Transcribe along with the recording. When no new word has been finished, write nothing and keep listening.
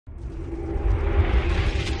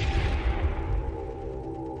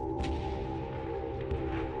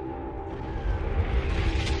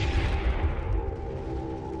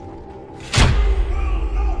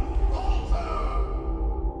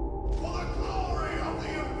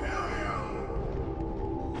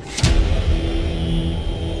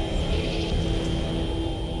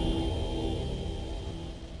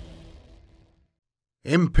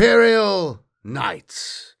Imperial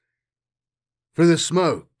Knights. Through the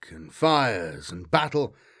smoke and fires and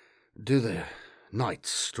battle do the knights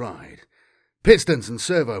stride, pistons and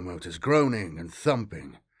servo motors groaning and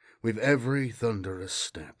thumping with every thunderous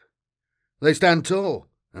step. They stand tall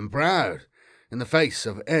and proud in the face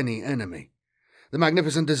of any enemy, the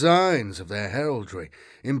magnificent designs of their heraldry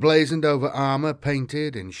emblazoned over armour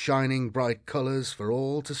painted in shining bright colours for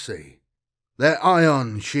all to see. Their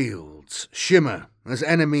ion shields shimmer as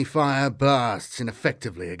enemy fire blasts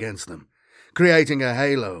ineffectively against them, creating a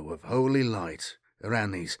halo of holy light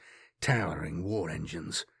around these towering war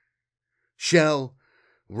engines. Shell,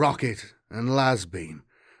 rocket, and lasbeam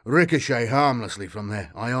ricochet harmlessly from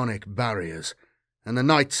their ionic barriers, and the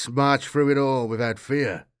knights march through it all without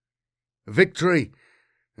fear. Victory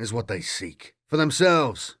is what they seek, for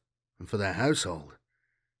themselves and for their household,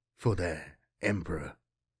 for their emperor,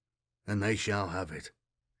 and they shall have it.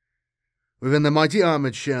 Within the mighty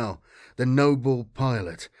armoured shell, the noble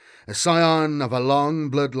pilot, a scion of a long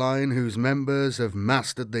bloodline whose members have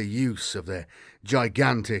mastered the use of their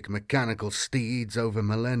gigantic mechanical steeds over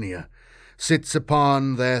millennia, sits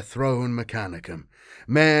upon their throne mechanicum,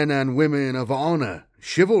 men and women of honour,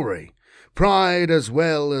 chivalry, pride as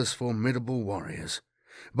well as formidable warriors.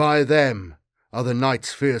 By them are the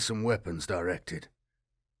knights' fearsome weapons directed.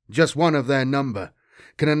 Just one of their number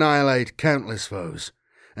can annihilate countless foes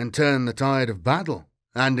and turn the tide of battle,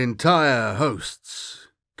 and entire hosts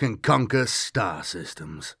can conquer star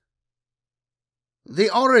systems. The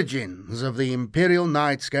origins of the Imperial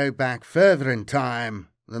Knights go back further in time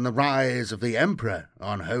than the rise of the Emperor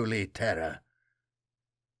on Holy Terra.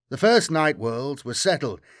 The first Night Worlds were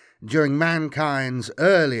settled during mankind's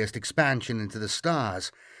earliest expansion into the stars,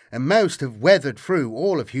 and most have weathered through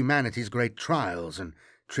all of humanity's great trials and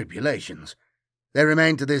tribulations. They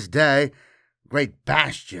remain to this day great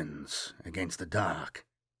bastions against the dark.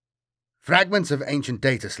 Fragments of ancient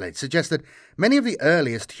data slates suggest that many of the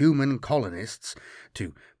earliest human colonists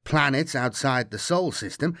to planets outside the Sol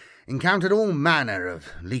system encountered all manner of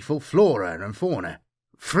lethal flora and fauna,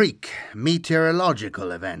 freak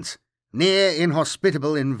meteorological events, near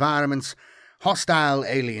inhospitable environments, hostile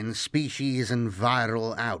alien species, and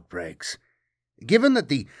viral outbreaks. Given that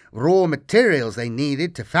the raw materials they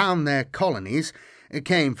needed to found their colonies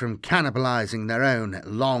came from cannibalizing their own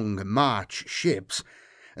Long March ships,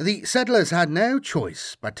 the settlers had no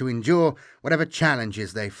choice but to endure whatever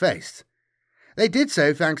challenges they faced. They did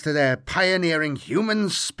so thanks to their pioneering human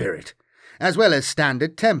spirit, as well as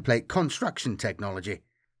standard template construction technology.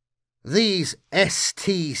 These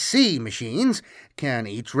STC machines can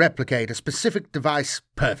each replicate a specific device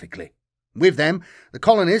perfectly. With them, the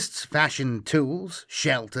colonists fashioned tools,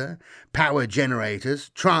 shelter, power generators,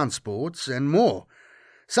 transports, and more.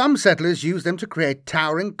 Some settlers used them to create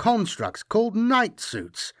towering constructs called night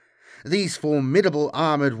suits. These formidable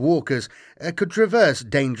armoured walkers could traverse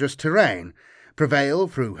dangerous terrain, prevail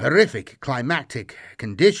through horrific climatic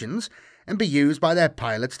conditions, and be used by their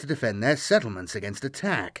pilots to defend their settlements against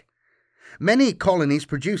attack. Many colonies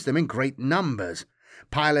produced them in great numbers.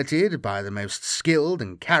 Piloted by the most skilled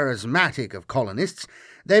and charismatic of colonists,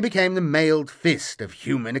 they became the mailed fist of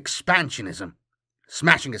human expansionism,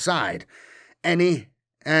 smashing aside any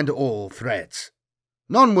and all threats.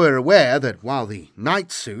 None were aware that while the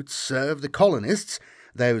night suits served the colonists,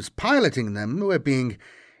 those piloting them were being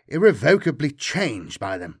irrevocably changed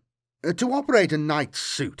by them. To operate a night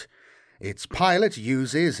suit, its pilot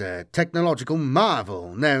uses a technological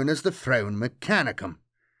marvel known as the Throne Mechanicum.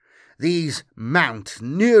 These mount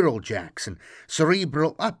neural jacks and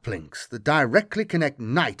cerebral uplinks that directly connect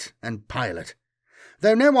knight and pilot.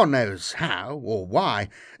 Though no one knows how or why,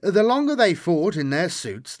 the longer they fought in their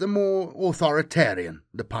suits, the more authoritarian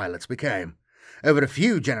the pilots became. Over a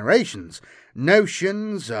few generations,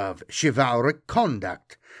 notions of chivalric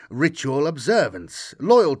conduct, ritual observance,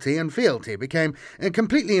 loyalty and fealty became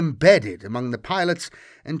completely embedded among the pilots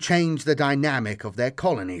and changed the dynamic of their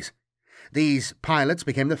colonies. These pilots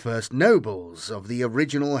became the first nobles of the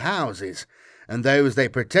original houses, and those they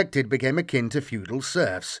protected became akin to feudal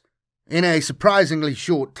serfs. In a surprisingly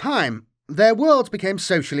short time, their worlds became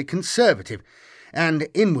socially conservative and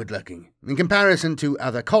inward-looking in comparison to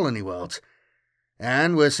other colony worlds,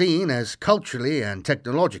 and were seen as culturally and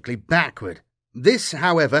technologically backward. This,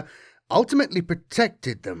 however, ultimately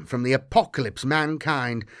protected them from the apocalypse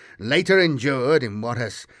mankind later endured in what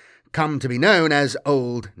has come to be known as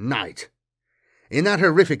Old Night. In that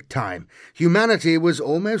horrific time, humanity was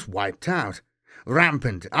almost wiped out.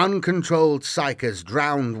 Rampant, uncontrolled psychers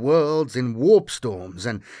drowned worlds in warp storms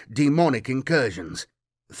and demonic incursions.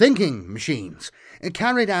 Thinking machines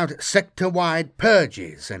carried out sector-wide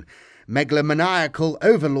purges and megalomaniacal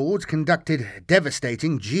overlords conducted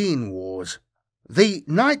devastating gene wars. The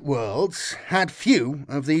Night Worlds had few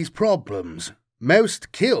of these problems.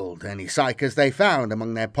 Most killed any psychers they found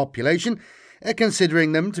among their population,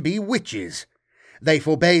 considering them to be witches. They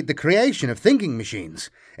forbade the creation of thinking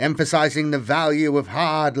machines, emphasizing the value of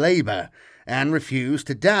hard labour, and refused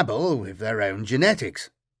to dabble with their own genetics.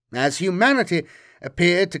 As humanity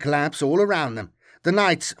appeared to collapse all around them, the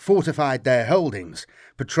Knights fortified their holdings,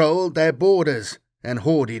 patrolled their borders, and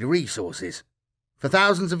hoarded resources. For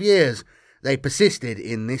thousands of years, they persisted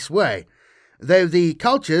in this way, though the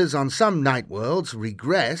cultures on some Night Worlds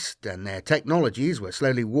regressed and their technologies were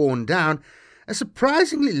slowly worn down. A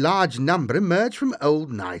surprisingly large number emerged from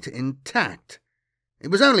Old Night intact. It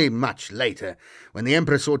was only much later, when the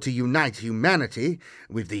Emperor sought to unite humanity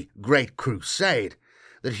with the Great Crusade,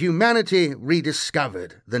 that humanity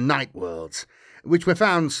rediscovered the Night Worlds, which were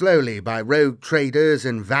found slowly by rogue traders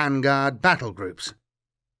and vanguard battle groups.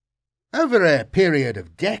 Over a period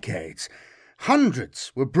of decades,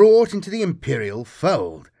 hundreds were brought into the Imperial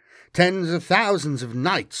fold. Tens of thousands of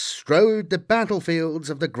knights strode the battlefields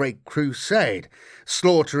of the Great Crusade,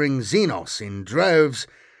 slaughtering Xenos in droves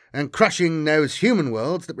and crushing those human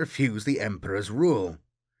worlds that refused the Emperor's rule.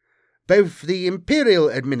 Both the Imperial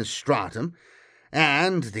Administratum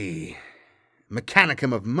and the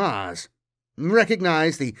Mechanicum of Mars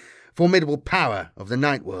recognized the formidable power of the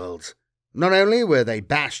Night Worlds. Not only were they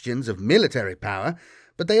bastions of military power,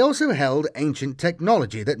 but they also held ancient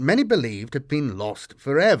technology that many believed had been lost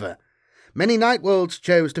forever. Many Night Worlds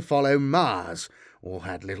chose to follow Mars, or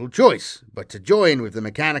had little choice but to join with the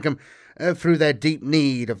Mechanicum through their deep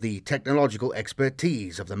need of the technological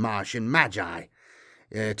expertise of the Martian Magi,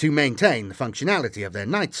 to maintain the functionality of their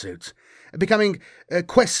night suits, becoming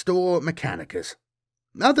Questor Mechanicus.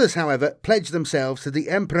 Others, however, pledged themselves to the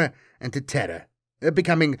Emperor and to Terra,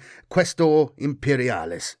 becoming Questor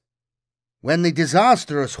Imperialis. When the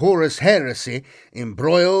disastrous Horus heresy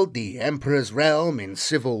embroiled the Emperor's realm in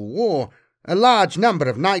civil war, a large number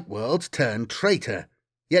of Night Worlds turned traitor,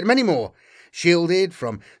 yet many more, shielded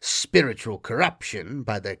from spiritual corruption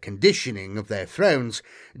by the conditioning of their thrones,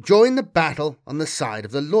 joined the battle on the side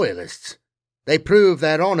of the Loyalists. They proved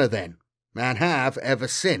their honour then, and have ever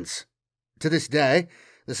since. To this day,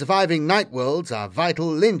 the surviving Night Worlds are vital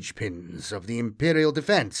linchpins of the Imperial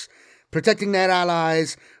defence, protecting their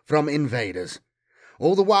allies from invaders.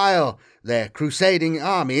 All the while, their crusading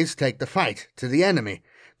armies take the fight to the enemy,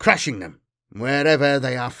 crushing them wherever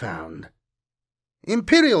they are found.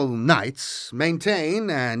 Imperial Knights maintain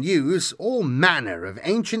and use all manner of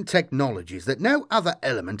ancient technologies that no other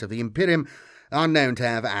element of the Imperium are known to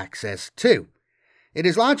have access to. It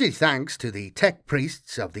is largely thanks to the tech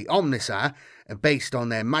priests of the Omnissiah, based on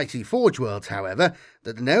their mighty Forge Worlds, however,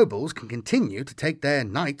 that the nobles can continue to take their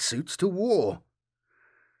knight suits to war.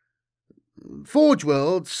 Forge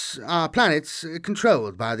Worlds are planets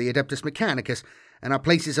controlled by the Adeptus Mechanicus, and are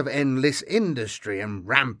places of endless industry and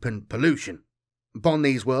rampant pollution. Upon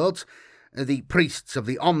these worlds, the priests of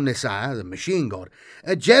the Omnissiah, the machine god,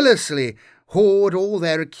 jealously hoard all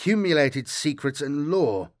their accumulated secrets and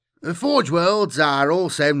lore. Forge Worlds are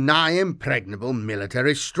also nigh impregnable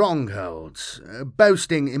military strongholds,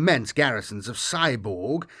 boasting immense garrisons of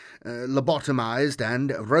cyborg, lobotomized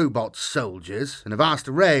and robot soldiers, and a vast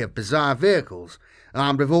array of bizarre vehicles,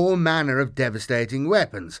 armed with all manner of devastating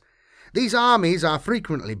weapons. These armies are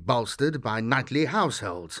frequently bolstered by knightly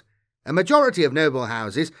households. A majority of noble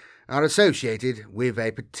houses are associated with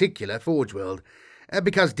a particular Forge World,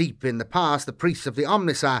 because deep in the past the priests of the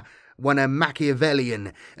Omnissiah won a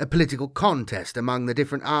Machiavellian political contest among the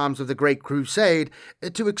different arms of the Great Crusade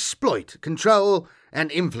to exploit, control,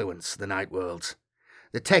 and influence the Night Worlds.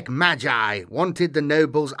 The Tech Magi wanted the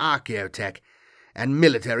nobles' archaeotech and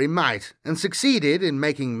military might, and succeeded in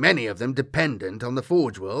making many of them dependent on the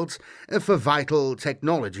Forge Worlds for vital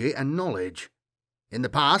technology and knowledge. In the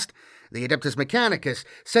past, the Adeptus Mechanicus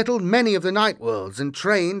settled many of the Night Worlds and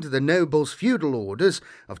trained the nobles' feudal orders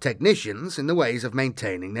of technicians in the ways of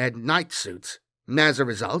maintaining their night suits. As a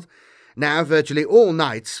result, now virtually all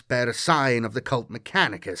knights bear a sign of the cult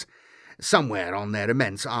Mechanicus, somewhere on their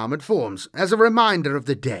immense armoured forms, as a reminder of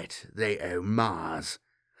the debt they owe Mars.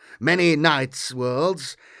 Many Night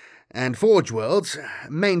Worlds and Forge Worlds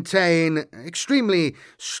maintain extremely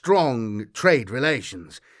strong trade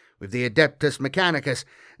relations, with the Adeptus Mechanicus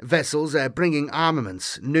vessels bringing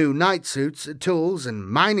armaments, new night suits, tools, and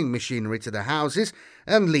mining machinery to the houses,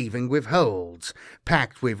 and leaving with holds,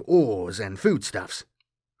 packed with ores and foodstuffs.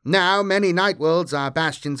 Now many Night Worlds are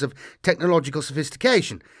bastions of technological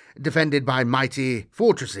sophistication, defended by mighty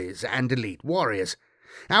fortresses and elite warriors.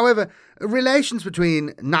 However, relations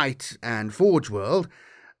between Knight and Forge World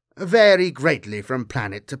vary greatly from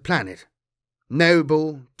planet to planet,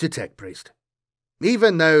 noble to tech priest.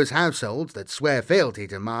 Even those households that swear fealty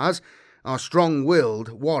to Mars are strong-willed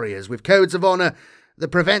warriors with codes of honor that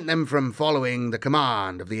prevent them from following the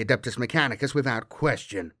command of the Adeptus Mechanicus without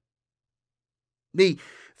question. The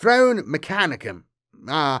Throne Mechanicum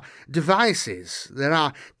are devices that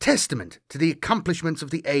are testament to the accomplishments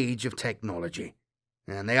of the age of technology,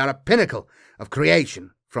 and they are a pinnacle of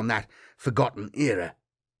creation from that forgotten era.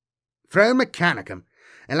 Throne Mechanicum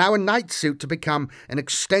allow a knight suit to become an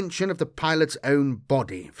extension of the pilot's own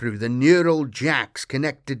body through the neural jacks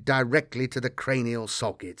connected directly to the cranial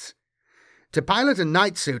sockets. To pilot a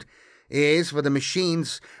knight suit is for the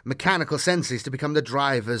machine's mechanical senses to become the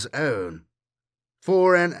driver's own.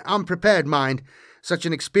 For an unprepared mind, such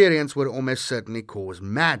an experience would almost certainly cause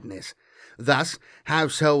madness. Thus,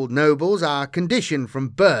 household nobles are conditioned from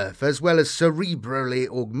birth, as well as cerebrally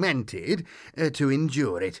augmented, to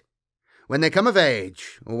endure it. When they come of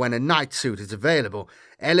age, or when a knight suit is available,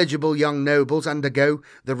 eligible young nobles undergo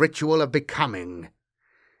the ritual of becoming.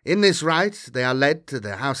 In this rite, they are led to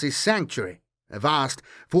the house's sanctuary, a vast,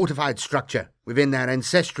 fortified structure within their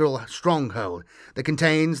ancestral stronghold that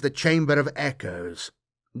contains the Chamber of Echoes.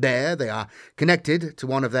 There they are connected to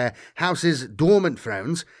one of their house's dormant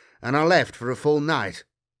thrones and are left for a full night.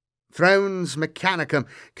 Thrones Mechanicum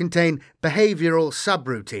contain behavioural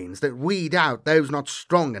subroutines that weed out those not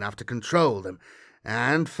strong enough to control them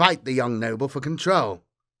and fight the young noble for control.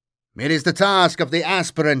 It is the task of the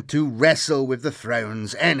aspirant to wrestle with the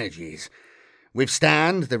throne's energies,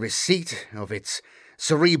 withstand the receipt of its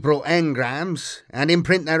cerebral engrams, and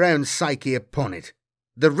imprint their own psyche upon it.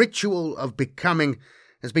 The ritual of becoming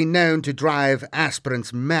has been known to drive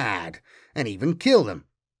aspirants mad and even kill them.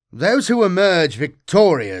 Those who emerge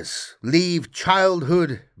victorious leave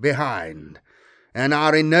childhood behind and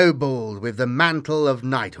are ennobled with the mantle of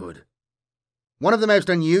knighthood. One of the most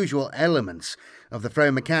unusual elements of the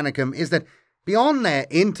Throne Mechanicum is that, beyond their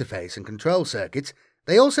interface and control circuits,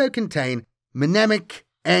 they also contain mnemonic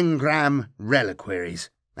engram reliquaries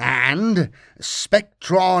and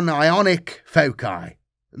spectron ionic foci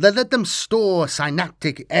that let them store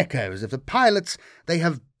synaptic echoes of the pilots they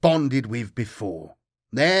have bonded with before.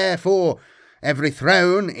 Therefore, every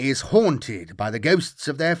throne is haunted by the ghosts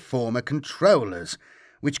of their former controllers,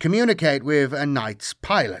 which communicate with a knight's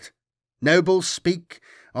pilot. Nobles speak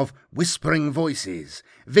of whispering voices,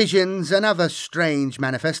 visions, and other strange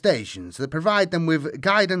manifestations that provide them with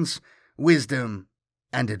guidance, wisdom,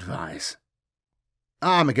 and advice.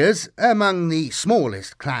 Armigers, among the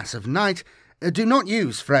smallest class of knight, do not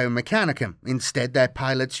use Throne Mechanicum. Instead, their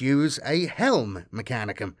pilots use a Helm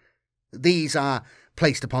Mechanicum. These are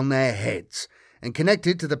placed upon their heads and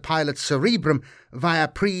connected to the pilot's cerebrum via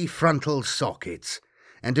prefrontal sockets,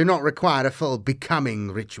 and do not require a full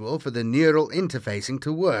becoming ritual for the neural interfacing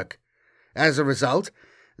to work. As a result,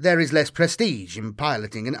 there is less prestige in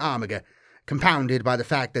piloting an armiger, compounded by the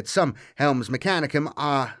fact that some Helms Mechanicum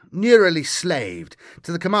are neurally slaved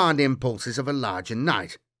to the command impulses of a larger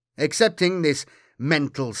knight. Accepting this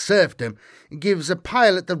mental serfdom gives a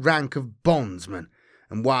pilot the rank of bondsman,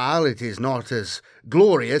 and while it is not as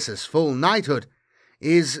glorious as full knighthood,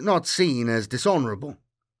 is not seen as dishonourable.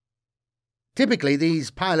 Typically,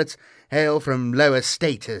 these pilots hail from lower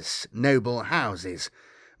status, noble houses,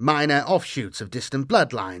 minor offshoots of distant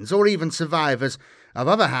bloodlines, or even survivors of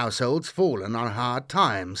other households fallen on hard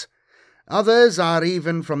times. Others are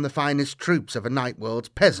even from the finest troops of a night world's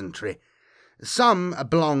peasantry. Some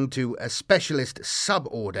belong to a specialist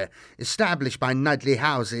sub-order established by knightly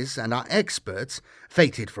houses and are experts,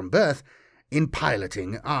 fated from birth, in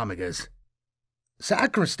piloting armigers.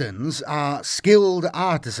 Sacristans are skilled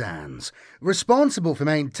artisans, responsible for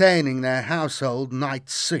maintaining their household knight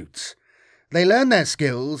suits. They learn their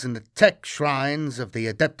skills in the tech shrines of the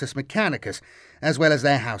Adeptus Mechanicus, as well as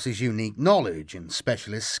their house's unique knowledge and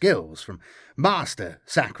specialist skills from master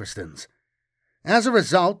sacristans. As a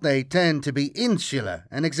result, they tend to be insular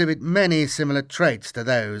and exhibit many similar traits to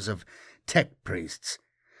those of tech priests.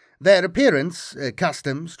 Their appearance,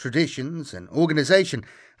 customs, traditions, and organization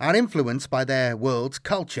are influenced by their world's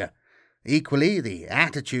culture. Equally, the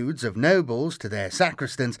attitudes of nobles to their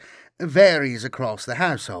sacristans varies across the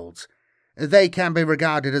households. They can be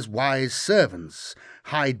regarded as wise servants,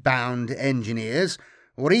 hidebound engineers,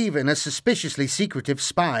 or even as suspiciously secretive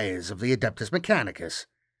spies of the Adeptus Mechanicus.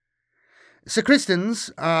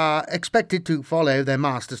 Sacristans are expected to follow their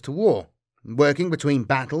masters to war, working between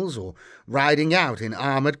battles or riding out in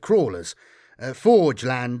armoured crawlers, forge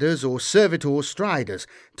landers or servitor striders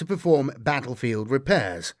to perform battlefield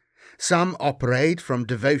repairs. Some operate from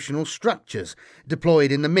devotional structures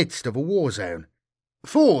deployed in the midst of a war zone.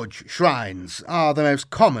 Forge shrines are the most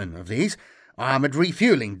common of these, armoured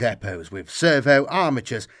refuelling depots with servo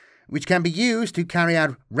armatures, which can be used to carry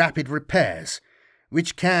out rapid repairs,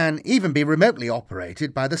 which can even be remotely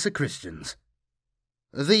operated by the sacristans.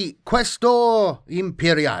 The Questor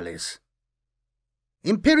Imperialis.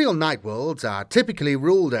 Imperial night worlds are typically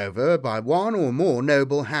ruled over by one or more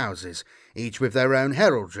noble houses, each with their own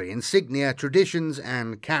heraldry, insignia, traditions,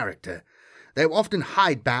 and character. Though often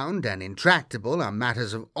hidebound and intractable on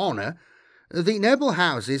matters of honour, the noble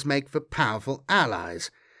houses make for powerful allies,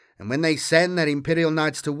 and when they send their imperial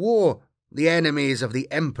knights to war, the enemies of the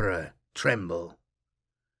Emperor tremble.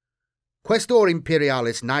 Questor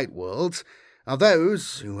Imperialis night worlds are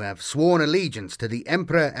those who have sworn allegiance to the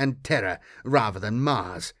Emperor and Terra rather than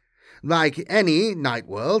Mars. Like any night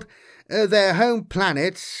world, their home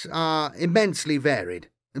planets are immensely varied.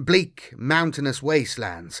 Bleak, mountainous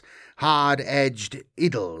wastelands, hard-edged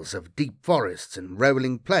idyls of deep forests and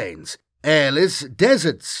rolling plains, airless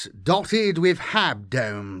deserts dotted with hab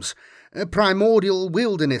domes, primordial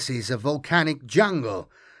wildernesses of volcanic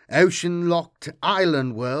jungle, ocean-locked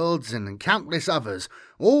island worlds, and countless others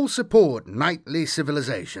all support nightly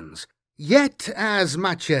civilizations. Yet, as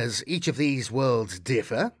much as each of these worlds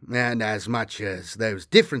differ, and as much as those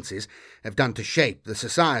differences have done to shape the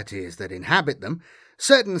societies that inhabit them,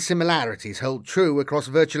 certain similarities hold true across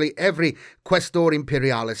virtually every Questor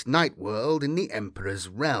Imperialis night world in the Emperor's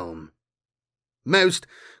realm. Most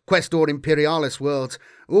Questor Imperialis worlds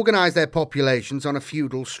organise their populations on a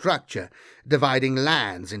feudal structure, dividing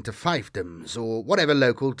lands into fiefdoms, or whatever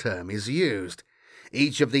local term is used.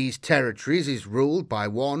 Each of these territories is ruled by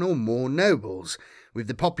one or more nobles. With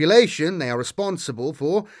the population they are responsible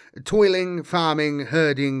for toiling, farming,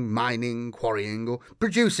 herding, mining, quarrying, or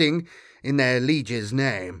producing in their liege's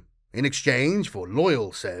name. In exchange for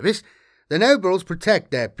loyal service, the nobles protect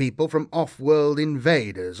their people from off-world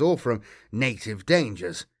invaders or from native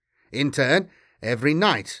dangers. In turn, every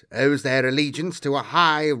knight owes their allegiance to a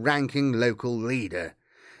high-ranking local leader.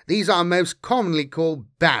 These are most commonly called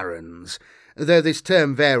barons, though this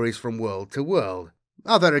term varies from world to world.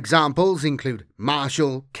 Other examples include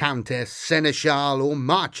marshal, countess, seneschal, or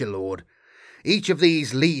marcher lord. Each of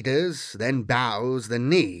these leaders then bows the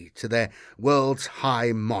knee to their world's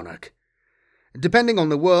high monarch. Depending on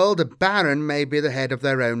the world, a baron may be the head of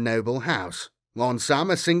their own noble house. On some,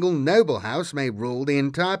 a single noble house may rule the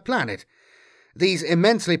entire planet. These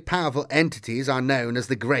immensely powerful entities are known as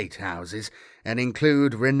the Great Houses, and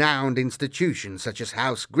include renowned institutions such as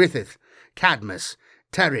House Griffith, Cadmus,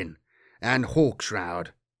 Terrin, and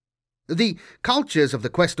Hawkshroud. The cultures of the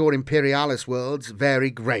Questor Imperialis worlds vary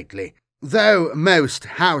greatly. Though most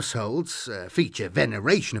households feature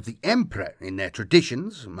veneration of the Emperor in their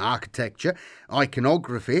traditions, architecture,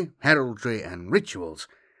 iconography, heraldry, and rituals,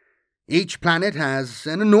 each planet has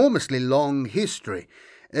an enormously long history,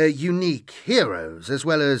 unique heroes, as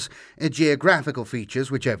well as geographical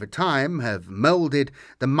features which over time have moulded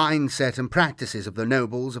the mindset and practices of the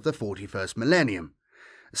nobles of the 41st millennium.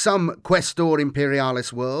 Some Questor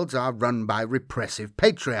Imperialis worlds are run by repressive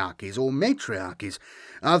patriarchies or matriarchies.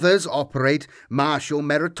 Others operate martial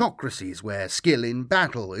meritocracies where skill in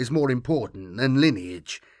battle is more important than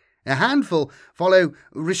lineage. A handful follow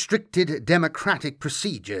restricted democratic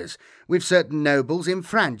procedures, with certain nobles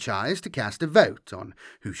enfranchised to cast a vote on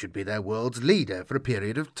who should be their world's leader for a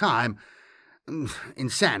period of time.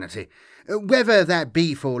 Insanity, whether that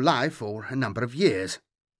be for life or a number of years.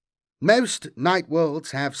 Most night worlds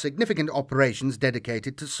have significant operations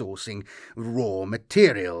dedicated to sourcing raw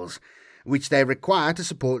materials, which they require to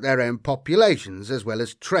support their own populations as well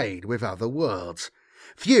as trade with other worlds.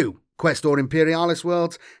 Few Questor Imperialis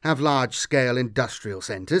worlds have large-scale industrial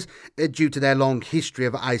centres due to their long history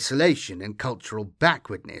of isolation and cultural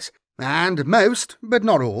backwardness, and most, but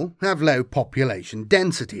not all, have low population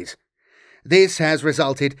densities. This has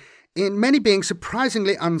resulted in many being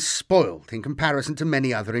surprisingly unspoilt in comparison to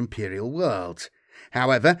many other imperial worlds.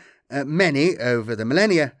 However, many over the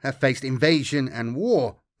millennia have faced invasion and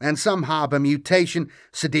war, and some harbour mutation,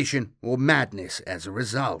 sedition, or madness as a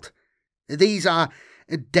result. These are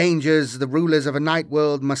dangers the rulers of a night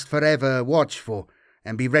world must forever watch for,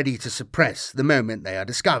 and be ready to suppress the moment they are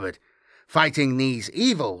discovered. Fighting these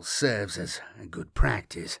evils serves as a good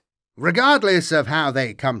practice. Regardless of how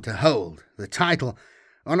they come to hold the title,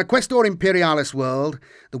 on a Questor Imperialis world,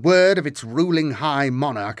 the word of its ruling high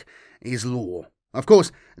monarch is law. Of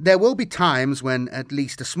course, there will be times when at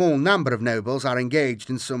least a small number of nobles are engaged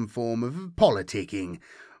in some form of politicking,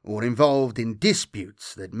 or involved in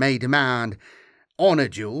disputes that may demand honour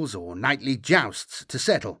duels or knightly jousts to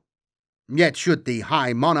settle. Yet should the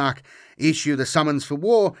High Monarch issue the summons for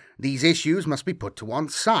war, these issues must be put to one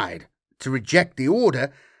side. To reject the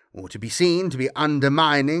order, or to be seen to be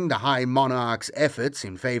undermining the High Monarch's efforts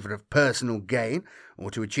in favour of personal gain, or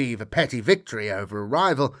to achieve a petty victory over a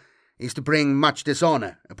rival, is to bring much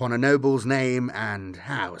dishonour upon a noble's name and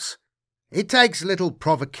house. It takes little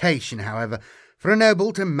provocation, however, for a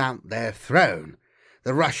noble to mount their throne.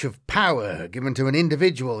 The rush of power given to an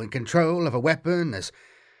individual in control of a weapon as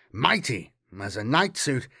mighty as a knight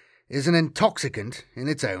suit is an intoxicant in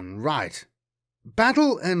its own right.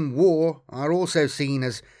 Battle and war are also seen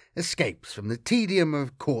as escapes from the tedium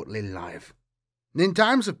of courtly life. In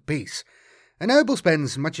times of peace, a noble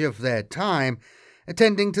spends much of their time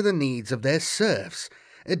attending to the needs of their serfs,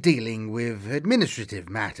 dealing with administrative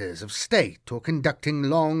matters of state, or conducting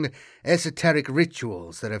long, esoteric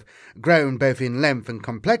rituals that have grown both in length and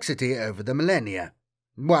complexity over the millennia.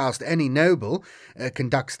 Whilst any noble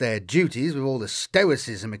conducts their duties with all the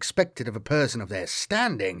stoicism expected of a person of their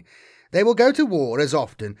standing, they will go to war as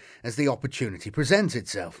often as the opportunity presents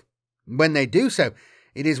itself. When they do so,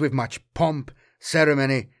 it is with much pomp,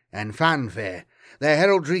 ceremony, and fanfare, their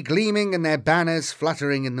heraldry gleaming and their banners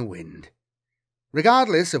fluttering in the wind.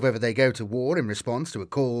 Regardless of whether they go to war in response to a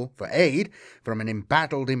call for aid from an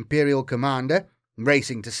embattled imperial commander,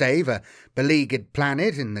 racing to save a beleaguered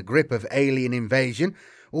planet in the grip of alien invasion,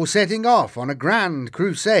 or setting off on a grand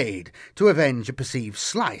crusade to avenge a perceived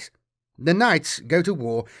slight, the knights go to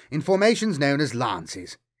war in formations known as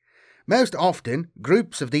lances. Most often,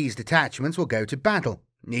 groups of these detachments will go to battle,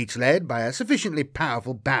 each led by a sufficiently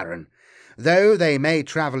powerful baron. Though they may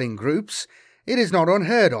travel in groups, it is not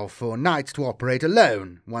unheard of for knights to operate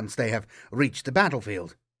alone once they have reached the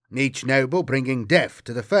battlefield, each noble bringing death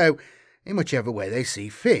to the foe in whichever way they see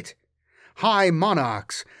fit. High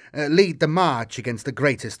monarchs lead the march against the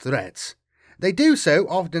greatest threats. They do so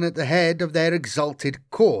often at the head of their exalted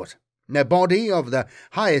court, a body of the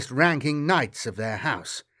highest-ranking knights of their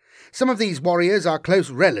house. Some of these warriors are close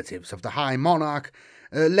relatives of the High Monarch,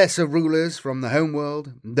 lesser rulers from the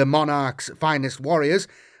homeworld, the monarch's finest warriors,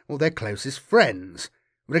 or their closest friends.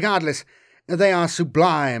 Regardless, they are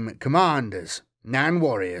sublime commanders and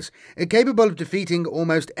warriors, capable of defeating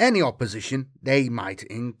almost any opposition they might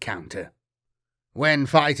encounter. When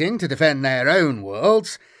fighting to defend their own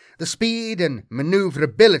worlds, the speed and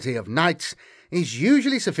manoeuvrability of knights is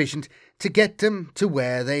usually sufficient to get them to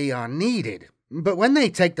where they are needed. But when they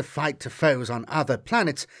take the fight to foes on other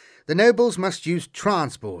planets, the nobles must use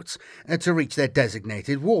transports to reach their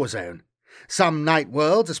designated war zone. Some knight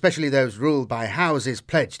worlds, especially those ruled by houses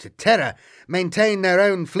pledged to terror, maintain their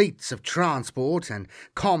own fleets of transport and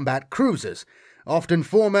combat cruisers, often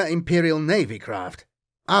former Imperial Navy craft.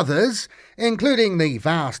 Others, including the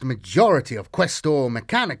vast majority of Questor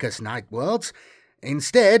Mechanicus knight worlds,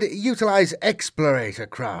 instead utilize explorator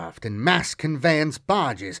craft and mass conveyance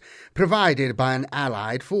barges provided by an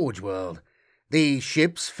allied forge world. These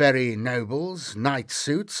ships ferry nobles, knight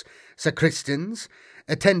suits, sacristans,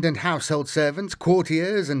 attendant household servants,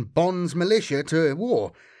 courtiers, and bonds militia to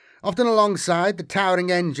war, often alongside the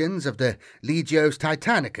towering engines of the Legios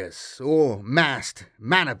Titanicus or massed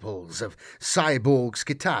maniples of cyborg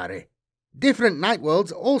Skitari. Different knight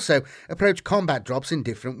worlds also approach combat drops in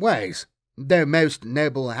different ways. Though most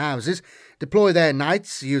noble houses deploy their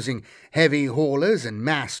knights using heavy haulers and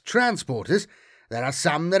mass transporters, there are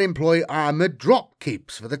some that employ armoured drop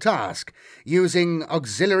keeps for the task, using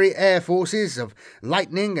auxiliary air forces of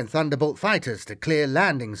Lightning and Thunderbolt fighters to clear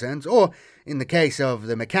landing zones, or, in the case of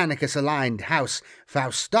the Mechanicus-aligned house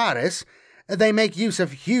Faustaris, they make use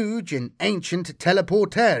of huge and ancient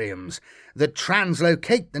teleportariums that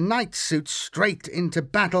translocate the knight suits straight into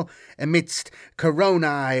battle amidst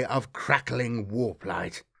coronae of crackling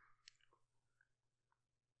warplight.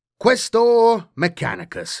 Questor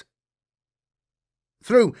Mechanicus.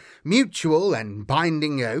 Through mutual and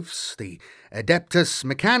binding oaths, the Adeptus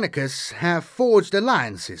Mechanicus have forged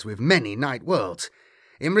alliances with many knight worlds.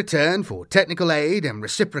 In return for technical aid and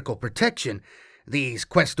reciprocal protection, these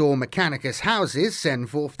Questor Mechanicus houses send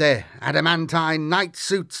forth their adamantine knight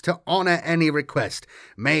suits to honour any request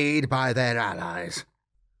made by their allies.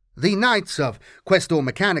 The knights of Questor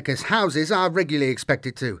Mechanicus houses are regularly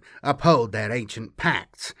expected to uphold their ancient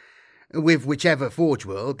pacts, with whichever forge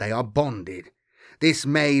world they are bonded. This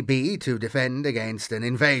may be to defend against an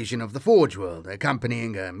invasion of the Forge World,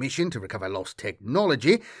 accompanying a mission to recover lost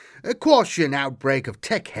technology, quash an outbreak of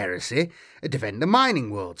tech heresy, defend a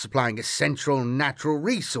mining world supplying essential natural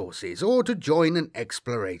resources, or to join an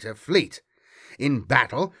explorator fleet. In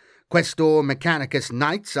battle, Questor Mechanicus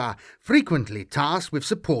knights are frequently tasked with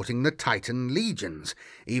supporting the Titan legions,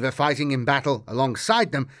 either fighting in battle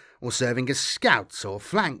alongside them or serving as scouts or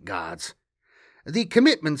flank guards. The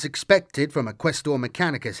commitments expected from a Questor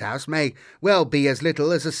Mechanicus house may well be as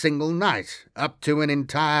little as a single knight, up to an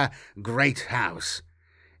entire great house.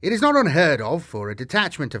 It is not unheard of for a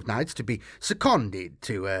detachment of knights to be seconded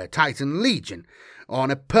to a Titan legion on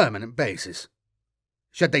a permanent basis.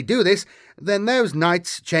 Should they do this, then those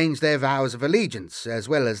knights change their vows of allegiance, as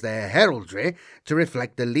well as their heraldry, to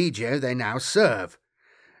reflect the legio they now serve.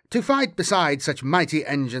 To fight beside such mighty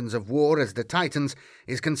engines of war as the Titans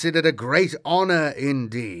is considered a great honour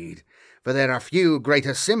indeed, for there are few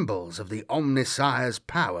greater symbols of the Omnissiah's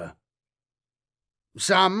power.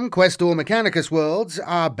 Some Questor Mechanicus worlds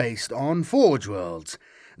are based on Forge worlds.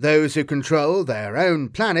 Those who control their own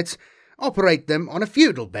planets operate them on a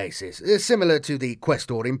feudal basis, similar to the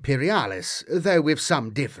Questor Imperialis, though with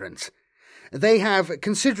some difference. They have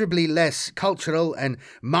considerably less cultural and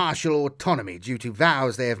martial autonomy due to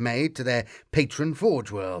vows they have made to their patron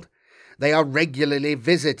Forge world. They are regularly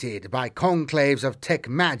visited by conclaves of tech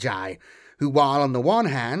magi, who, while on the one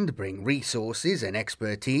hand bring resources and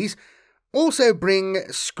expertise, also bring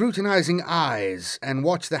scrutinizing eyes and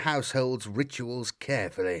watch the household's rituals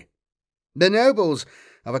carefully. The nobles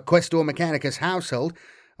of a Questor Mechanicus household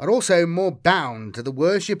are also more bound to the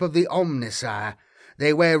worship of the Omnissiah.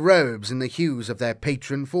 They wear robes in the hues of their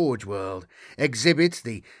patron Forge world, exhibit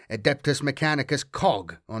the Adeptus Mechanicus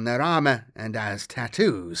cog on their armour and as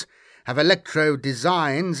tattoos, have electrode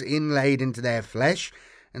designs inlaid into their flesh,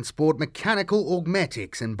 and sport mechanical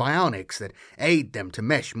augmetics and bionics that aid them to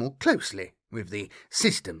mesh more closely with the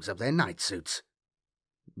systems of their knight suits.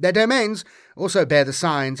 Their domains also bear the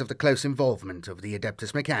signs of the close involvement of the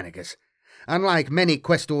Adeptus Mechanicus. Unlike many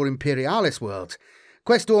Questor Imperialis worlds,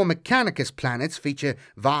 Questor Mechanicus planets feature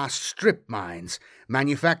vast strip mines,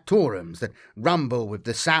 manufactorums that rumble with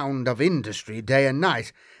the sound of industry day and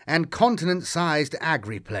night, and continent-sized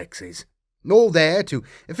agriplexes, all there to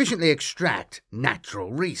efficiently extract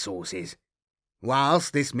natural resources.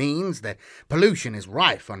 Whilst this means that pollution is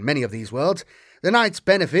rife on many of these worlds, the knights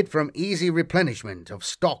benefit from easy replenishment of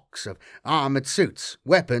stocks of armoured suits,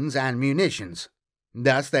 weapons, and munitions.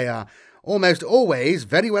 Thus they are almost always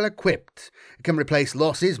very well equipped, can replace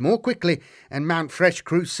losses more quickly, and mount fresh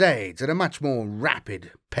crusades at a much more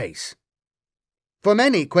rapid pace. For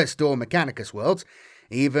many Questor Mechanicus worlds,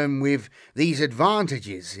 even with these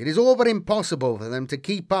advantages, it is all but impossible for them to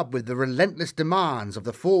keep up with the relentless demands of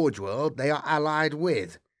the Forge world they are allied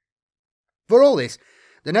with. For all this,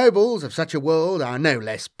 the nobles of such a world are no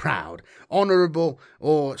less proud, honourable,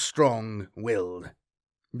 or strong-willed.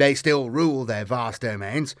 They still rule their vast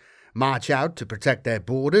domains, march out to protect their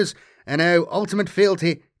borders, and owe ultimate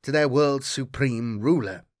fealty to their world's supreme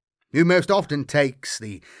ruler, who most often takes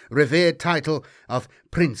the revered title of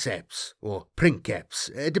Princeps or Princeps,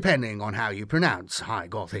 depending on how you pronounce High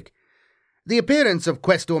Gothic. The appearance of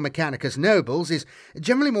Questor Mechanicus nobles is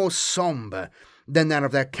generally more sombre than that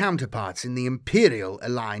of their counterparts in the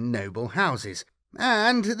imperial-aligned noble houses,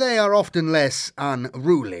 and they are often less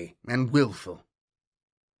unruly and willful.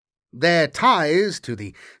 Their ties to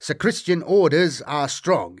the Sacristian orders are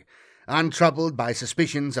strong, untroubled by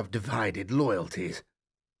suspicions of divided loyalties.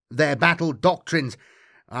 Their battle doctrines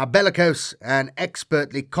are bellicose and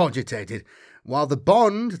expertly cogitated, while the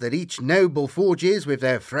bond that each noble forges with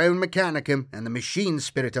their throne mechanicum and the machine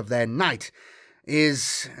spirit of their knight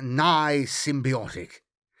is nigh symbiotic.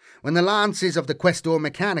 When the lances of the Questor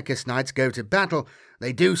Mechanicus knights go to battle,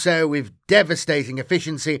 they do so with devastating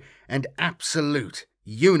efficiency and absolute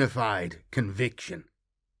unified conviction.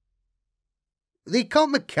 The cult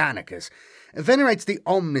Mechanicus venerates the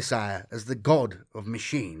Omnissiah as the god of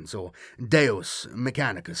machines, or Deus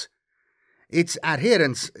Mechanicus. Its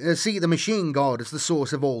adherents see the machine god as the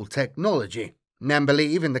source of all technology, and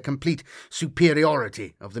believe in the complete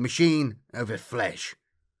superiority of the machine over flesh.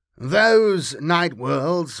 Those knight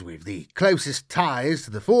worlds with the closest ties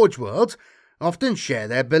to the Forge worlds often share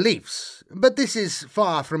their beliefs, but this is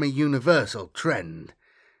far from a universal trend.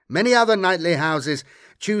 Many other knightly houses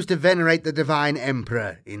choose to venerate the Divine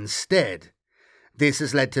Emperor instead. This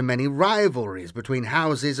has led to many rivalries between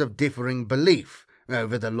houses of differing belief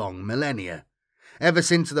over the long millennia. Ever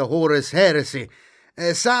since the Horus Heresy,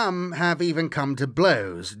 some have even come to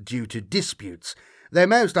blows due to disputes, though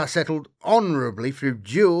most are settled honourably through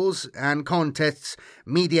duels and contests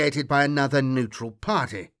mediated by another neutral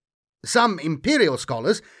party. Some imperial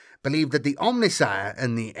scholars believe that the Omnissiah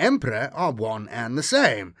and the Emperor are one and the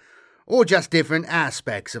same, or just different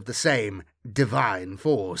aspects of the same divine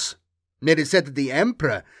force. It is said that the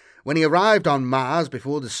Emperor when he arrived on Mars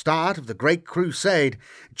before the start of the Great Crusade,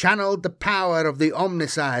 channeled the power of the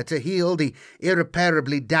Omnissiah to heal the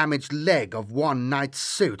irreparably damaged leg of one knight's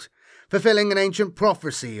suit, fulfilling an ancient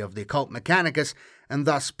prophecy of the occult Mechanicus and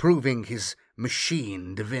thus proving his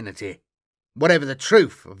machine divinity. Whatever the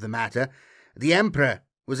truth of the matter, the Emperor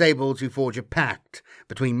was able to forge a pact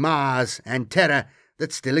between Mars and Terra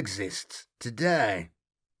that still exists today.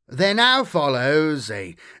 There now follows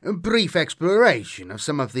a brief exploration of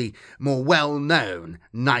some of the more well-known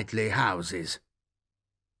knightly houses.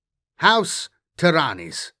 House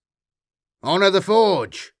Tyrannus. Honour the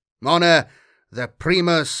Forge. Honour the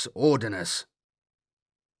Primus Ordinus.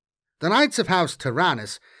 The Knights of House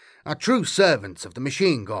Tyrannus are true servants of the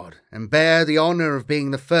machine god, and bear the honour of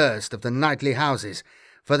being the first of the knightly houses,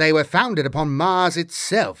 for they were founded upon Mars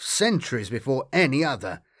itself centuries before any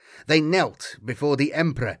other. They knelt before the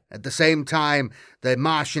Emperor at the same time the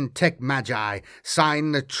Martian tech magi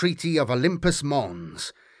signed the Treaty of Olympus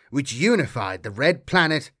Mons, which unified the Red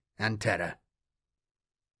Planet and Terra.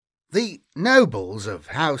 The nobles of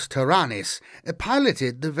House Tyrannus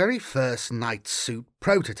piloted the very first knight suit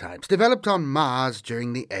prototypes developed on Mars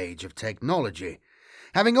during the Age of Technology.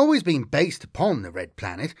 Having always been based upon the Red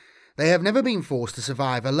Planet, they have never been forced to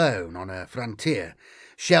survive alone on a frontier,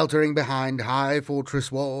 sheltering behind high fortress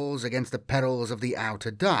walls against the perils of the outer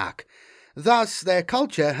dark. Thus, their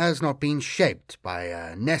culture has not been shaped by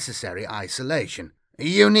a necessary isolation.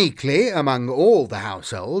 Uniquely among all the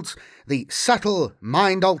households, the subtle,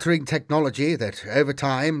 mind-altering technology that over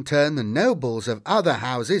time turned the nobles of other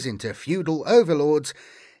houses into feudal overlords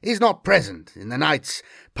is not present in the knights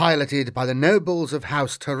piloted by the nobles of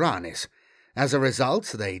House Tyrannus. As a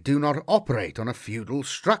result, they do not operate on a feudal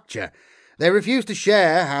structure. They refuse to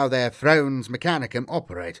share how their Thrones Mechanicum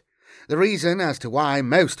operate. The reason as to why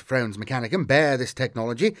most Thrones Mechanicum bear this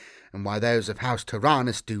technology, and why those of House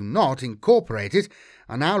Tyrannus do not incorporate it,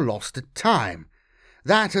 are now lost to time.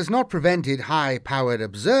 That has not prevented high-powered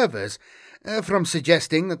observers from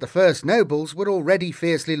suggesting that the first nobles were already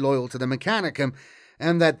fiercely loyal to the Mechanicum,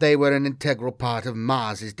 and that they were an integral part of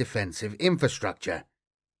Mars's defensive infrastructure.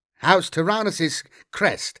 House Tyrannus's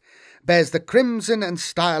crest bears the crimson and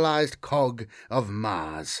stylized cog of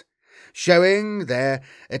Mars, showing their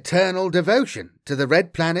eternal devotion to the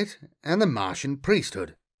Red Planet and the Martian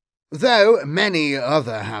priesthood. Though many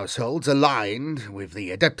other households aligned with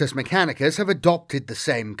the Adeptus Mechanicus have adopted the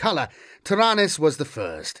same colour, Tyrannus was the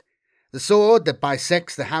first. The sword that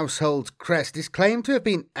bisects the household's crest is claimed to have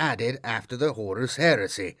been added after the Horus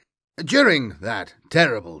Heresy. During that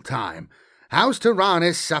terrible time, House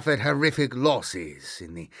Tyrannus suffered horrific losses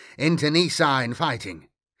in the internecine fighting.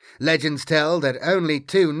 Legends tell that only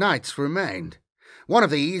 2 knights remained. One of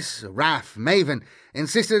these, Raph Maven,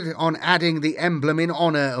 insisted on adding the emblem in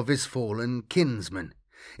honour of his fallen kinsman.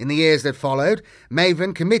 In the years that followed,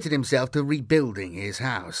 Maven committed himself to rebuilding his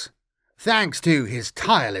house. Thanks to his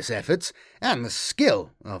tireless efforts and the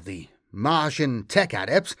skill of the Martian tech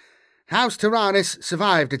adepts, House Tyrannus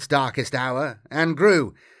survived its darkest hour and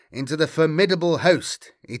grew into the formidable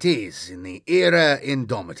host it is in the Era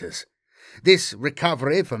Indomitus. This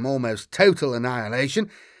recovery from almost total annihilation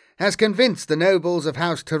has convinced the nobles of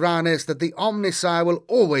House Tyrannus that the Omnissiah will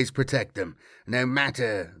always protect them, no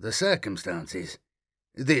matter the circumstances.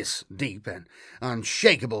 This deep and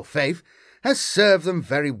unshakable faith has served them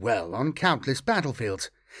very well on countless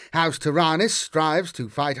battlefields. House Tyrannus strives to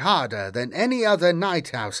fight harder than any other knight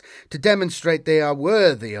house to demonstrate they are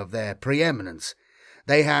worthy of their preeminence.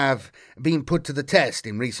 They have been put to the test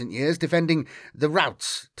in recent years, defending the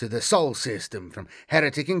routes to the Sol system from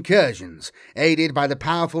heretic incursions, aided by the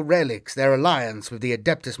powerful relics their alliance with the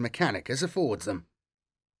Adeptus Mechanicus affords them.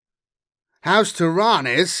 House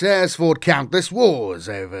Tyrannus has fought countless wars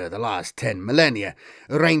over the last 10 millennia,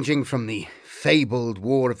 ranging from the fabled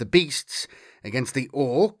War of the Beasts against the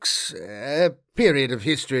Orcs, a period of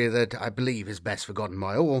history that I believe is best forgotten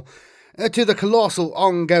by all, to the colossal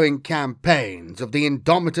ongoing campaigns of the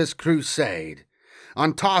Indomitus Crusade.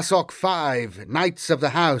 On Tarsok V, Knights of the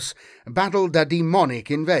House battled a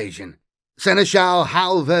demonic invasion. Seneschal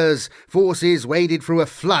Halvar's forces waded through a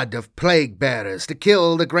flood of plague-bearers to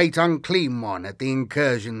kill the great unclean one at the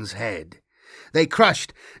incursion's head. They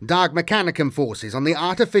crushed Dark Mechanicum forces on the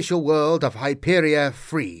artificial world of Hyperia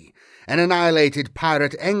Free, and annihilated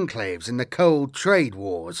pirate enclaves in the Cold Trade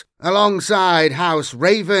Wars, alongside House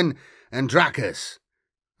Raven and Dracus.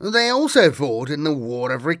 They also fought in the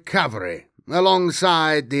War of Recovery,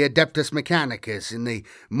 alongside the Adeptus Mechanicus in the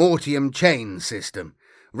Mortium chain system,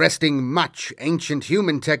 wresting much ancient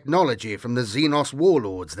human technology from the Xenos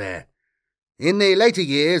warlords there. In the later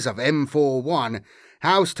years of M41,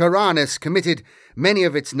 House Tyrannus committed many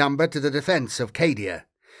of its number to the defence of Cadia,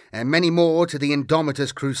 and many more to the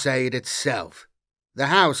Indomitus Crusade itself. The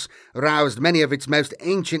house roused many of its most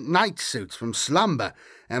ancient knight suits from slumber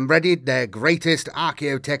and readied their greatest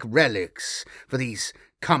archaeotech relics for these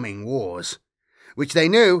coming wars, which they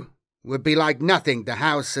knew would be like nothing the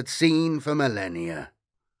house had seen for millennia.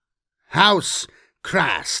 House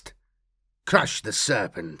Krast, crush the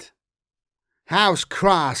serpent. House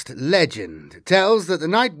Krast legend tells that the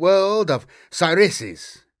night world of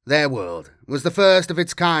Cyrixis, their world, was the first of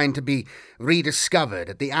its kind to be rediscovered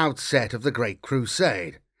at the outset of the Great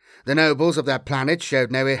Crusade. The nobles of that planet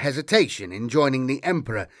showed no hesitation in joining the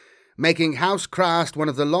Emperor, making House Krast one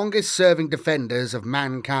of the longest-serving defenders of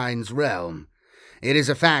mankind's realm. It is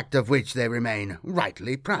a fact of which they remain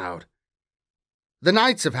rightly proud. The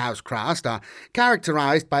Knights of House Krast are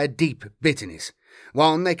characterized by a deep bitterness,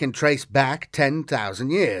 one they can trace back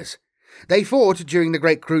 10,000 years. They fought during the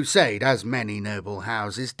Great Crusade, as many noble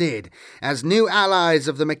houses did, as new allies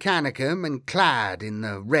of the Mechanicum and clad in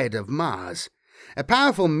the red of Mars. A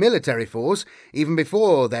powerful military force, even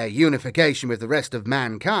before their unification with the rest of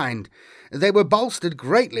mankind, they were bolstered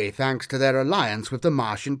greatly thanks to their alliance with the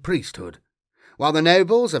Martian priesthood. While the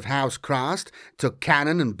nobles of House Krast took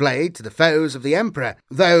cannon and blade to the foes of the Emperor,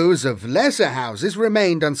 those of lesser houses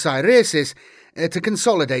remained on Cyrixis to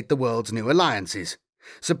consolidate the world's new alliances.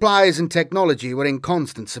 Supplies and technology were in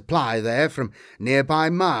constant supply there from nearby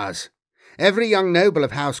Mars. Every young noble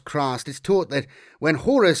of House Krast is taught that when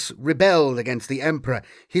Horus rebelled against the Emperor,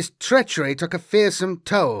 his treachery took a fearsome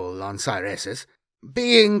toll on Cyrixis.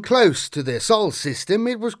 Being close to the Sol system,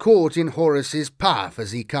 it was caught in Horus's path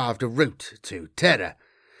as he carved a route to Terra.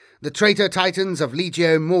 The traitor titans of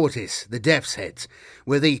Legio Mortis, the Death's Heads,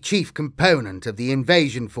 were the chief component of the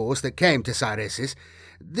invasion force that came to Cyrixis.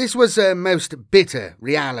 This was a most bitter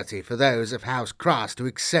reality for those of House Krast to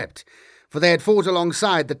accept, for they had fought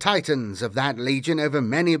alongside the titans of that legion over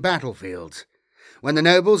many battlefields. When the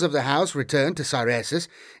nobles of the house returned to Cyrixis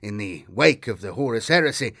in the wake of the Horus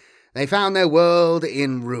heresy, they found their world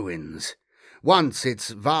in ruins. Once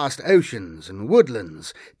its vast oceans and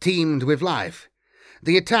woodlands teemed with life.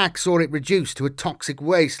 The attack saw it reduced to a toxic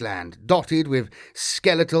wasteland, dotted with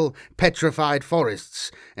skeletal, petrified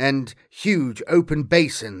forests and huge open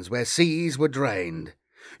basins where seas were drained.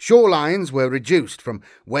 Shorelines were reduced from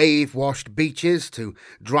wave-washed beaches to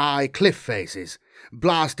dry cliff faces.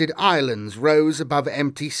 Blasted islands rose above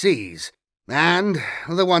empty seas, and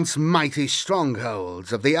the once mighty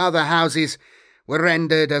strongholds of the other houses were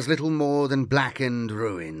rendered as little more than blackened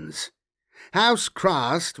ruins. House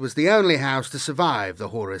Krast was the only house to survive the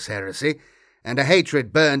Horus heresy, and a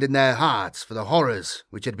hatred burned in their hearts for the horrors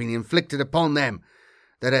which had been inflicted upon them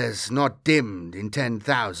that has not dimmed in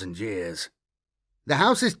 10,000 years. The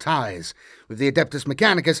house's ties with the Adeptus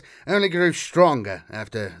Mechanicus only grew stronger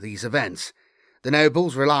after these events. The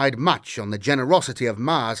nobles relied much on the generosity of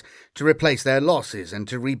Mars to replace their losses and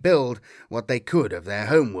to rebuild what they could of their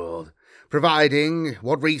homeworld, providing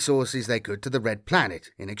what resources they could to the Red Planet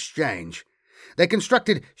in exchange. They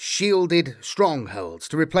constructed shielded strongholds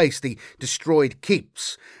to replace the destroyed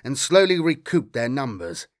keeps and slowly recoup their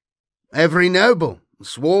numbers. Every noble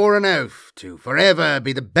swore an oath to forever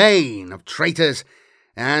be the bane of traitors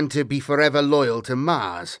and to be forever loyal to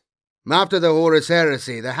Mars. After the Horus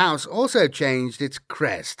heresy, the house also changed its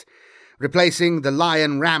crest, replacing the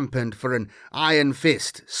lion rampant for an iron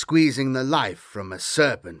fist squeezing the life from a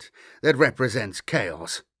serpent that represents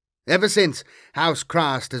chaos. Ever since, House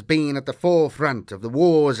Krast has been at the forefront of the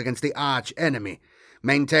wars against the arch-enemy,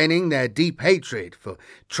 maintaining their deep hatred for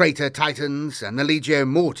traitor titans and the Legio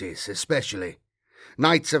Mortis especially.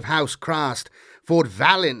 Knights of House Krast fought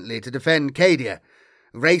valiantly to defend Cadia,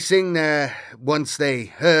 racing there once they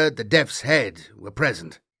heard the Death's Head were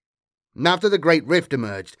present. After the Great Rift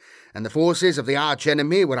emerged, and the forces of the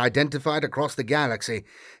arch-enemy were identified across the galaxy,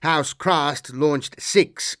 House Krast launched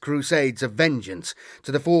 6 crusades of vengeance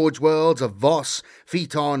to the forge worlds of Voss,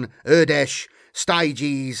 Phaeton, Urdesh,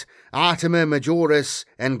 Styges, Artima Majoris,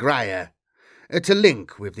 and Graia, to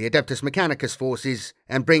link with the Adeptus Mechanicus forces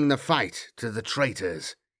and bring the fight to the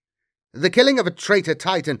traitors. The killing of a traitor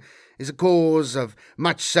titan is a cause of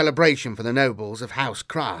much celebration for the nobles of House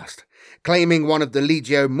Krast. Claiming one of the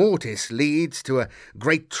Legio Mortis leads to a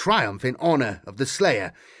great triumph in honour of the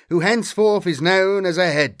Slayer, who henceforth is known as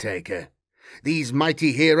a head-taker. These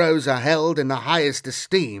mighty heroes are held in the highest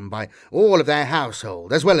esteem by all of their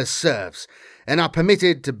household, as well as serfs, and are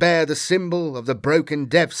permitted to bear the symbol of the broken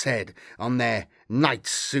Death's Head on their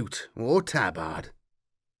knight's suit or tabard.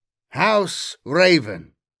 House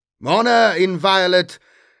Raven, honour inviolate,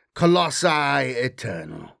 Colossi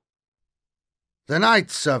eternal. The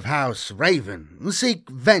knights of House Raven seek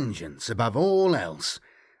vengeance above all else.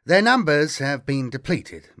 Their numbers have been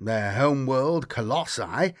depleted. Their homeworld,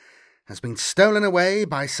 Colossi, has been stolen away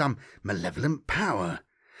by some malevolent power.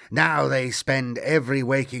 Now they spend every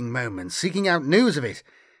waking moment seeking out news of it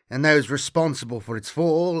and those responsible for its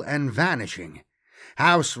fall and vanishing.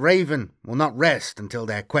 House Raven will not rest until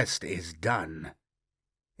their quest is done.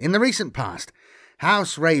 In the recent past,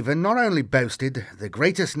 House Raven not only boasted the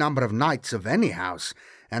greatest number of knights of any house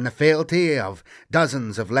and the fealty of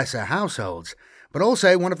dozens of lesser households, but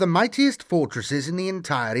also one of the mightiest fortresses in the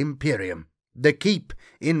entire Imperium, the Keep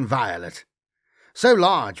Inviolate. So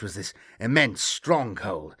large was this immense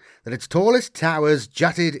stronghold that its tallest towers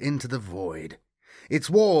jutted into the void.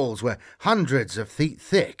 Its walls were hundreds of feet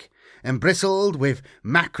thick and bristled with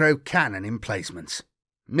macro cannon emplacements.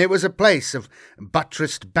 It was a place of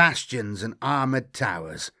buttressed bastions and armoured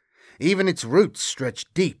towers. Even its roots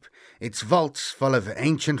stretched deep, its vaults full of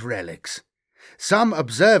ancient relics. Some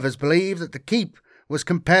observers believe that the keep was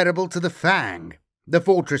comparable to the Fang, the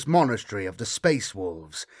fortress monastery of the Space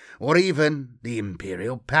Wolves, or even the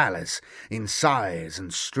Imperial Palace in size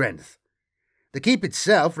and strength. The keep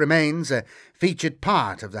itself remains a featured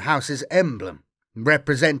part of the house's emblem,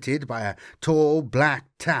 represented by a tall black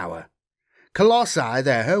tower. Colossi,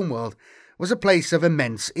 their homeworld, was a place of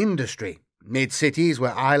immense industry. Its cities were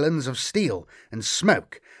islands of steel and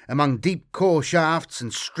smoke among deep core shafts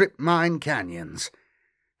and strip mine canyons.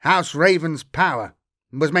 House Raven's power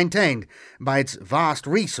was maintained by its vast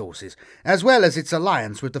resources, as well as its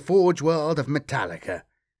alliance with the forge world of Metallica.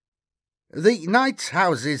 The Knights'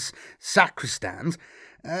 House's sacristans,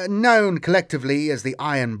 known collectively as the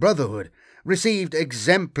Iron Brotherhood, received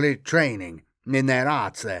exemplary training in their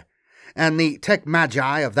arts there, and the tech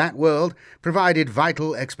magi of that world provided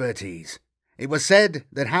vital expertise. It was said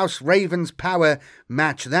that House Raven's power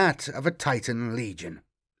matched that of a Titan legion.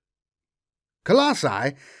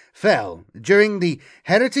 Colossi fell during the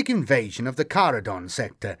heretic invasion of the Caradon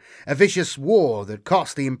sector, a vicious war that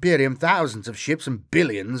cost the Imperium thousands of ships and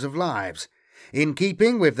billions of lives. In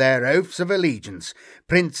keeping with their oaths of allegiance,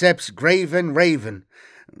 Princeps Graven Raven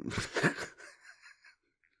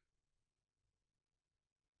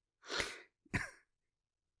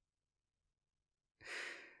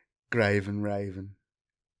Graven Raven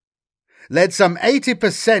led some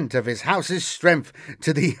 80% of his house's strength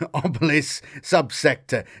to the Obelisk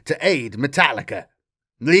subsector to aid Metallica,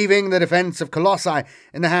 leaving the defence of Colossi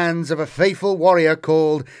in the hands of a faithful warrior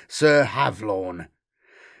called Sir Havlorn.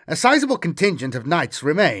 A sizable contingent of knights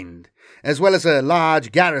remained, as well as a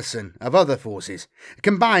large garrison of other forces.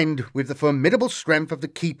 Combined with the formidable strength of the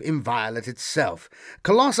Keep Inviolate itself,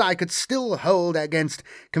 Colossi could still hold against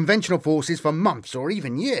conventional forces for months or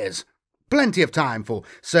even years. Plenty of time for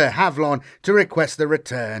Sir Havlorn to request the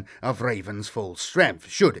return of Raven's full strength,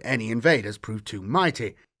 should any invaders prove too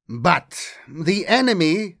mighty. But the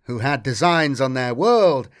enemy, who had designs on their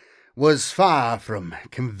world, was far from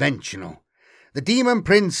conventional. The demon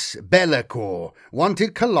prince Be'lakor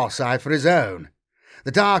wanted Colossi for his own.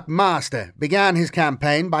 The Dark Master began his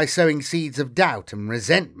campaign by sowing seeds of doubt and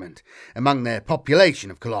resentment among the population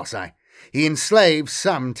of Colossi. He enslaved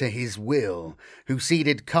some to his will, who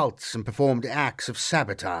seeded cults and performed acts of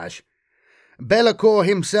sabotage. Be'lakor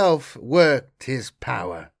himself worked his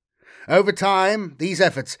power. Over time, these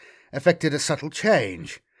efforts effected a subtle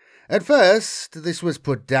change. At first, this was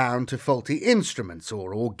put down to faulty instruments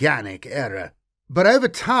or organic error. But over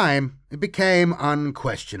time, it became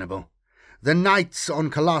unquestionable. The nights on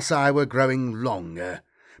Colossi were growing longer.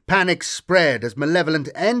 Panic spread as malevolent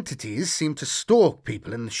entities seemed to stalk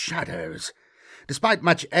people in the shadows. Despite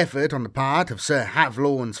much effort on the part of Sir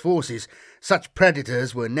Havlorn's forces, such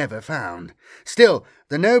predators were never found. Still,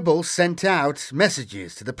 the nobles sent out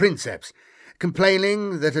messages to the princeps,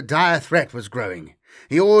 complaining that a dire threat was growing.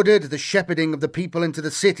 He ordered the shepherding of the people into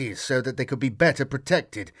the cities so that they could be better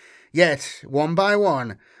protected. Yet, one by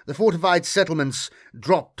one, the fortified settlements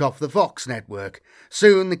dropped off the Vox network.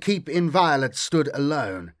 Soon the Keep Inviolate stood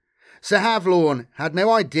alone. Sir Havlorn had no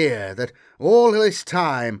idea that all this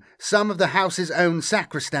time some of the house's own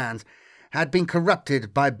sacristans had been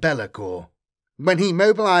corrupted by Be'lakor. When he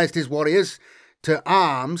mobilized his warriors to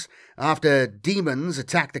arms after demons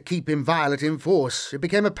attacked the Keep Inviolate in force, it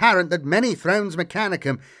became apparent that many Thrones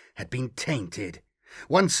Mechanicum had been tainted.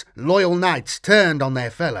 Once loyal knights turned on their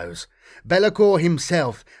fellows, Be'lakor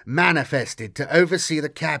himself manifested to oversee the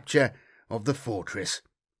capture of the fortress.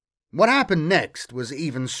 What happened next was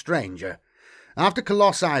even stranger. After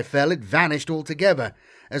Colossi fell, it vanished altogether,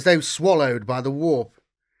 as though swallowed by the warp.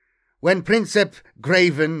 When Príncipe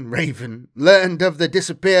Raven learned of the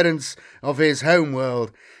disappearance of his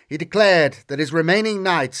homeworld, he declared that his remaining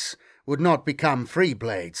knights would not become free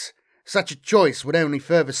blades. Such a choice would only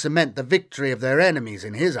further cement the victory of their enemies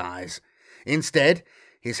in his eyes. Instead,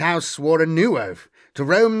 his house swore a new oath to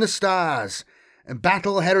roam the stars and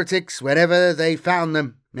battle heretics wherever they found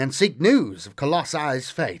them and seek news of Colossi's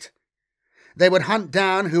fate. They would hunt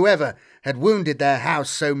down whoever had wounded their house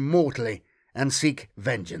so mortally and seek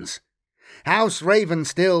vengeance. House Raven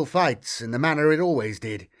still fights in the manner it always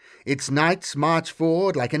did. Its knights march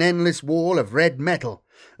forward like an endless wall of red metal,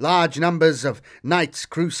 large numbers of Knights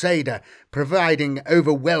Crusader providing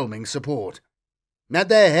overwhelming support. At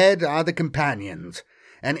their head are the Companions,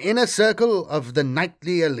 an inner circle of the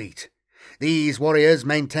knightly elite. These warriors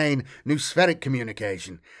maintain noospheric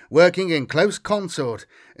communication, working in close consort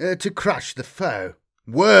to crush the foe.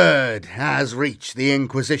 Word has reached the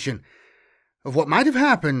Inquisition of what might have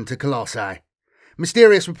happened to Colossi.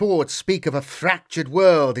 Mysterious reports speak of a fractured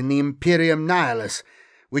world in the Imperium Nihilus,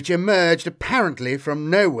 which emerged apparently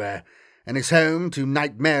from nowhere and is home to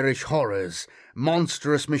nightmarish horrors,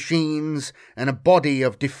 monstrous machines, and a body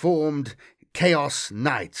of deformed Chaos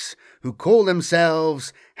Knights who call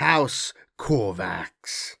themselves House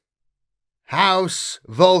Corvax. House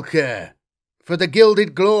Volker, for the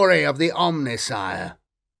gilded glory of the Omnisire.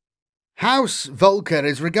 House Volker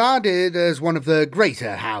is regarded as one of the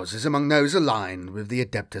greater houses among those aligned with the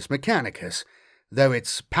Adeptus Mechanicus, though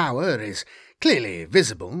its power is clearly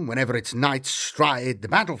visible whenever its knights stride the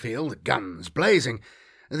battlefield, guns blazing.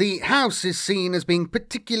 The house is seen as being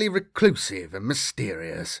particularly reclusive and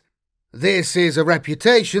mysterious. This is a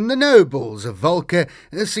reputation the nobles of Volker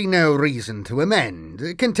see no reason to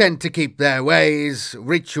amend, content to keep their ways,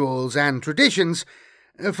 rituals, and traditions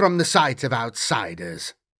from the sight of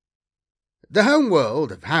outsiders. The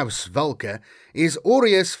homeworld of House Volker is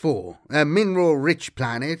Aureus IV, a mineral-rich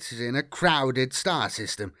planet in a crowded star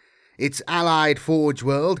system. Its allied forge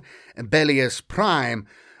world, Bellius Prime,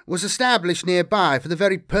 was established nearby for the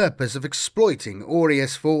very purpose of exploiting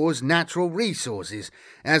Aureus IV's natural resources,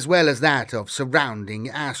 as well as that of surrounding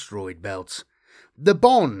asteroid belts. The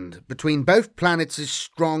bond between both planets is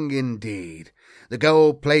strong indeed. The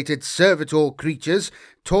gold-plated servitor creatures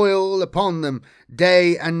toil upon them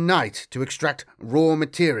day and night to extract raw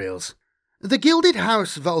materials. The gilded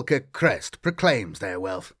House Volker crest proclaims their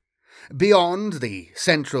wealth. Beyond the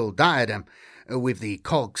central diadem, with the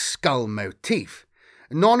cog skull motif,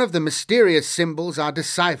 none of the mysterious symbols are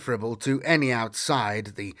decipherable to any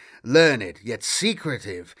outside the learned yet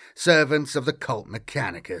secretive servants of the cult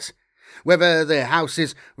Mechanicus. Whether the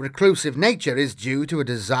house's reclusive nature is due to a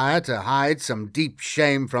desire to hide some deep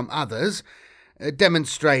shame from others,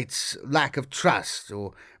 demonstrates lack of trust,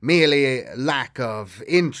 or merely lack of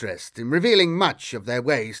interest in revealing much of their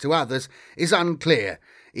ways to others, is unclear,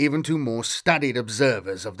 even to more studied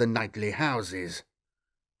observers of the knightly houses.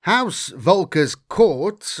 House Volker's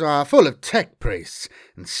courts are full of tech priests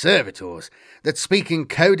and servitors that speak in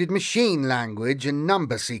coded machine language and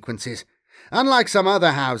number sequences. Unlike some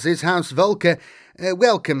other houses, House Volker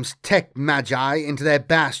welcomes tech magi into their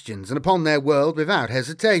bastions and upon their world without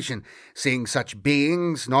hesitation, seeing such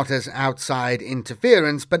beings not as outside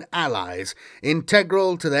interference but allies,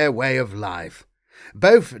 integral to their way of life.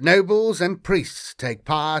 Both nobles and priests take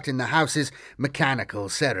part in the house's mechanical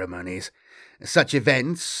ceremonies. Such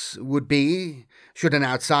events would be, should an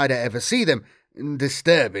outsider ever see them,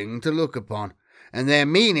 disturbing to look upon, and their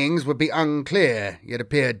meanings would be unclear, yet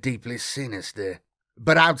appear deeply sinister.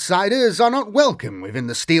 But outsiders are not welcome within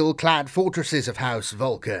the steel-clad fortresses of House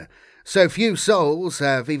Volker. So few souls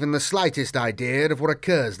have even the slightest idea of what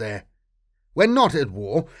occurs there. When not at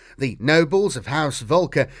war, the nobles of House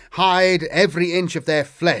Volker hide every inch of their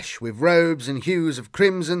flesh with robes and hues of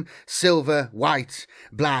crimson, silver, white,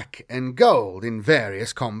 black, and gold in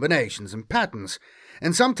various combinations and patterns,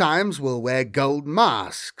 and sometimes will wear gold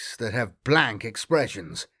masks that have blank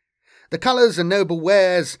expressions. The colours a noble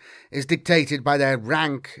wears is dictated by their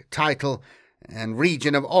rank, title, and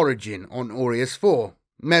region of origin on Aureus IV,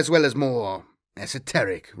 as well as more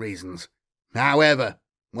esoteric reasons. However,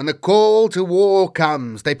 when the call to war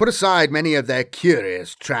comes, they put aside many of their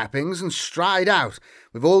curious trappings and stride out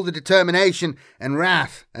with all the determination and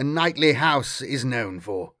wrath a knightly house is known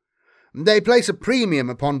for. They place a premium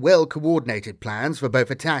upon well-coordinated plans for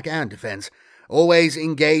both attack and defence, always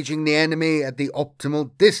engaging the enemy at the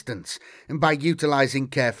optimal distance and by utilising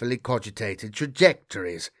carefully cogitated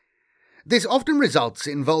trajectories. This often results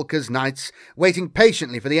in Volker's knights waiting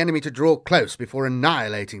patiently for the enemy to draw close before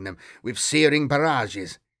annihilating them with searing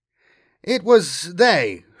barrages. It was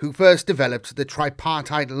they who first developed the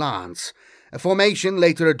tripartite lance, a formation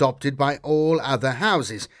later adopted by all other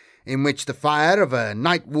houses, in which the fire of a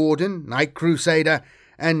Knight Warden, Knight Crusader,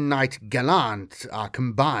 and Knight Gallant are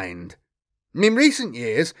combined. In recent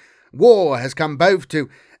years, war has come both to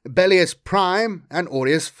Bellius Prime and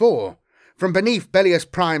Aureus IV. From beneath Bellius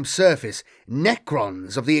Prime's surface,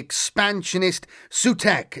 Necrons of the expansionist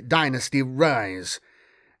Sutek dynasty rise.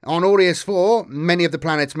 On Aureus IV, many of the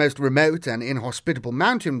planet's most remote and inhospitable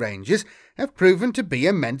mountain ranges have proven to be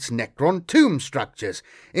immense Necron tomb structures,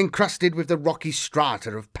 encrusted with the rocky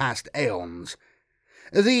strata of past aeons.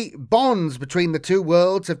 The bonds between the two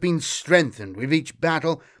worlds have been strengthened with each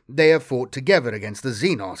battle they have fought together against the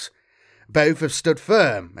Xenos. Both have stood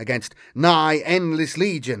firm against nigh endless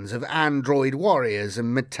legions of android warriors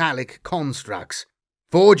and metallic constructs.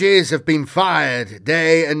 Forges have been fired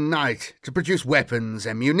day and night to produce weapons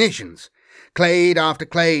and munitions. Clade after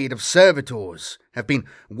clade of servitors have been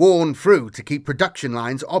worn through to keep production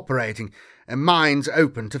lines operating and mines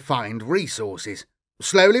open to find resources.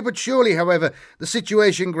 Slowly but surely, however, the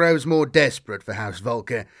situation grows more desperate for House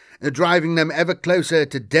Volker, driving them ever closer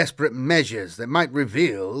to desperate measures that might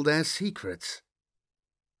reveal their secrets.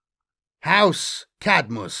 House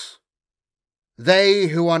Cadmus. They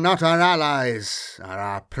who are not our allies are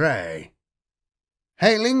our prey.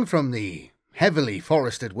 Hailing from the heavily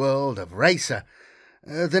forested world of Racer,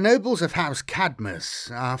 the nobles of House Cadmus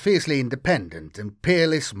are fiercely independent and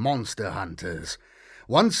peerless monster hunters.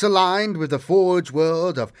 Once aligned with the Forge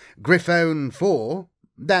world of Griffon IV,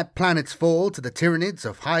 that planet's fall to the Tyranids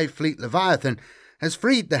of High Fleet Leviathan has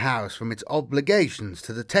freed the house from its obligations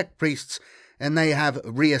to the tech priests, and they have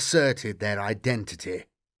reasserted their identity.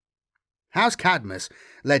 House Cadmus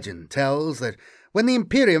legend tells that when the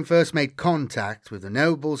Imperium first made contact with the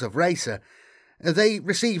nobles of Racer, they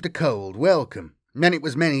received a cold welcome, and it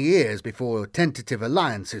was many years before tentative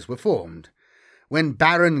alliances were formed. When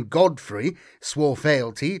Baron Godfrey swore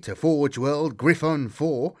fealty to Forge World Griffon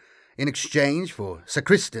IV in exchange for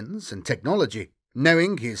sacristans and technology,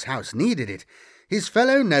 knowing his house needed it, his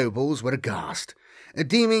fellow nobles were aghast,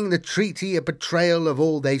 deeming the treaty a betrayal of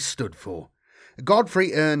all they stood for.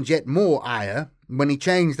 Godfrey earned yet more ire when he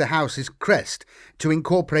changed the house's crest to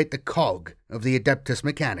incorporate the cog of the Adeptus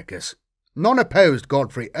Mechanicus. None opposed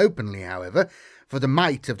Godfrey openly, however, for the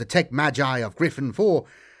might of the tech magi of Griffon IV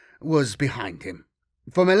was behind him.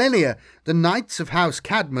 For millennia, the Knights of House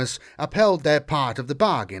Cadmus upheld their part of the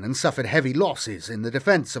bargain and suffered heavy losses in the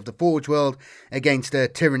defence of the Forge world against a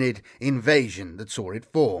Tyranid invasion that saw it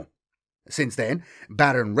fall. Since then,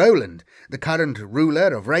 Baron Roland, the current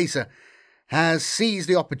ruler of Racer, has seized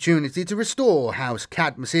the opportunity to restore House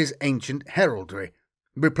Cadmus's ancient heraldry,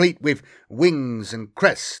 replete with wings and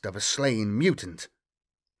crest of a slain mutant.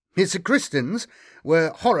 His sacristans were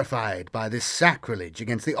horrified by this sacrilege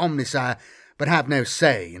against the Omnissiah, but have no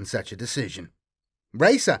say in such a decision.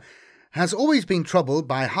 Racer has always been troubled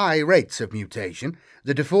by high rates of mutation,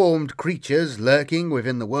 the deformed creatures lurking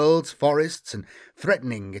within the world's forests and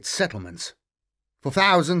threatening its settlements. For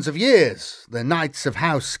thousands of years, the Knights of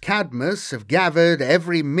House Cadmus have gathered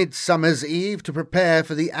every Midsummer's Eve to prepare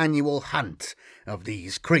for the annual hunt of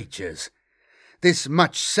these creatures. This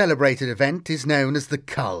much-celebrated event is known as the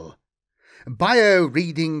Cull.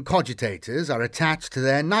 Bio-reading cogitators are attached to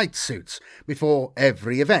their knight suits before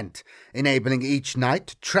every event, enabling each knight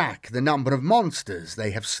to track the number of monsters they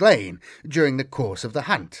have slain during the course of the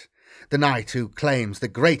hunt. The knight who claims the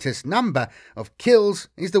greatest number of kills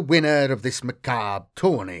is the winner of this macabre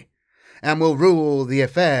tourney, and will rule the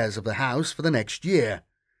affairs of the house for the next year.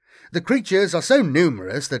 The creatures are so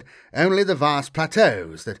numerous that only the vast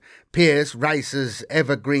plateaus that pierce Racer's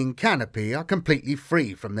evergreen canopy are completely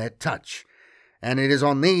free from their touch, and it is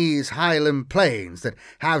on these highland plains that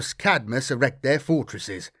House Cadmus erect their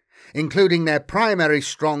fortresses, including their primary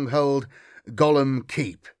stronghold, Golem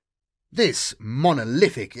Keep. This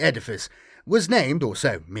monolithic edifice was named, or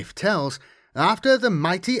so myth tells, after the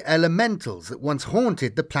mighty elementals that once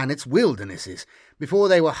haunted the planet's wildernesses before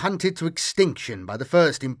they were hunted to extinction by the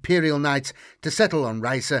first Imperial Knights to settle on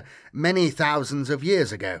Racer many thousands of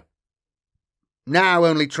years ago. Now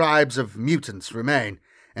only tribes of mutants remain,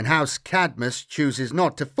 and House Cadmus chooses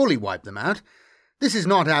not to fully wipe them out. This is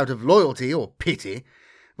not out of loyalty or pity,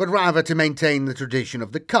 but rather to maintain the tradition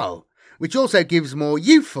of the Cull, which also gives more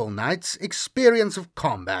youthful knights experience of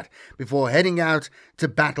combat before heading out to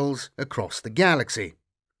battles across the galaxy.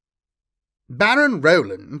 Baron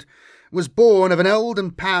Roland was born of an old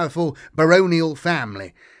and powerful baronial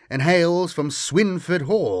family, and hails from Swinford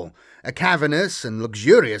Hall, a cavernous and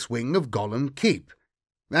luxurious wing of Golem Keep.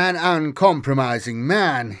 An uncompromising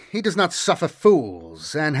man, he does not suffer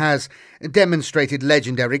fools, and has demonstrated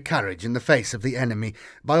legendary courage in the face of the enemy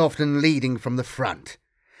by often leading from the front.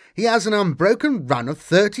 He has an unbroken run of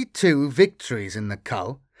 32 victories in the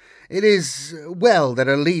cull. It is well that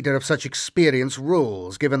a leader of such experience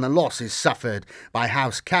rules, given the losses suffered by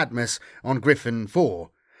House Cadmus on Griffin 4,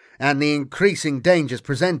 and the increasing dangers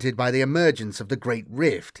presented by the emergence of the Great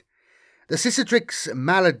Rift. The Cicatrix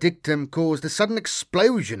Maledictum caused a sudden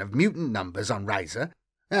explosion of mutant numbers on Razor,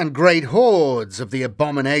 and great hordes of the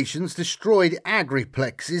abominations destroyed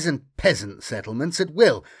agriplexes and peasant settlements at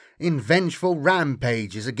will in vengeful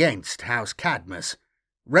rampages against House Cadmus.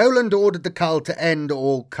 Roland ordered the cull to end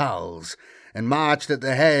all culls, and marched at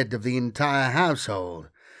the head of the entire household.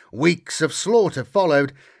 Weeks of slaughter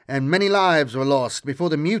followed, and many lives were lost before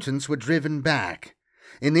the mutants were driven back.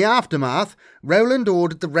 In the aftermath, Roland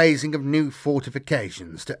ordered the raising of new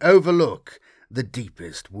fortifications to overlook the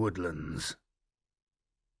deepest woodlands.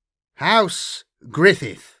 House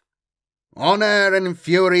Griffith. Honour and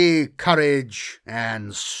fury, courage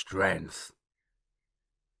and strength.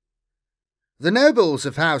 The nobles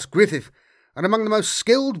of House Griffith are among the most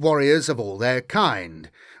skilled warriors of all their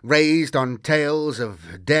kind, raised on tales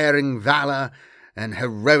of daring valour and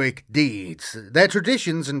heroic deeds. Their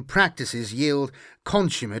traditions and practices yield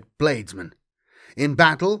consummate bladesmen. In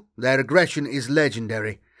battle, their aggression is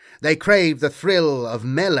legendary. They crave the thrill of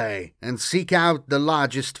melee and seek out the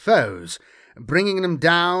largest foes, bringing them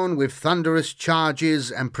down with thunderous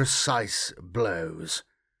charges and precise blows.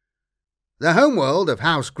 The homeworld of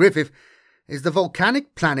House Griffith is the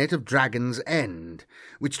volcanic planet of Dragon's End,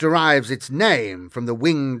 which derives its name from the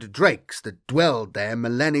winged drakes that dwelled there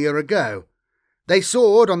millennia ago. They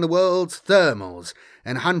soared on the world's thermals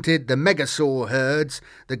and hunted the megasaur herds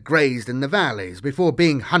that grazed in the valleys before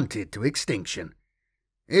being hunted to extinction.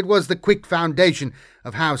 It was the quick foundation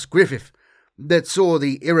of House Griffith that saw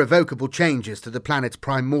the irrevocable changes to the planet's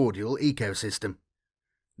primordial ecosystem.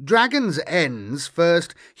 Dragon's End's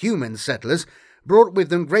first human settlers brought with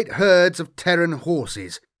them great herds of Terran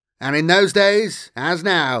horses, and in those days, as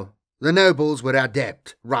now, the nobles were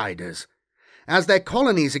adept riders. As their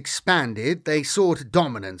colonies expanded, they sought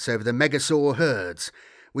dominance over the megasaur herds,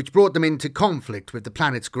 which brought them into conflict with the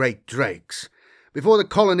planet's great drakes. Before the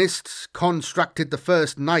colonists constructed the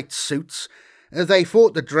first knight suits, they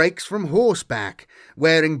fought the drakes from horseback,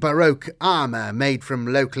 wearing baroque armour made from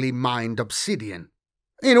locally mined obsidian.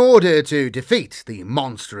 In order to defeat the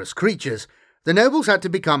monstrous creatures, the nobles had to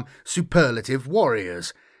become superlative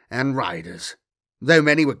warriors and riders. Though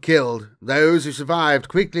many were killed, those who survived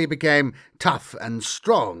quickly became tough and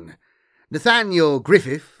strong. Nathaniel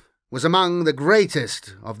Griffith was among the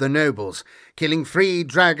greatest of the nobles, killing 3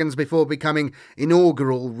 dragons before becoming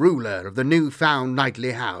inaugural ruler of the new-found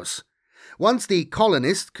knightly house. Once the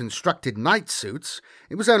colonists constructed knight suits,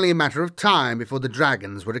 it was only a matter of time before the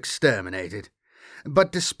dragons were exterminated.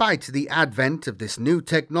 But despite the advent of this new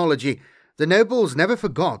technology, the nobles never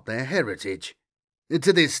forgot their heritage.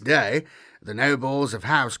 To this day, the nobles of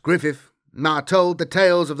House Griffith are told the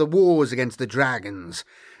tales of the wars against the dragons,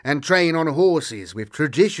 and train on horses with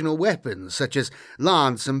traditional weapons such as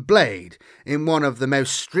lance and blade in one of the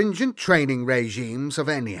most stringent training regimes of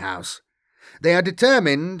any house. They are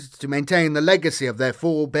determined to maintain the legacy of their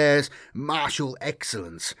forebears' martial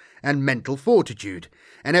excellence and mental fortitude,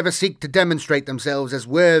 and ever seek to demonstrate themselves as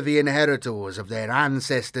worthy inheritors of their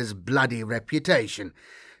ancestors' bloody reputation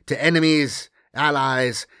to enemies,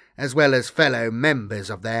 allies, as well as fellow members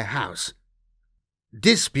of their house.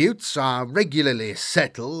 Disputes are regularly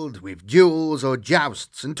settled with duels or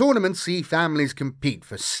jousts, and tournaments see families compete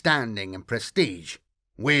for standing and prestige.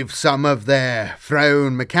 With some of their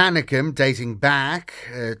throne mechanicum dating back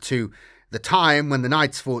to the time when the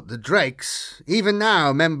knights fought the drakes, even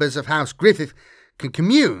now members of House Griffith can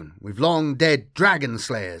commune with long-dead dragon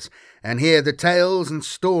slayers and hear the tales and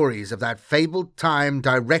stories of that fabled time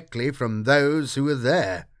directly from those who were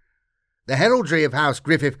there. The heraldry of House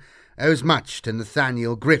Griffith owes much to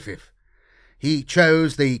Nathaniel Griffith. He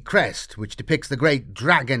chose the crest which depicts the great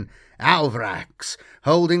dragon Alvarax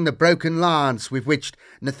holding the broken lance with which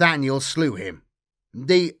Nathaniel slew him.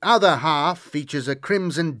 The other half features a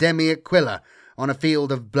crimson demi-aquila on a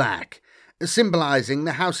field of black, symbolising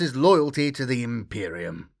the house's loyalty to the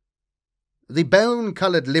Imperium. The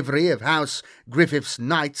bone-coloured livery of House Griffith's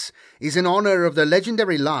knights is in honour of the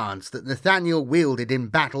legendary lance that Nathaniel wielded in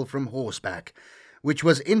battle from horseback, which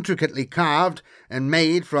was intricately carved and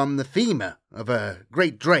made from the femur of a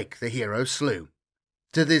great drake the hero slew.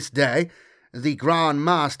 To this day, the Grand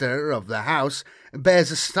Master of the house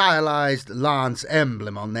bears a stylised lance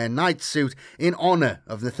emblem on their knight suit in honour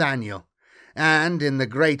of Nathaniel, and in the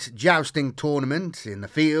great jousting tournament in the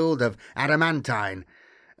field of Adamantine,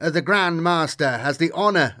 the Grand Master has the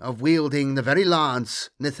honour of wielding the very lance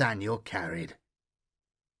Nathaniel carried.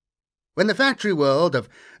 When the factory world of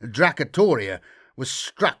Dracatoria was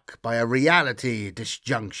struck by a reality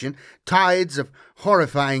disjunction, tides of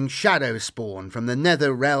horrifying shadow spawn from the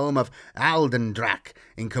nether realm of Aldendrak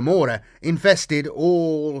in Camorra infested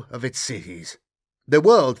all of its cities. The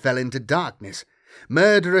world fell into darkness.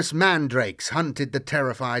 Murderous mandrakes hunted the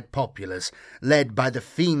terrified populace, led by the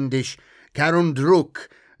fiendish Carundruk,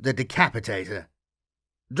 the Decapitator.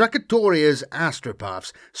 Dracatoria's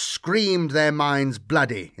astropaths screamed their minds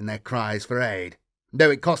bloody in their cries for aid.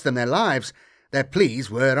 Though it cost them their lives, their pleas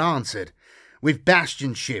were answered, with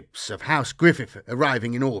bastion ships of House Griffith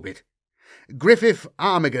arriving in orbit. Griffith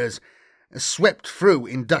armigers swept through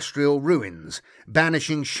industrial ruins,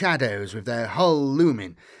 banishing shadows with their hull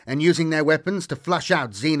looming and using their weapons to flush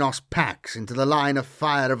out Xenos packs into the line of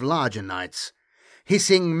fire of larger knights.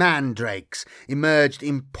 Hissing mandrakes emerged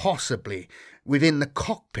impossibly within the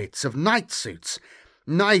cockpits of knight suits,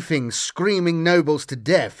 knifing screaming nobles to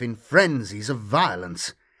death in frenzies of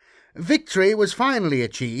violence. Victory was finally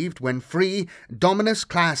achieved when free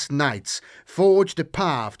Dominus-class knights forged a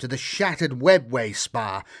path to the shattered webway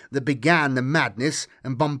spar that began the madness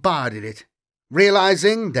and bombarded it.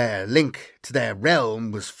 Realizing their link to their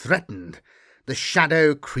realm was threatened, the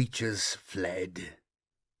shadow creatures fled.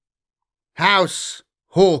 House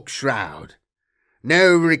Hawkshroud.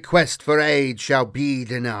 No request for aid shall be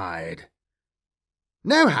denied.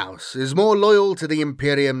 No house is more loyal to the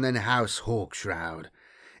Imperium than House Hawkshroud.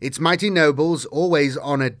 Its mighty nobles always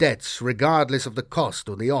honour debts regardless of the cost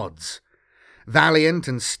or the odds. Valiant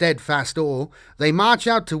and steadfast all, they march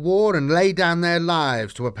out to war and lay down their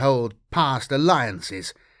lives to uphold past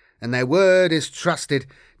alliances, and their word is trusted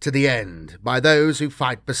to the end by those who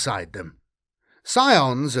fight beside them.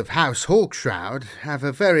 Scions of House Hawkshroud have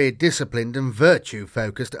a very disciplined and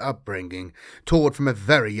virtue-focused upbringing, taught from a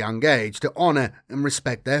very young age to honour and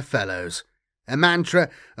respect their fellows. A mantra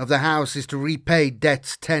of the house is to repay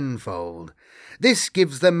debts tenfold. This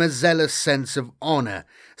gives them a zealous sense of honour,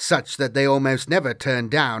 such that they almost never turn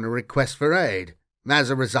down a request for aid. As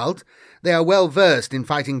a result, they are well versed in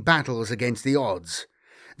fighting battles against the odds.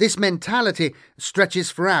 This mentality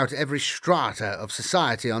stretches throughout every strata of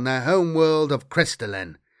society on their home world of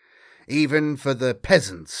Crestalen. Even for the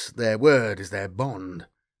peasants, their word is their bond.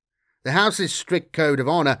 The house's strict code of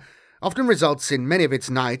honour often results in many of its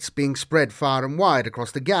knights being spread far and wide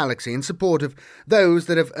across the galaxy in support of those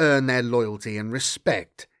that have earned their loyalty and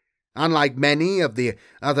respect. Unlike many of the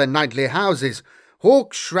other knightly houses,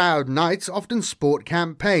 Hawkshroud knights often sport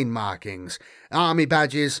campaign markings, army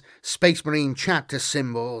badges, Space Marine chapter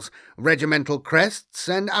symbols, regimental crests,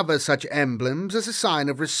 and other such emblems as a sign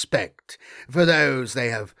of respect for those they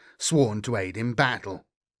have sworn to aid in battle.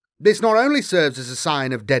 This not only serves as a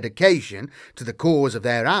sign of dedication to the cause of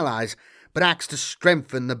their allies, but acts to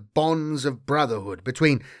strengthen the bonds of brotherhood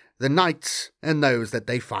between the knights and those that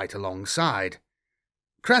they fight alongside.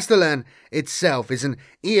 Crestalen itself is an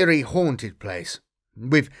eerie, haunted place,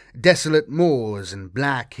 with desolate moors and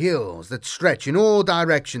black hills that stretch in all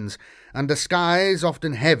directions under skies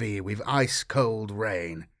often heavy with ice-cold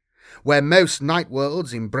rain. Where most night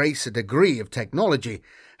worlds embrace a degree of technology,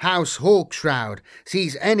 House Hawkshroud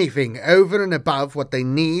sees anything over and above what they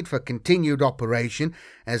need for continued operation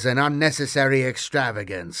as an unnecessary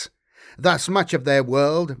extravagance. Thus much of their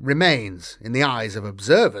world remains, in the eyes of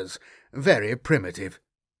observers, very primitive.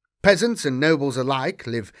 Peasants and nobles alike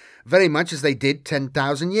live very much as they did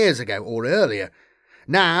 10,000 years ago or earlier.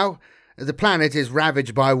 Now, the planet is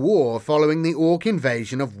ravaged by war following the Orc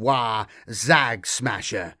invasion of War Zag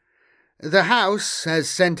Smasher. The House has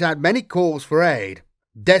sent out many calls for aid,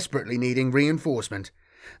 desperately needing reinforcement.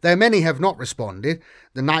 Though many have not responded,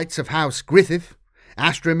 the Knights of House Griffith,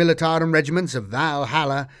 Astra Militarum regiments of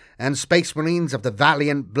Valhalla, and Space Marines of the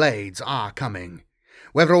Valiant Blades are coming.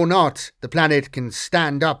 Whether or not the planet can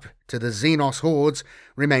stand up to the Xenos hordes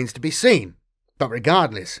remains to be seen, but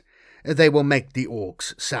regardless, they will make the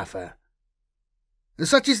Orcs suffer.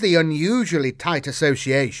 Such is the unusually tight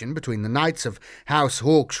association between the Knights of House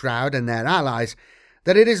Hawkshroud and their allies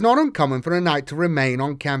that it is not uncommon for a knight to remain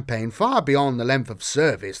on campaign far beyond the length of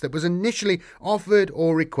service that was initially offered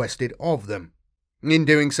or requested of them. In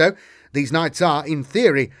doing so, these knights are, in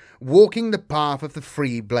theory, walking the path of the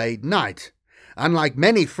Freeblade Knight. Unlike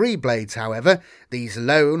many Freeblades, however, these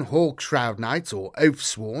lone Hawkshroud knights, or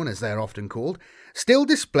Oathsworn as they are often called, still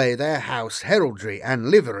display their house heraldry and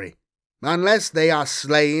livery. Unless they are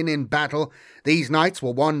slain in battle, these knights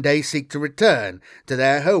will one day seek to return to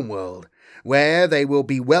their homeworld, where they will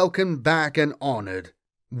be welcomed back and honoured.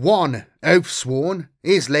 One oath-sworn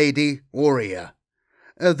is Lady Aurea,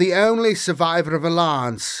 the only survivor of a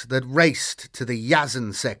lance that raced to the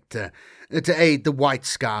Yazan sector to aid the White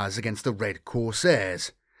Scars against the Red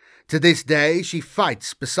Corsairs. To this day she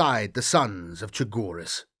fights beside the sons of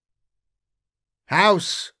Chagoras.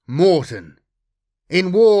 House Morton.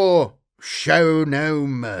 In war, show no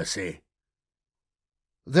mercy.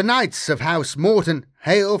 The knights of House Morton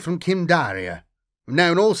hail from Kimdaria,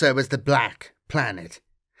 known also as the Black Planet.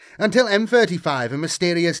 Until M35, a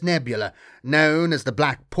mysterious nebula, known as the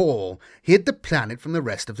Black Pall, hid the planet from the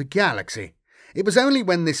rest of the galaxy. It was only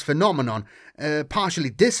when this phenomenon partially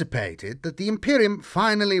dissipated that the Imperium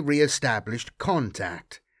finally re-established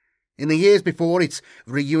contact. In the years before its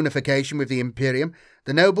reunification with the Imperium,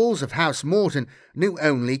 the nobles of House Morton knew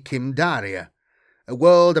only Kimdaria, a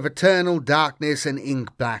world of eternal darkness and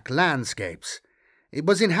ink-black landscapes. It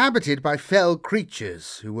was inhabited by fell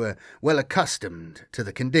creatures who were well accustomed to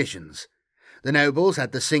the conditions. The nobles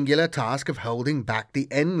had the singular task of holding back the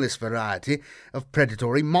endless variety of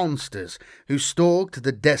predatory monsters who stalked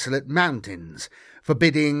the desolate mountains,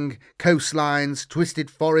 forbidding coastlines, twisted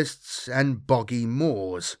forests, and boggy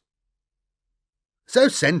moors. So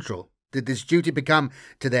central did this duty become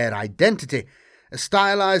to their identity, a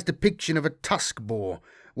stylized depiction of a tusk boar,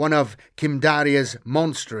 one of Kimdaria's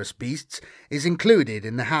monstrous beasts, is included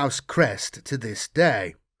in the house crest to this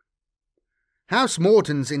day. House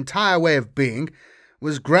Morton's entire way of being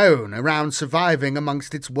was grown around surviving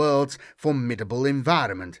amongst its world's formidable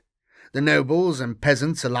environment. The nobles and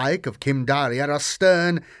peasants alike of Kimdaria are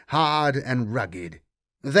stern, hard, and rugged.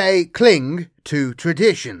 They cling to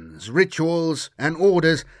traditions, rituals, and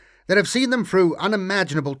orders that have seen them through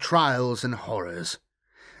unimaginable trials and horrors.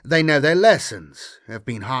 They know their lessons have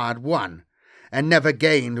been hard won, and never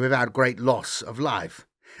gained without great loss of life.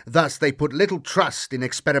 Thus they put little trust in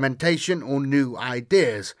experimentation or new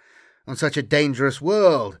ideas. On such a dangerous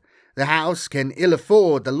world, the house can ill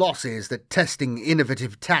afford the losses that testing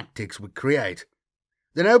innovative tactics would create.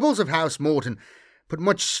 The nobles of House Morton put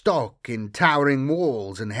much stock in towering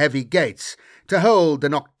walls and heavy gates to hold the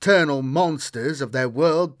nocturnal monsters of their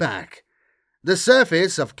world back. The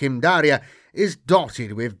surface of Kimdaria is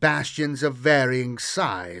dotted with bastions of varying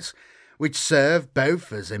size, which serve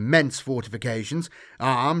both as immense fortifications,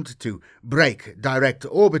 armed to break direct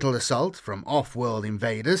orbital assault from off-world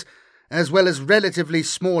invaders, as well as relatively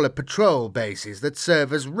smaller patrol bases that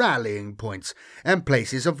serve as rallying points and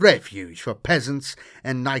places of refuge for peasants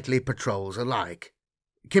and nightly patrols alike.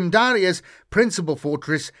 Kimdaria's principal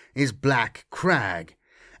fortress is Black Crag,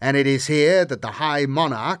 and it is here that the High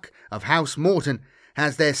Monarch of House Morton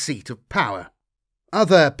has their seat of power.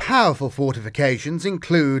 Other powerful fortifications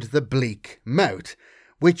include the Bleak Moat,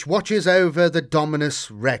 which watches over the Dominus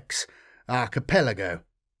Rex archipelago.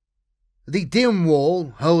 The Dim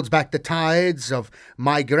Wall holds back the tides of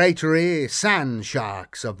migratory sand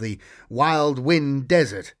sharks of the Wild Wind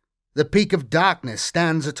Desert. The Peak of Darkness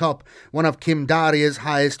stands atop one of Kimdaria's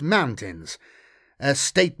highest mountains, a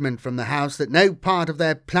statement from the house that no part of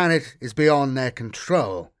their planet is beyond their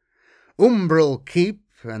control. Umbral Keep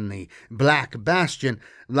and the Black Bastion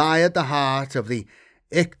lie at the heart of the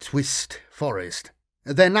Ectwist Forest,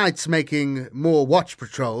 their knights making more watch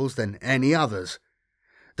patrols than any others.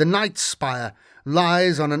 The Night Spire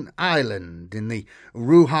lies on an island in the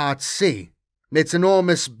Ruhart Sea, its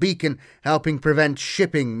enormous beacon helping prevent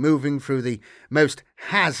shipping moving through the most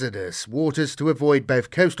hazardous waters to avoid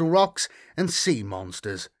both coastal rocks and sea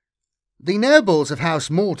monsters. The nobles of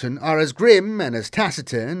House Morton are as grim and as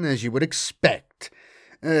taciturn as you would expect,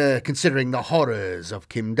 considering the horrors of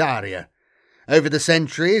Kimdaria. Over the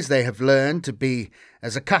centuries they have learned to be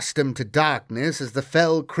as accustomed to darkness as the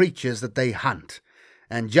fell creatures that they hunt,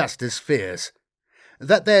 and just as fierce.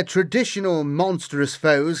 That their traditional monstrous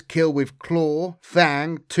foes kill with claw,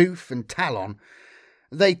 fang, tooth, and talon,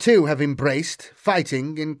 they too have embraced,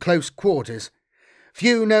 fighting in close quarters.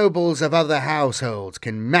 Few nobles of other households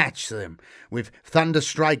can match them with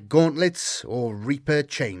Thunderstrike gauntlets or Reaper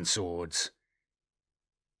chainswords.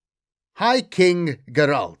 High King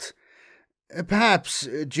Geralt. Perhaps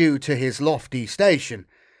due to his lofty station,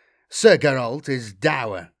 Sir Geralt is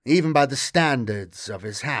dour, even by the standards of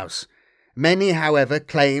his house. Many, however,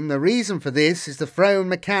 claim the reason for this is the throne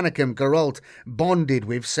mechanicum Geralt bonded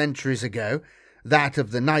with centuries ago, that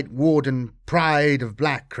of the Night Warden Pride of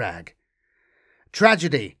Blackcrag.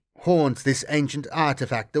 Tragedy haunts this ancient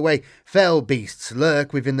artifact the way fell beasts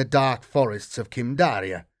lurk within the dark forests of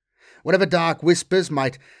Kimdaria. Whatever dark whispers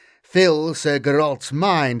might fill Sir Geralt's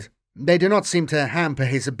mind, they do not seem to hamper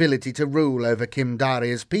his ability to rule over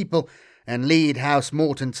Kimdaria's people, and lead House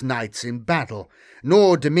Mortant's knights in battle,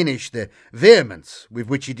 nor diminish the vehemence with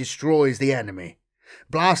which he destroys the enemy,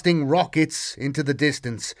 blasting rockets into the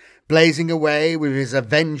distance, blazing away with his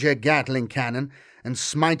Avenger Gatling cannon, and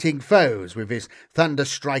smiting foes with his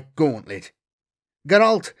Thunderstrike gauntlet.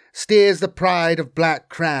 Geralt steers the pride of Black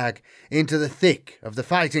Crag into the thick of the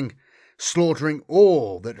fighting, slaughtering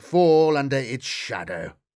all that fall under its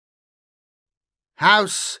shadow.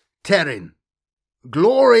 House Terrin.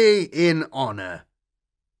 Glory in honour.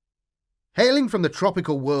 Hailing from the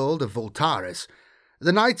tropical world of Voltaris,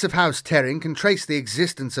 the Knights of House Terrin can trace the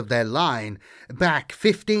existence of their line back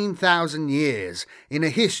 15,000 years in a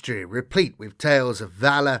history replete with tales of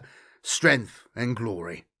valour, strength and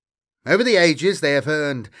glory. Over the ages they have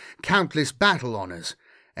earned countless battle honours,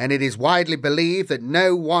 and it is widely believed that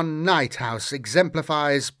no one knight house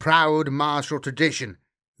exemplifies proud martial tradition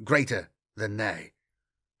greater than they.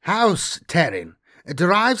 House Terrin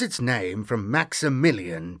derives its name from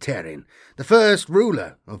Maximilian Terrin, the first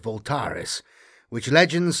ruler of Voltaris, which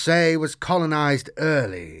legends say was colonized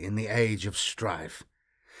early in the Age of Strife.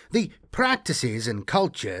 The practices and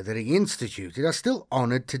culture that he instituted are still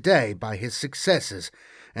honoured today by his successors,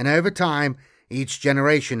 and over time each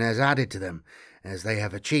generation has added to them, as they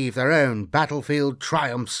have achieved their own battlefield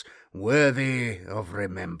triumphs worthy of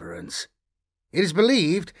remembrance. It is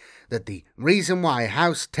believed that the reason why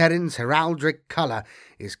House Terrin's heraldic colour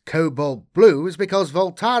is cobalt blue is because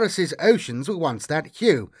Voltaris' oceans were once that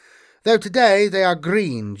hue, though today they are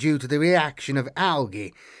green due to the reaction of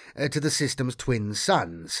algae to the system's twin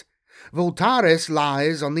suns. Voltaris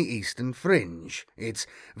lies on the eastern fringe. Its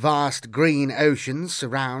vast green oceans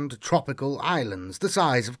surround tropical islands the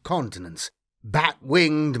size of continents.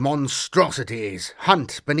 Bat-winged monstrosities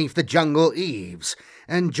hunt beneath the jungle eaves,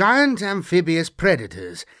 and giant amphibious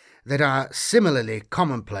predators that are similarly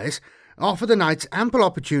commonplace offer the knights ample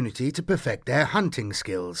opportunity to perfect their hunting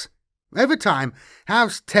skills. Over time,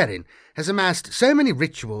 House Terrin has amassed so many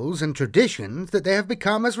rituals and traditions that they have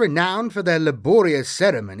become as renowned for their laborious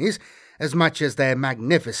ceremonies as much as their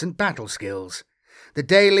magnificent battle skills. The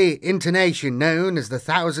daily intonation known as the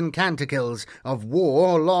 1,000 canticles of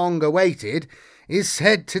war long awaited is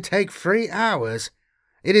said to take 3 hours.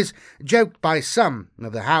 It is joked by some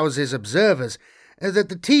of the house's observers that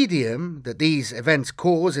the tedium that these events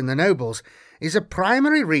cause in the nobles is a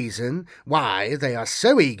primary reason why they are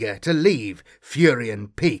so eager to leave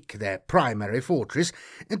Furion Peak, their primary fortress,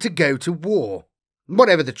 and to go to war.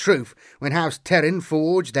 Whatever the truth, when House Terrin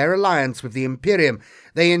forged their alliance with the Imperium,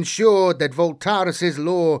 they ensured that Voltaris'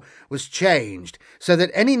 law was changed so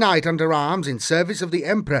that any knight under arms in service of the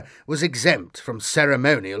Emperor was exempt from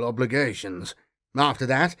ceremonial obligations. After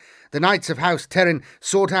that, the Knights of House Terrin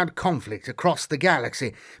sought out conflict across the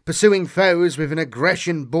galaxy, pursuing foes with an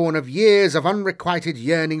aggression born of years of unrequited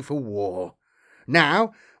yearning for war.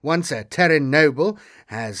 Now, once a Terran noble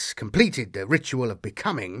has completed the ritual of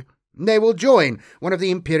becoming, they will join one of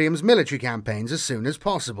the Imperium's military campaigns as soon as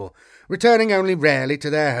possible, returning only rarely to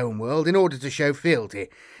their homeworld in order to show fealty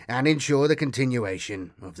and ensure the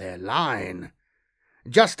continuation of their line.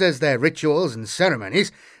 Just as their rituals and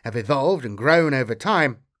ceremonies have evolved and grown over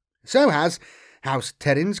time, so has House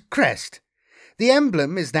Terrin's crest. The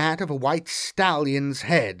emblem is that of a white stallion's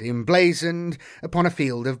head emblazoned upon a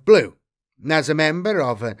field of blue. As a member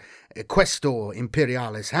of a Questor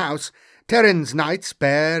Imperialis house, Terrin's knights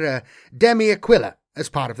bear a demi-aquila as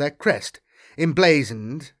part of their crest,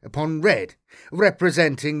 emblazoned upon red,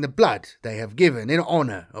 representing the blood they have given in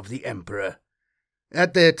honour of the Emperor.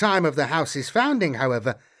 At the time of the house's founding,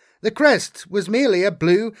 however, the crest was merely a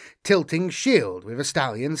blue tilting shield with a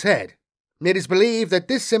stallion's head. It is believed that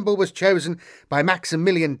this symbol was chosen by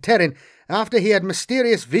Maximilian Terrin after he had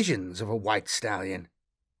mysterious visions of a white stallion.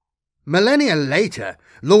 Millennia later,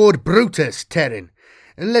 Lord Brutus Terrin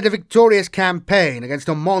led a victorious campaign against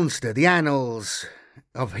a monster the annals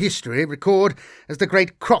of history record as the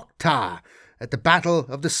Great Croctar at the Battle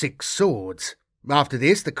of the Six Swords. After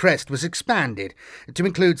this, the crest was expanded to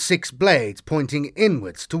include 6 blades pointing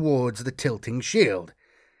inwards towards the tilting shield.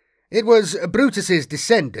 It was Brutus's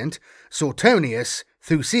descendant, Suetonius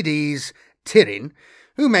Thucydides Terrin,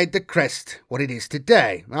 who made the crest what it is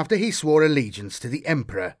today after he swore allegiance to the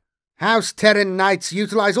Emperor. House Terrin knights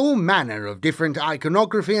utilize all manner of different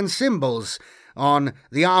iconography and symbols on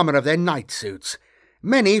the armour of their knight suits.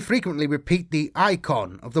 Many frequently repeat the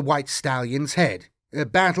icon of the white stallion's head.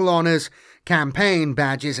 Battle honours, campaign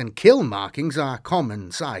badges and kill markings are common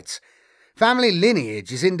sights. Family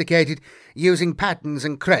lineage is indicated using patterns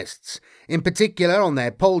and crests, in particular on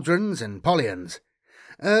their pauldrons and polions.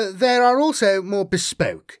 There are also more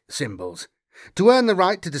bespoke symbols. To earn the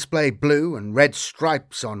right to display blue and red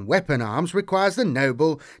stripes on weapon arms requires the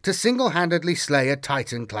noble to single-handedly slay a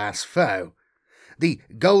Titan-class foe. The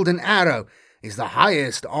Golden Arrow is the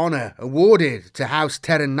highest honour awarded to House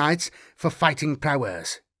Terran Knights for fighting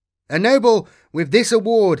prowess. A noble with this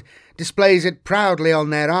award displays it proudly on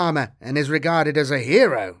their armour and is regarded as a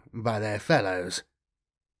hero by their fellows.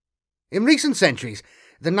 In recent centuries,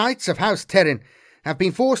 the Knights of House Terran have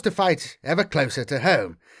been forced to fight ever closer to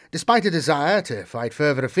home, despite a desire to fight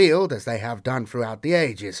further afield as they have done throughout the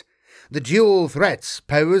ages. The dual threats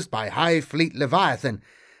posed by Hive Fleet Leviathan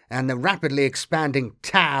and the rapidly expanding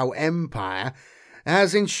Tau Empire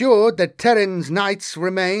has ensured that Terran's knights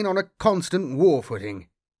remain on a constant war footing,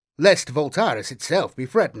 lest Voltaris itself be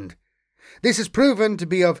threatened. This has proven to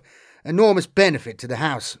be of enormous benefit to the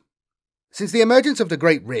house. Since the emergence of the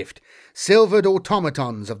Great Rift, silvered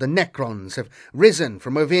automatons of the Necrons have risen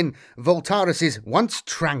from within Voltaris's once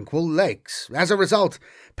tranquil lakes. As a result,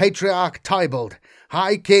 Patriarch Tybalt,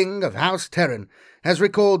 High King of House Terran, has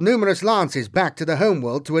recalled numerous lances back to the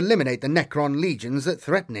homeworld to eliminate the Necron legions that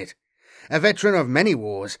threaten it. A veteran of many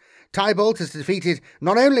wars, Tybalt has defeated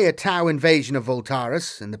not only a Tau invasion of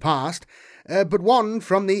Voltaris in the past, but one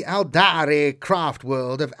from the Aldari craft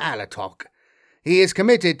world of Alatok. He is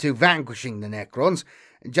committed to vanquishing the Necrons,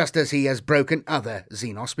 just as he has broken other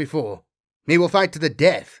Xenos before. He will fight to the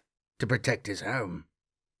death to protect his home.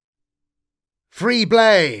 Free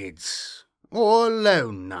Blades, or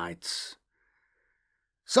Lone Knights.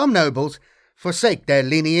 Some nobles forsake their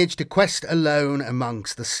lineage to quest alone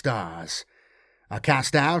amongst the stars, are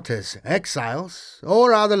cast out as exiles,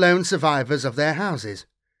 or are the lone survivors of their houses.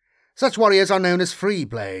 Such warriors are known as Free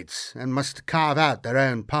Blades, and must carve out their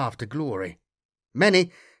own path to glory.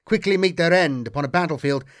 Many quickly meet their end upon a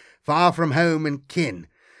battlefield far from home and kin,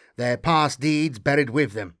 their past deeds buried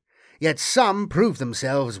with them, yet some prove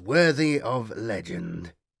themselves worthy of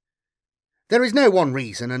legend. There is no one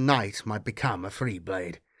reason a knight might become a Free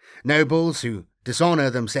Blade. Nobles who dishonour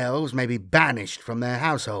themselves may be banished from their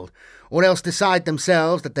household, or else decide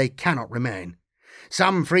themselves that they cannot remain.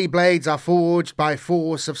 Some Free Blades are forged by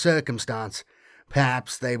force of circumstance.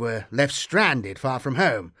 Perhaps they were left stranded far from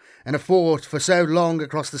home, and have fought for so long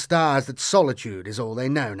across the stars that solitude is all they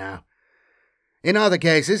know now. In other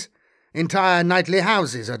cases, entire knightly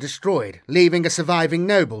houses are destroyed, leaving a surviving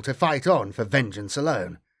noble to fight on for vengeance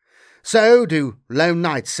alone. So do lone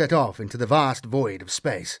knights set off into the vast void of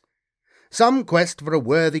space. Some quest for a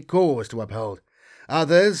worthy cause to uphold.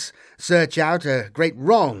 Others search out a great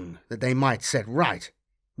wrong that they might set right.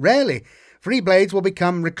 Rarely, Free Blades will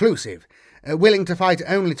become reclusive, willing to fight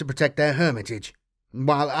only to protect their hermitage,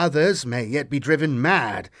 while others may yet be driven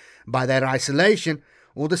mad by their isolation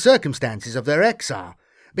or the circumstances of their exile,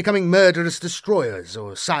 becoming murderous destroyers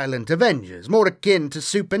or silent avengers, more akin to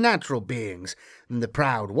supernatural beings than the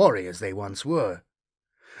proud warriors they once were.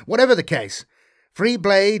 Whatever the case, Free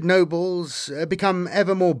Blade nobles become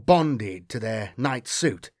ever more bonded to their knight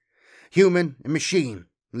suit, human and machine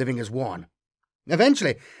living as one.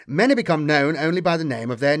 Eventually, many become known only by the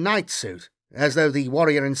name of their knight suit, as though the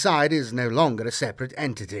warrior inside is no longer a separate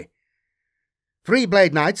entity. Free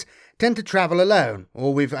Blade knights tend to travel alone,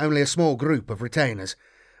 or with only a small group of retainers.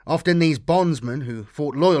 Often these bondsmen, who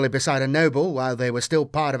fought loyally beside a noble while they were still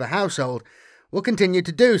part of a household, will continue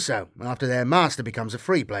to do so after their master becomes a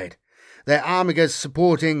Free Blade, their armigers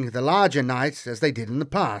supporting the larger knights as they did in the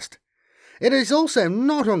past. It is also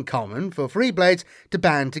not uncommon for Free Blades to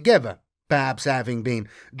band together, perhaps having been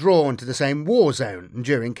drawn to the same war zone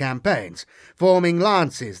during campaigns, forming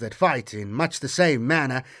lances that fight in much the same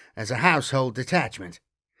manner as a household detachment.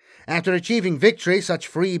 After achieving victory, such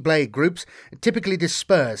Free Blade groups typically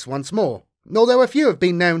disperse once more, although a few have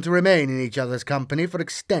been known to remain in each other's company for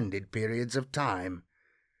extended periods of time.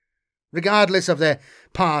 Regardless of their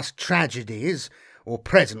past tragedies or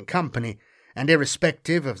present company, and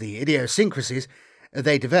irrespective of the idiosyncrasies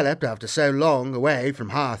they developed after so long away from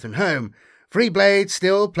hearth and home, Free Blades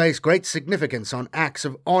still place great significance on acts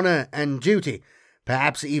of honour and duty,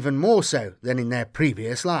 perhaps even more so than in their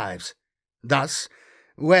previous lives. Thus,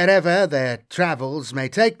 wherever their travels may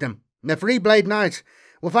take them, the Free Blade Knights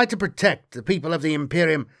will fight to protect the people of the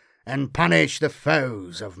Imperium and punish the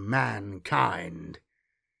foes of mankind.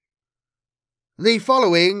 The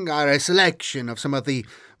following are a selection of some of the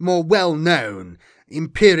more well-known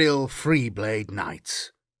Imperial Free Blade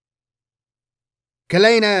Knights.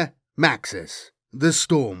 Kalena Maxus, the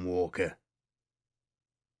Stormwalker.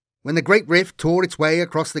 When the Great Rift tore its way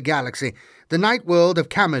across the galaxy, the night world of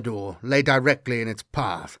Kamador lay directly in its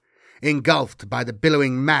path. Engulfed by the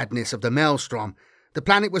billowing madness of the Maelstrom, the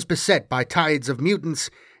planet was beset by tides of mutants,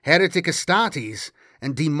 heretic Astartes,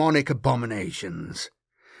 and demonic abominations.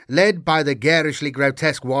 Led by the garishly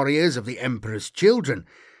grotesque warriors of the Emperor's children,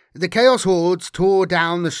 the Chaos Hordes tore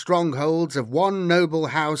down the strongholds of one noble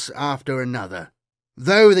house after another.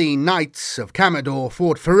 Though the Knights of Kamador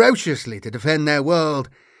fought ferociously to defend their world,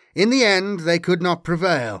 in the end they could not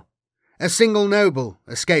prevail. A single noble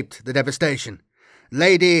escaped the devastation,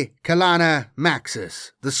 Lady Kalana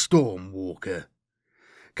Maxus, the Stormwalker.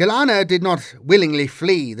 Kalana did not willingly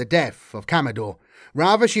flee the death of Kamador.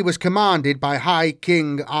 Rather, she was commanded by High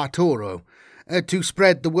King Arturo to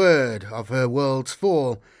spread the word of her world's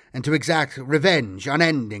fall and to exact revenge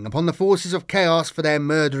unending upon the forces of chaos for their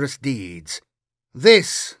murderous deeds.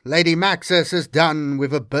 This Lady Maxus has done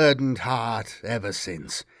with a burdened heart ever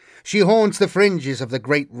since. She haunts the fringes of the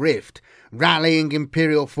Great Rift, rallying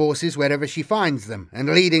Imperial forces wherever she finds them and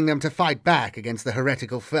leading them to fight back against the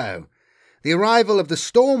heretical foe. The arrival of the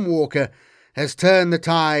Stormwalker has turned the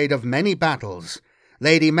tide of many battles,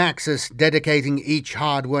 Lady Maxus dedicating each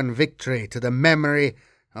hard-won victory to the memory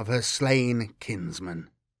of her slain kinsman.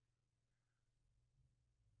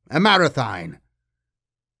 Amarathine.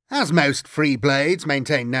 As most free blades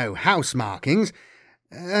maintain no house markings,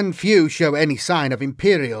 and few show any sign of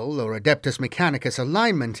Imperial or Adeptus Mechanicus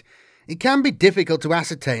alignment, it can be difficult to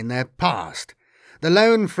ascertain their past. The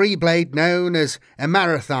lone free blade known as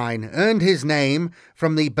Amarathine earned his name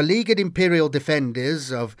from the beleaguered Imperial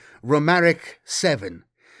defenders of Romaric 7.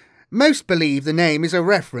 Most believe the name is a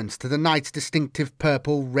reference to the knight's distinctive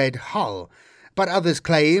purple-red hull, but others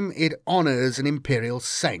claim it honours an Imperial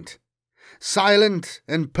saint. Silent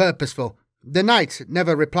and purposeful, the knight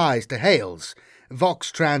never replies to hails,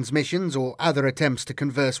 vox transmissions or other attempts to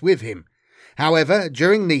converse with him. However,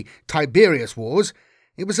 during the Tiberius Wars,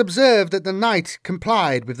 it was observed that the knight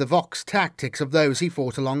complied with the vox tactics of those he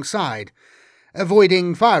fought alongside,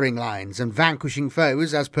 avoiding firing lines and vanquishing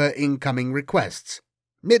foes as per incoming requests.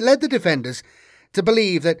 It led the defenders to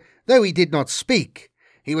believe that, though he did not speak,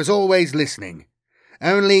 he was always listening.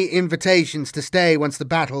 Only invitations to stay once the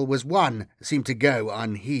battle was won seemed to go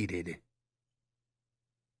unheeded.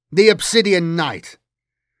 The Obsidian Knight.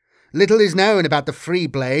 Little is known about the free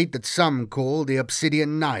blade that some call the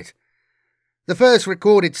Obsidian Knight. The first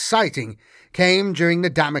recorded sighting came during the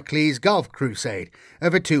Damocles Gulf Crusade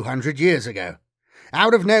over 200 years ago.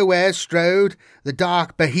 Out of nowhere strode the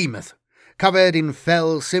dark behemoth, covered in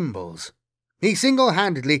fell symbols. He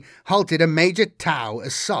single-handedly halted a major Tau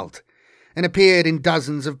assault and appeared in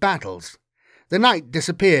dozens of battles. The knight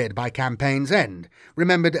disappeared by campaign's end,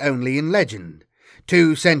 remembered only in legend.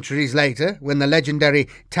 2 centuries later, when the legendary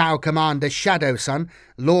Tau commander Shadowsun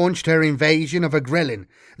launched her invasion of Agrelin,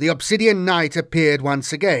 the Obsidian Knight appeared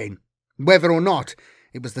once again. Whether or not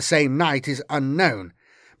it was the same knight is unknown,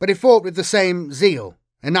 but he fought with the same zeal,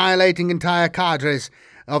 annihilating entire cadres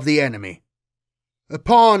of the enemy.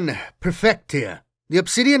 Upon Prefectia, the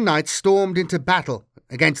Obsidian Knight stormed into battle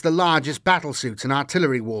against the largest battlesuits and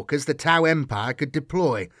artillery walkers the Tau Empire could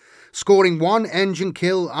deploy, scoring one engine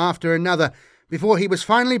kill after another before he was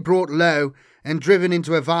finally brought low and driven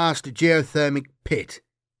into a vast geothermic pit.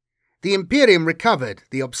 The Imperium recovered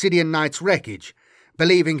the Obsidian Knight's wreckage,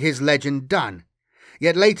 believing his legend done.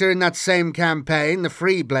 Yet later in that same campaign, the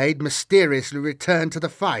Free Blade mysteriously returned to the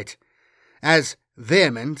fight, as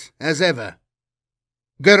vehement as ever.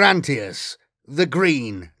 Gerantius, the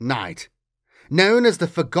Green Knight. Known as the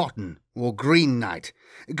Forgotten or Green Knight,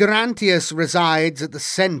 Gerantius resides at the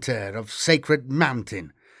centre of Sacred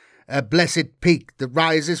Mountain, a blessed peak that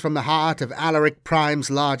rises from the heart of Alaric Prime's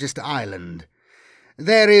largest island.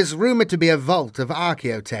 There is rumoured to be a vault of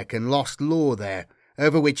archaeotech and lost lore there,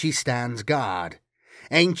 over which he stands guard.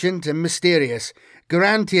 Ancient and mysterious,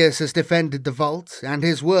 Gerantius has defended the vault and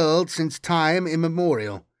his world since time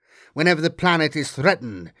immemorial. Whenever the planet is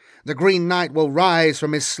threatened, the Green Knight will rise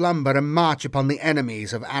from his slumber and march upon the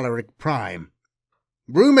enemies of Alaric Prime.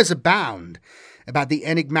 Rumours abound about the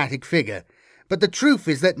enigmatic figure, but the truth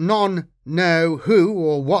is that none know who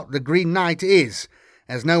or what the Green Knight is,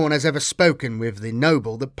 as no one has ever spoken with the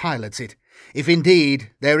noble that pilots it, if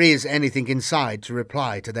indeed there is anything inside to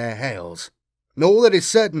reply to their hails. All that is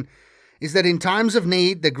certain is that in times of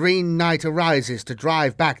need the Green Knight arises to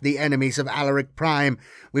drive back the enemies of Alaric Prime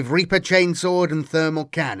with Reaper chainsword and thermal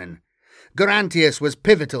cannon. Gerantius was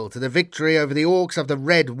pivotal to the victory over the orcs of the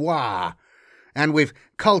Red War, and with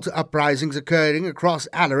cult uprisings occurring across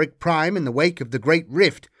Alaric Prime in the wake of the Great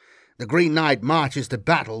Rift, the Green Knight marches to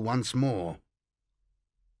battle once more.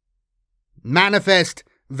 Manifest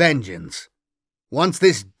Vengeance. Once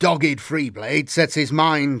this dogged Freeblade sets his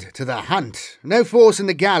mind to the hunt, no force in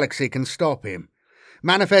the galaxy can stop him.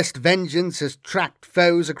 Manifest Vengeance has tracked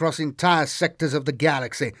foes across entire sectors of the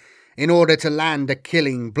galaxy, in order to land a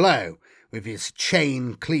killing blow with his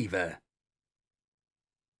chain cleaver.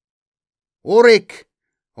 Auric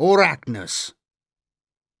Arachnus.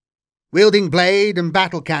 Wielding blade and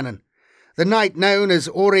battle cannon, the knight known as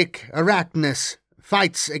Auric Arachnus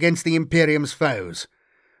fights against the Imperium's foes.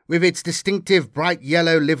 With its distinctive bright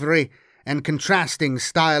yellow livery and contrasting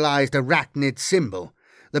stylized arachnid symbol,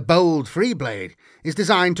 the bold freeblade is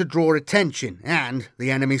designed to draw attention and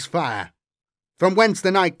the enemy's fire. From whence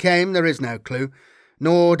the knight came there is no clue,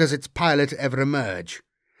 nor does its pilot ever emerge.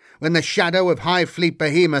 When the shadow of High Fleet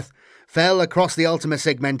Behemoth fell across the Ultima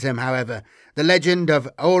Segmentum, however, the legend of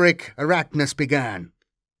Auric Arachnus began.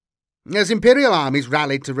 As Imperial armies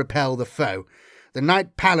rallied to repel the foe, the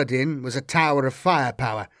Knight Paladin was a tower of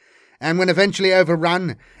firepower, and when eventually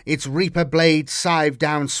overrun, its Reaper blade scythed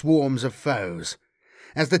down swarms of foes.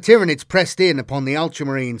 As the Tyranids pressed in upon the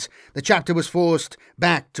Ultramarines, the chapter was forced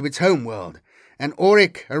back to its homeworld, and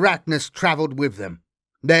Auric Arachnus travelled with them.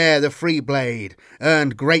 There the free blade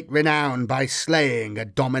earned great renown by slaying a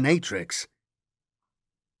dominatrix.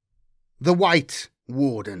 The White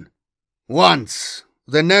Warden. Once,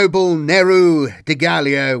 the noble Neru de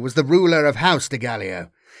Gallio was the ruler of House de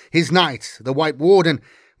Gallio. His knight, the White Warden,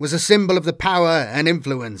 was a symbol of the power and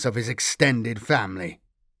influence of his extended family.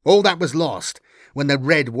 All that was lost when the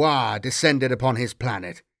Red War descended upon his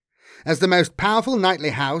planet. As the most powerful knightly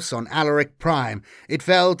house on Alaric Prime, it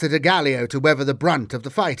fell to de Gallio to weather the brunt of the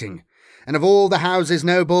fighting, and of all the house's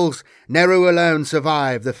nobles, Neru alone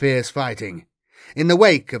survived the fierce fighting. In the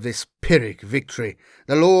wake of this Pyrrhic victory,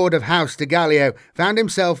 the Lord of House de Gallio found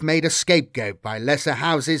himself made a scapegoat by lesser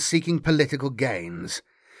houses seeking political gains.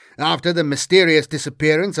 After the mysterious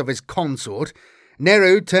disappearance of his consort,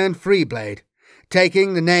 Neru turned Freeblade,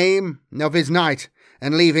 taking the name of his knight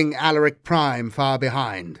and leaving Alaric Prime far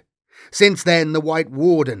behind. Since then, the White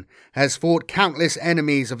Warden has fought countless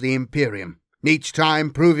enemies of the Imperium, each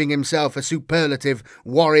time proving himself a superlative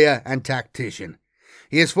warrior and tactician.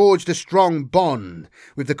 He has forged a strong bond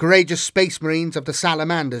with the courageous Space Marines of the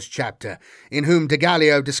Salamanders chapter, in whom de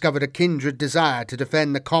Gallio discovered a kindred desire to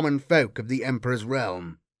defend the common folk of the Emperor's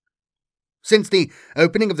realm. Since the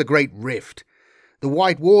opening of the Great Rift, the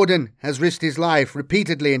White Warden has risked his life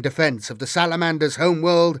repeatedly in defence of the Salamanders'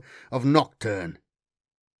 homeworld of Nocturne.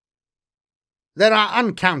 There are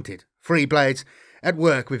uncounted Freeblades at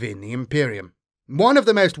work within the Imperium. One of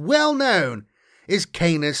the most well-known is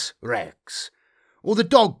Canis Rex, or the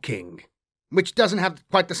Dog King, which doesn't have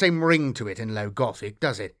quite the same ring to it in Low Gothic,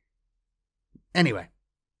 does it? Anyway,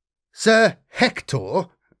 Sir Hector,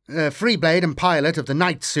 Freeblade and pilot of the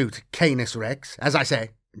knight suit Canis Rex, as I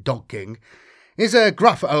say, Dog King, is a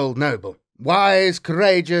gruff old noble. Wise,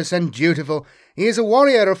 courageous, and dutiful, he is a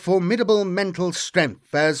warrior of formidable mental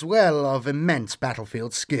strength as well of immense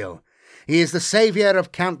battlefield skill. He is the saviour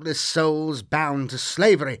of countless souls bound to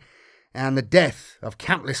slavery and the death of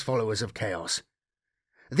countless followers of chaos.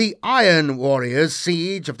 The Iron Warriors'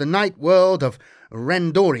 siege of the night world of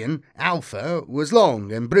Rendorian Alpha was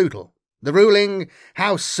long and brutal. The ruling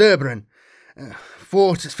House Cerberan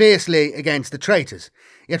fought fiercely against the traitors,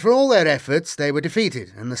 yet for all their efforts they were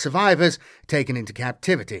defeated and the survivors taken into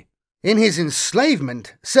captivity. In his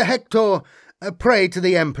enslavement, Sir Hector prayed to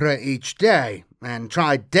the Emperor each day and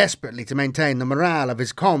tried desperately to maintain the morale of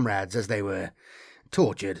his comrades as they were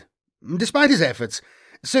tortured. Despite his efforts,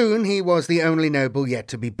 soon he was the only noble yet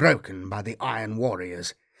to be broken by the Iron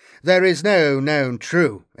Warriors. There is no known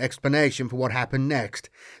true explanation for what happened next.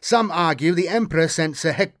 Some argue the Emperor sent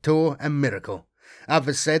Sir Hector a miracle.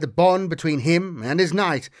 Others say the bond between him and his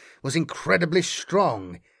knight was incredibly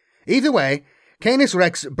strong. Either way, Canis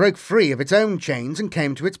Rex broke free of its own chains and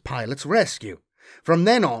came to its pilot's rescue. From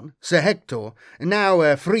then on, Sir Hector, now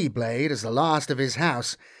a Freeblade as the last of his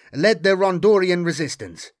house, led the Rondorian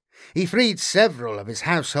resistance. He freed several of his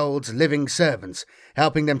household's living servants,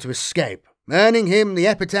 helping them to escape, earning him the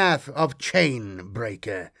epitaph of Chain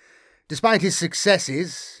Breaker. Despite his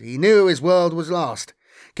successes, he knew his world was lost.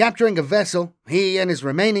 Capturing a vessel, he and his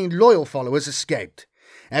remaining loyal followers escaped.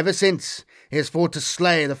 Ever since, he has fought to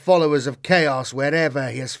slay the followers of chaos wherever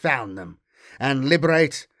he has found them, and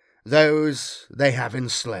liberate those they have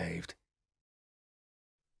enslaved.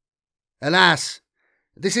 Alas,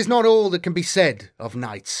 this is not all that can be said of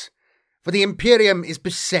knights, for the Imperium is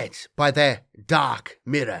beset by their dark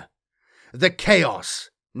mirror, the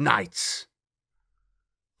Chaos Knights.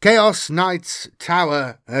 Chaos Knights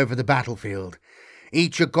tower over the battlefield,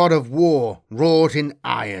 each a god of war wrought in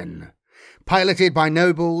iron. Piloted by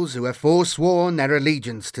nobles who have forsworn their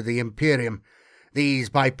allegiance to the Imperium, these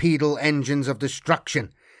bipedal engines of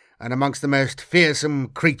destruction are amongst the most fearsome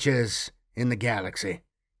creatures in the galaxy.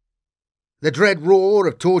 The dread roar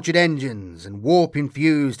of tortured engines and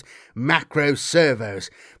warp-infused macro servos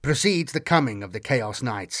precedes the coming of the Chaos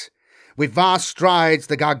Knights. With vast strides,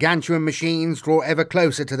 the gargantuan machines draw ever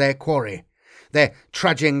closer to their quarry, their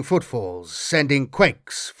trudging footfalls sending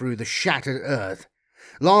quakes through the shattered earth.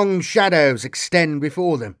 Long shadows extend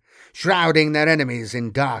before them, shrouding their enemies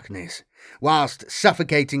in darkness, whilst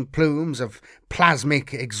suffocating plumes of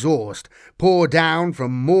plasmic exhaust pour down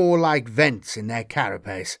from maw-like vents in their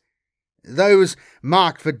carapace. Those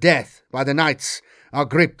marked for death by the knights are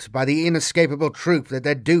gripped by the inescapable truth that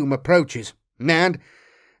their doom approaches, and,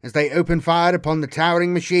 as they open fire upon the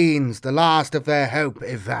towering machines, the last of their hope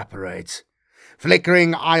evaporates.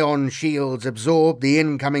 Flickering ion shields absorb the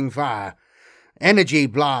incoming fire, energy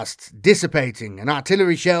blasts dissipating and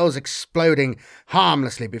artillery shells exploding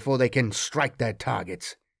harmlessly before they can strike their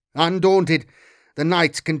targets. Undaunted, the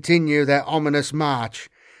knights continue their ominous march.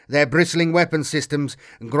 Their bristling weapon systems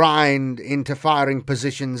grind into firing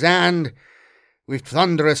positions and, with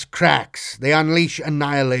thunderous cracks, they unleash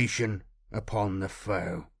annihilation upon the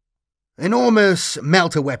foe. Enormous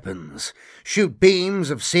melter weapons shoot beams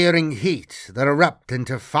of searing heat that erupt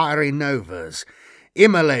into fiery novas,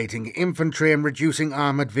 immolating infantry and reducing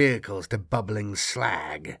armoured vehicles to bubbling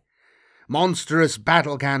slag. Monstrous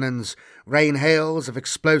battle cannons rain hails of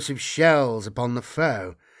explosive shells upon the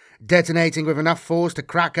foe, detonating with enough force to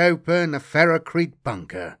crack open a ferrocrete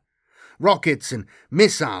bunker. Rockets and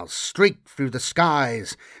missiles streak through the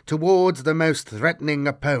skies towards the most threatening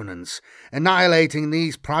opponents, annihilating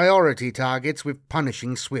these priority targets with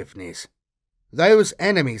punishing swiftness. Those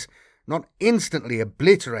enemies, not instantly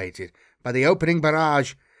obliterated by the opening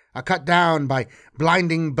barrage, are cut down by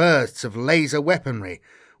blinding bursts of laser weaponry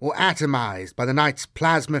or atomized by the Knights'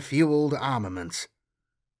 plasma-fueled armaments.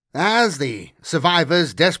 As the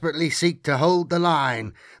survivors desperately seek to hold the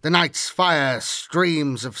line, the Knights fire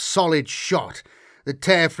streams of solid shot that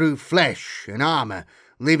tear through flesh and armour,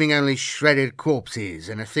 leaving only shredded corpses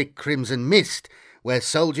and a thick crimson mist where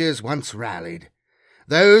soldiers once rallied.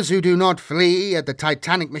 Those who do not flee at the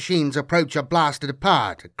titanic machines approach are blasted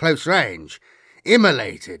apart at close range,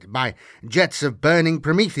 immolated by jets of burning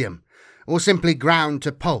promethium, or simply ground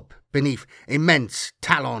to pulp beneath immense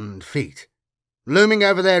taloned feet. Looming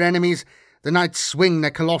over their enemies, the knights swing their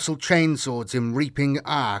colossal chainswords in reaping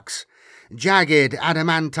arcs. Jagged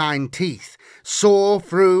adamantine teeth saw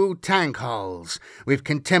through tank hulls with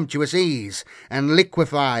contemptuous ease and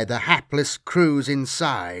liquefy the hapless crews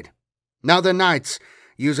inside. Now the knights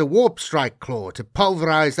use a warp strike claw to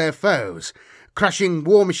pulverize their foes, crushing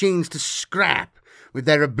war machines to scrap with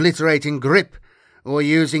their obliterating grip, or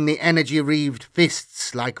using the energy-reaved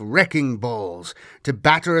fists like wrecking balls to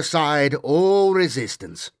batter aside all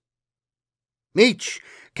resistance. Each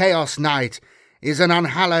Chaos Knight is an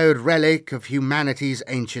unhallowed relic of humanity's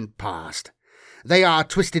ancient past. They are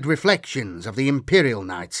twisted reflections of the Imperial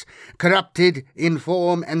Knights, corrupted in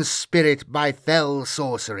form and spirit by fell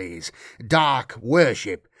sorceries, dark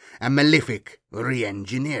worship, and malefic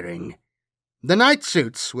re-engineering. The knight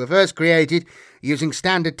suits were first created using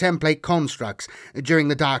standard template constructs during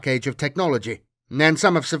the Dark Age of technology, and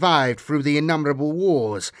some have survived through the innumerable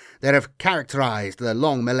wars that have characterized the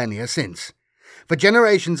long millennia since. For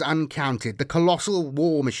generations uncounted, the colossal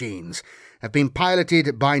war machines have been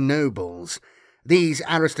piloted by nobles. These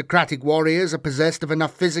aristocratic warriors are possessed of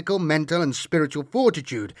enough physical, mental, and spiritual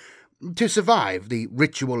fortitude to survive the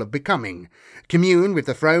ritual of becoming, commune with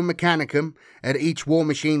the throne mechanicum at each war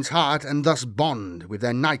machine's heart, and thus bond with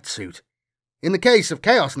their knight suit. In the case of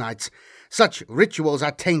Chaos Knights, such rituals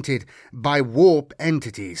are tainted by warp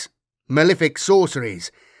entities, malefic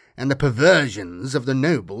sorceries, and the perversions of the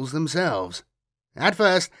nobles themselves. At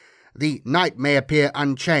first, the knight may appear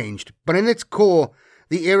unchanged, but in its core,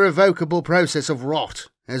 the irrevocable process of rot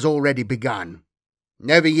has already begun.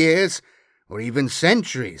 Over years, or even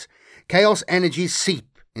centuries, chaos energies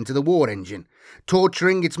seep into the war engine,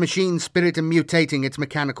 torturing its machine spirit and mutating its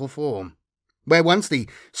mechanical form. Where once the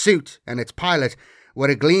suit and its pilot were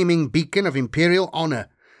a gleaming beacon of imperial honour,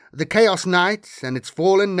 the Chaos Knight and its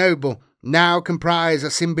fallen noble now comprise a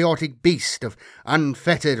symbiotic beast of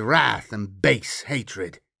unfettered wrath and base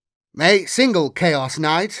hatred. A single Chaos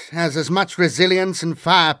Knight has as much resilience and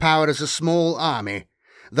firepower as a small army.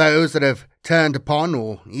 Those that have turned upon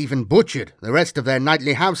or even butchered the rest of their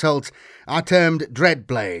knightly households are termed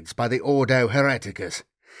Dreadblades by the Ordo Hereticus.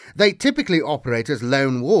 They typically operate as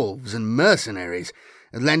lone wolves and mercenaries,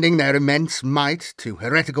 lending their immense might to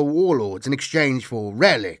heretical warlords in exchange for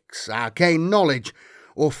relics, arcane knowledge,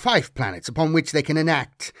 or fief planets upon which they can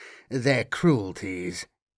enact their cruelties.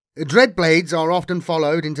 Dreadblades are often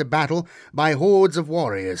followed into battle by hordes of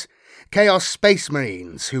warriors, Chaos Space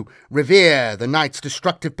Marines who revere the Knight's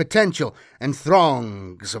destructive potential, and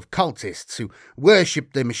throngs of cultists who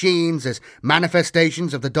worship the machines as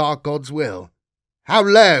manifestations of the Dark God's will. How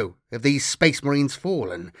low have these Space Marines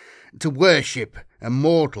fallen to worship a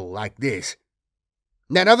mortal like this?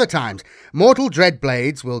 At other times, mortal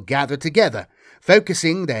Dreadblades will gather together,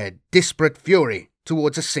 focusing their disparate fury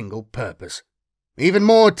towards a single purpose. Even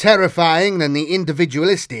more terrifying than the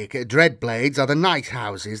individualistic Dreadblades are the Night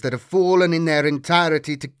Houses that have fallen in their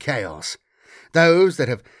entirety to chaos. Those that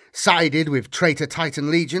have sided with traitor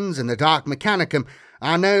Titan legions and the Dark Mechanicum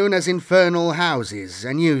are known as Infernal Houses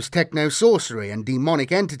and use techno-sorcery and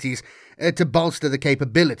demonic entities to bolster the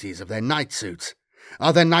capabilities of their night suits.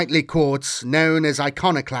 Other knightly courts, known as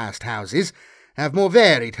Iconoclast Houses, have more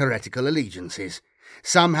varied heretical allegiances.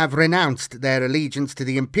 Some have renounced their allegiance to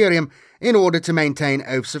the Imperium in order to maintain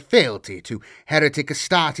oaths of fealty to heretic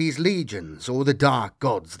Astartes legions or the Dark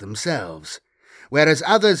Gods themselves, whereas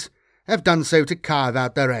others have done so to carve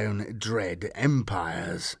out their own dread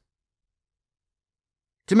empires.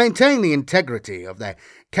 To maintain the integrity of their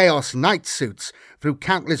Chaos Knight suits through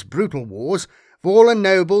countless brutal wars, fallen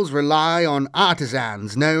nobles rely on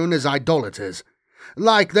artisans known as idolaters.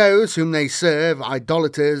 Like those whom they serve,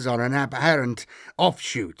 idolaters are an apparent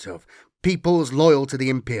offshoot of peoples loyal to the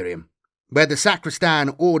Imperium, where the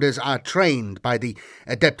sacristan orders are trained by the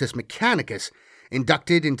Adeptus Mechanicus,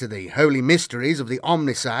 inducted into the holy mysteries of the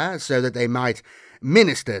Omnissiah so that they might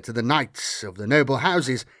minister to the knights of the noble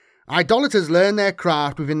houses. Idolaters learn their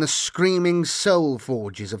craft within the screaming soul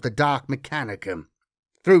forges of the Dark Mechanicum.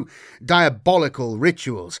 Through diabolical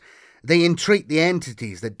rituals, they entreat the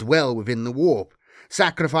entities that dwell within the warp,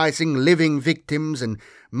 sacrificing living victims and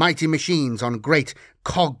mighty machines on great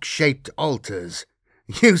cog-shaped altars.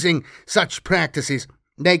 Using such practices,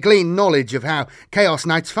 they glean knowledge of how Chaos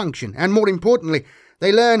Knights function, and more importantly,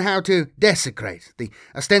 they learn how to desecrate the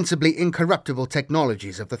ostensibly incorruptible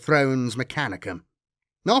technologies of the Throne's Mechanicum.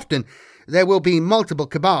 Often, there will be multiple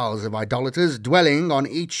cabals of idolaters dwelling on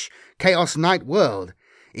each Chaos Knight world,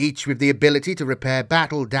 each with the ability to repair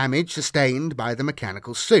battle damage sustained by the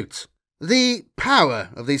mechanical suits. The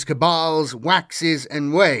power of these cabals waxes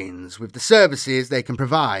and wanes with the services they can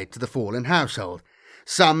provide to the fallen household.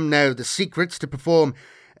 Some know the secrets to perform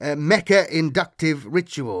mecha-inductive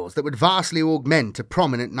rituals that would vastly augment a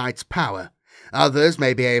prominent knight's power. Others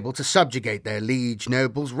may be able to subjugate their liege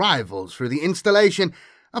nobles' rivals through the installation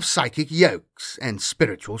of psychic yokes and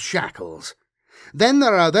spiritual shackles. Then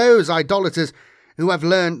there are those idolaters who have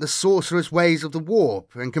learned the sorcerous ways of the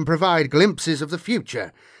warp and can provide glimpses of the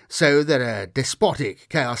future, so that a despotic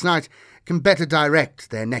Chaos Knight can better direct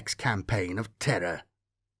their next campaign of terror.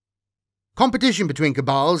 Competition between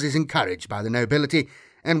cabals is encouraged by the nobility,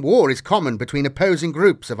 and war is common between opposing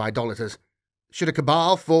groups of idolaters. Should a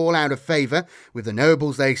cabal fall out of favour with the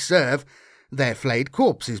nobles they serve, their flayed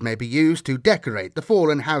corpses may be used to decorate the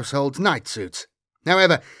fallen household's night suits.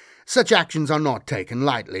 However, such actions are not taken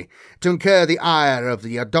lightly. To incur the ire of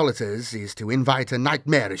the idolaters is to invite a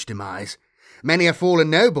nightmarish demise. Many a fallen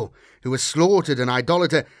noble who has slaughtered an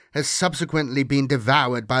idolater has subsequently been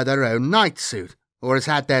devoured by their own night suit, or has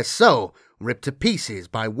had their soul ripped to pieces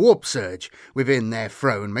by warp surge within their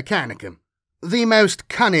throne mechanicum. The most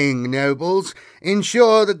cunning nobles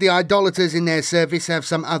ensure that the idolaters in their service have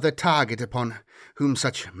some other target upon whom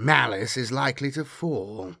such malice is likely to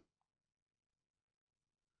fall.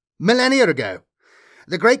 Millennia ago,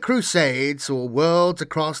 the Great Crusade saw worlds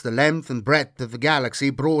across the length and breadth of the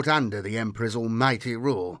galaxy brought under the Emperor's almighty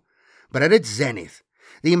rule. But at its zenith,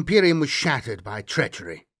 the Imperium was shattered by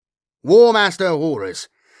treachery. War Master Horus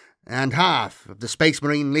and half of the Space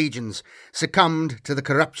Marine legions succumbed to the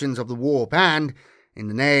corruptions of the warp and, in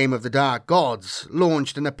the name of the Dark Gods,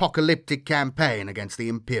 launched an apocalyptic campaign against the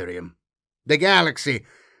Imperium. The galaxy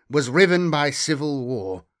was riven by civil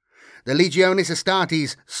war. The Legionis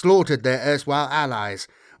Astartes slaughtered their erstwhile allies,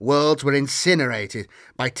 worlds were incinerated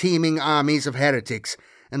by teeming armies of heretics,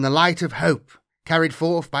 and the light of hope, carried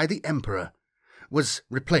forth by the Emperor, was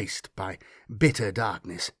replaced by bitter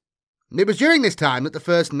darkness. It was during this time that the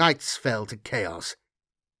first knights fell to chaos.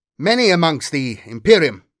 Many amongst the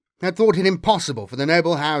Imperium had thought it impossible for the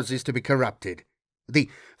noble houses to be corrupted. The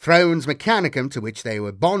Throne's Mechanicum to which they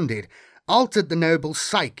were bonded altered the noble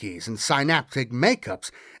psyches and synaptic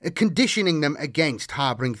makeups, conditioning them against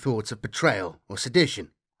harbouring thoughts of betrayal or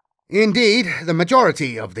sedition. Indeed, the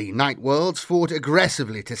majority of the Night Worlds fought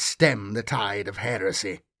aggressively to stem the tide of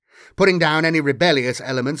heresy, putting down any rebellious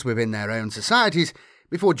elements within their own societies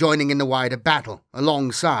before joining in the wider battle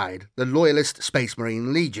alongside the loyalist Space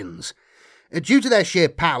Marine legions. Due to their sheer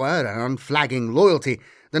power and unflagging loyalty,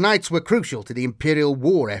 The knights were crucial to the Imperial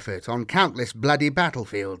war effort on countless bloody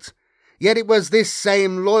battlefields. Yet it was this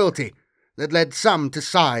same loyalty that led some to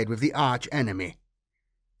side with the arch-enemy.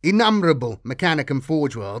 Innumerable Mechanicum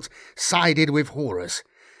Forge Worlds sided with Horus,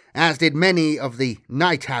 as did many of the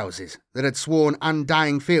knight houses that had sworn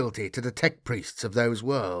undying fealty to the tech priests of those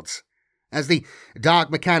worlds. As the Dark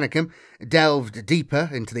Mechanicum delved deeper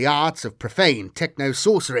into the arts of profane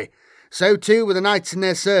techno-sorcery, so too were the knights in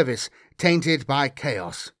their service, tainted by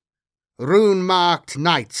chaos. Rune-marked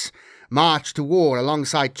knights marched to war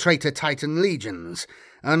alongside traitor Titan legions,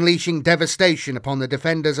 unleashing devastation upon the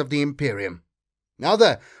defenders of the Imperium.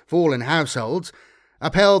 Other fallen households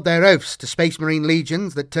upheld their oaths to Space Marine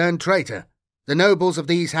legions that turned traitor. The nobles of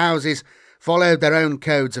these houses followed their own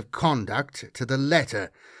codes of conduct to the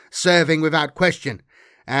letter, serving without question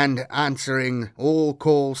and answering all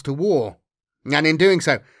calls to war, and in doing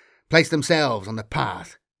so placed themselves on the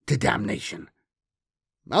path to damnation.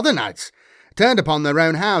 Other knights turned upon their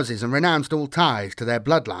own houses and renounced all ties to their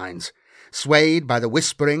bloodlines, swayed by the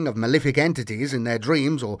whispering of malefic entities in their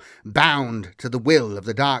dreams or bound to the will of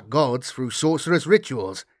the dark gods through sorcerous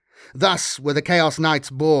rituals. Thus were the Chaos Knights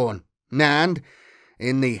born, and,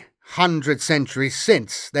 in the 100 centuries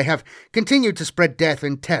since, they have continued to spread death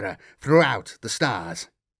and terror throughout the stars.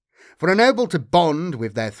 For a noble to bond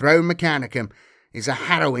with their throne mechanicum is a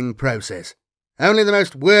harrowing process. Only the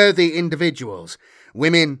most worthy individuals,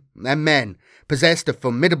 women and men, possessed of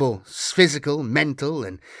formidable physical, mental,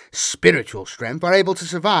 and spiritual strength, are able to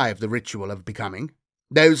survive the ritual of becoming.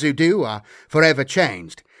 Those who do are forever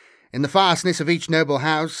changed. In the fastness of each noble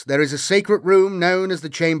house there is a sacred room known as the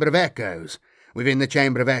Chamber of Echoes. Within the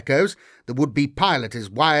Chamber of Echoes, the would-be pilot is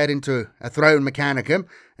wired into a throne mechanicum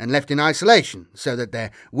and left in isolation so that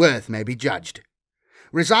their worth may be judged.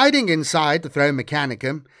 Residing inside the throne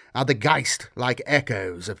mechanicum are the geist-like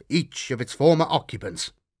echoes of each of its former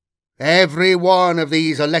occupants. Every one of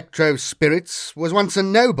these electro-spirits was once a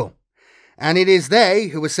noble, and it is they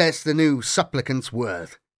who assess the new supplicant's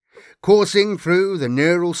worth. Coursing through the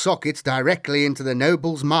neural sockets directly into the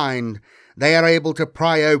noble's mind, they are able to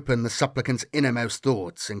pry open the supplicant's innermost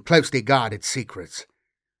thoughts and closely guarded secrets.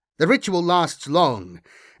 The ritual lasts long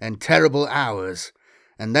and terrible hours,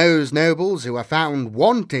 and those nobles who are found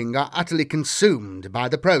wanting are utterly consumed by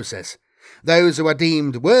the process. Those who are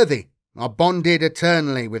deemed worthy are bonded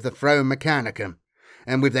eternally with the throne mechanicum,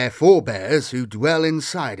 and with their forebears who dwell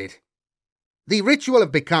inside it. The ritual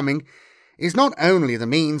of becoming is not only the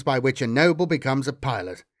means by which a noble becomes a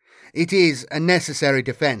pilot, it is a necessary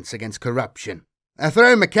defence against corruption. A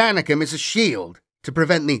throne mechanicum is a shield to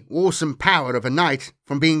prevent the awesome power of a knight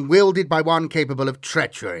from being wielded by one capable of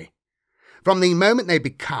treachery. From the moment they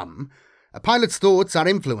become, a pilot's thoughts are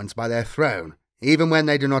influenced by their throne, even when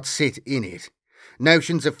they do not sit in it.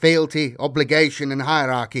 Notions of fealty, obligation, and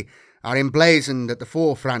hierarchy are emblazoned at the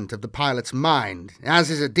forefront of the pilot's mind, as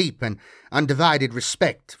is a deep and undivided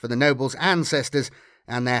respect for the noble's ancestors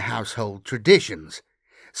and their household traditions.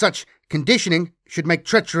 Such conditioning should make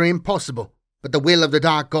treachery impossible, but the will of the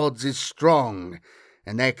dark gods is strong,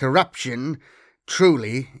 and their corruption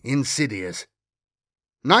truly insidious.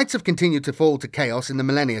 Knights have continued to fall to chaos in the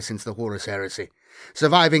millennia since the Horus heresy.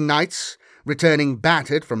 Surviving knights, returning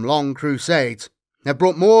battered from long crusades, have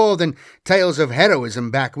brought more than tales of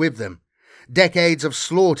heroism back with them. Decades of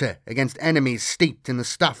slaughter against enemies steeped in the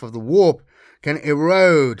stuff of the warp can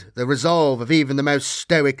erode the resolve of even the most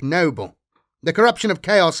stoic noble. The corruption of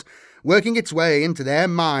chaos working its way into their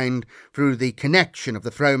mind through the connection of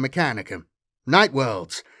the throne mechanicum. Night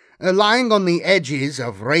worlds, lying on the edges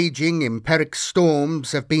of raging empiric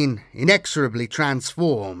storms, have been inexorably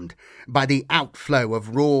transformed by the outflow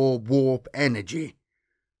of raw warp energy.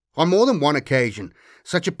 On more than one occasion,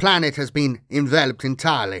 such a planet has been enveloped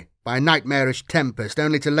entirely by a nightmarish tempest,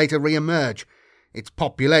 only to later re-emerge, its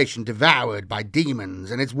population devoured by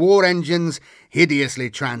demons and its war engines hideously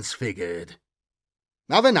transfigured.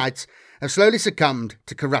 Other knights have slowly succumbed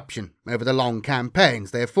to corruption over the long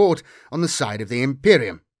campaigns they have fought on the side of the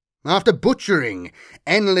Imperium. After butchering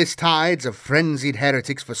endless tides of frenzied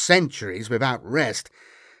heretics for centuries without rest,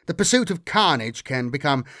 the pursuit of carnage can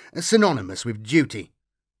become synonymous with duty.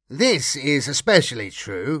 This is especially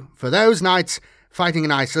true for those knights fighting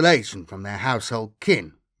in isolation from their household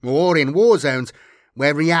kin, or in war zones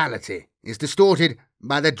where reality is distorted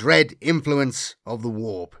by the dread influence of the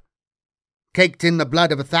warp. Caked in the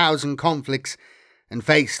blood of 1,000 conflicts and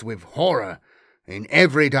faced with horror in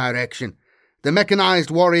every direction, the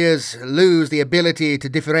mechanized warriors lose the ability to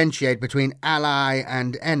differentiate between ally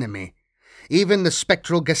and enemy. Even the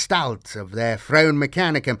spectral gestalt of their throne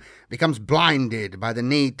mechanicum becomes blinded by the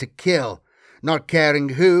need to kill, not caring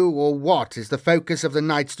who or what is the focus of the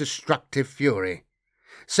knight's destructive fury.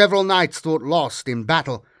 Several knights thought lost in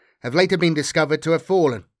battle have later been discovered to have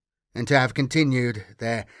fallen, and to have continued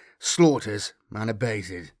their slaughters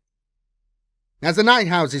unabated. As the night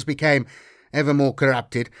houses became ever more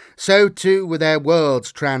corrupted, so too were their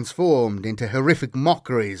worlds transformed into horrific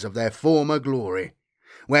mockeries of their former glory.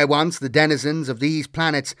 Where once the denizens of these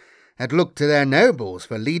planets had looked to their nobles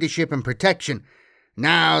for leadership and protection,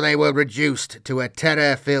 now they were reduced to a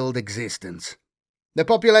terror-filled existence. The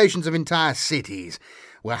populations of entire cities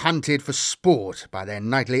were hunted for sport by their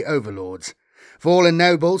knightly overlords. Fallen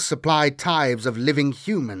nobles supplied tithes of living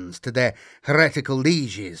humans to their heretical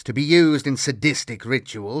lieges to be used in sadistic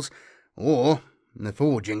rituals, or in the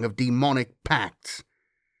forging of demonic pacts.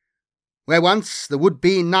 Where once the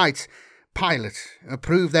would-be knights pilot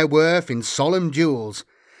proved their worth in solemn duels,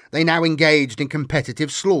 they now engaged in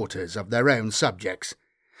competitive slaughters of their own subjects.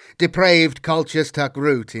 Depraved cultures took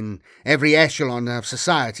root in every echelon of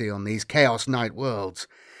society on these Chaos Knight worlds.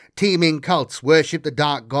 Teeming cults worshipped the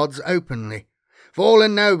dark gods openly.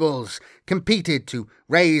 Fallen nobles competed to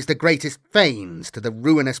raise the greatest thanes to the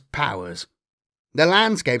ruinous powers. The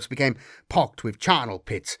landscapes became pocked with charnel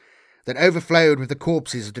pits that overflowed with the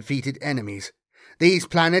corpses of defeated enemies. These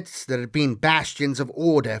planets that had been bastions of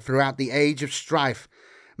order throughout the age of strife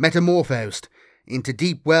metamorphosed into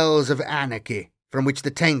deep wells of anarchy from which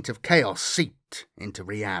the taint of chaos seeped into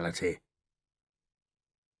reality.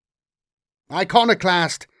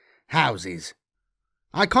 Iconoclast houses.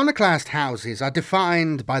 Iconoclast houses are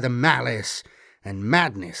defined by the malice and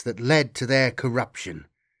madness that led to their corruption.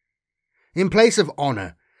 In place of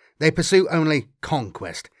honour, they pursue only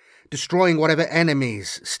conquest, destroying whatever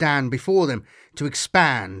enemies stand before them to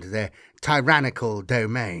expand their tyrannical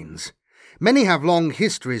domains. Many have long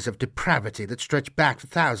histories of depravity that stretch back for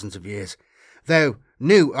thousands of years, though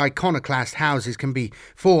new iconoclast houses can be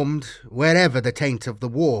formed wherever the taint of the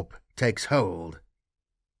warp takes hold.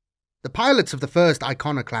 The pilots of the first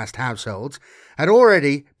iconoclast households had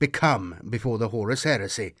already become before the Horus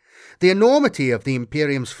heresy. The enormity of the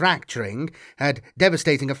Imperium's fracturing had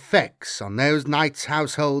devastating effects on those knights'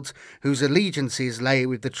 households whose allegiances lay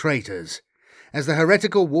with the traitors. As the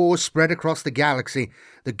heretical wars spread across the galaxy,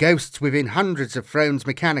 the ghosts within hundreds of thrones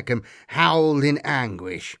mechanicum howled in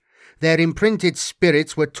anguish. Their imprinted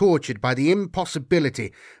spirits were tortured by the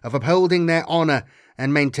impossibility of upholding their honour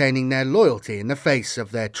and maintaining their loyalty in the face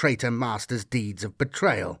of their traitor master's deeds of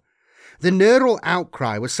betrayal. The neural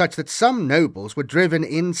outcry was such that some nobles were driven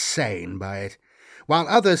insane by it, while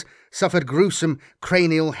others suffered gruesome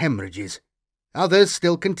cranial hemorrhages. Others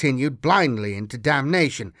still continued blindly into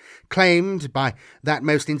damnation, claimed by that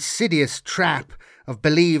most insidious trap of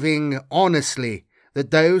believing honestly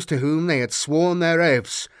that those to whom they had sworn their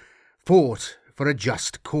oaths fought for a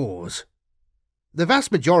just cause. The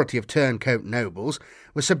vast majority of turncoat nobles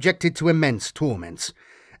were subjected to immense torments.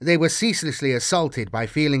 They were ceaselessly assaulted by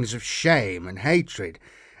feelings of shame and hatred,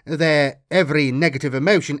 their every negative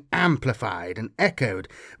emotion amplified and echoed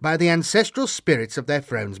by the ancestral spirits of their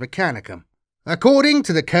thrones mechanicum. According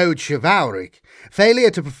to the Code Chivalric,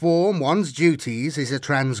 failure to perform one's duties is a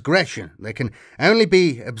transgression that can only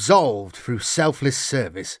be absolved through selfless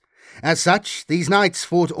service. As such, these knights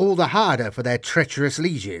fought all the harder for their treacherous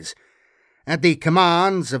lieges. At the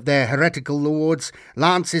commands of their heretical lords,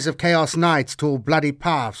 lances of Chaos Knights tore bloody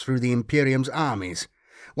paths through the Imperium's armies.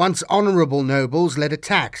 Once honourable nobles led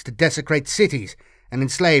attacks to desecrate cities and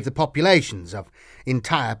enslave the populations of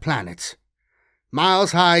entire planets.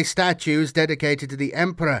 Miles-high statues dedicated to the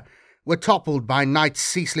Emperor were toppled by knights'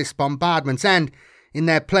 ceaseless bombardments, and, in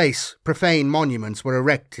their place, profane monuments were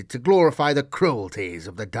erected to glorify the cruelties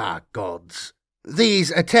of the dark gods. These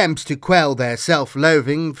attempts to quell their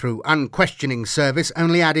self-loathing through unquestioning service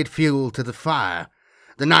only added fuel to the fire.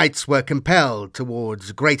 The knights were compelled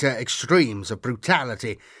towards greater extremes of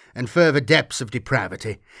brutality and further depths of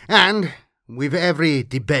depravity, and, with every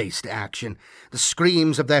debased action, the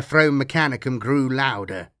screams of their throne mechanicum grew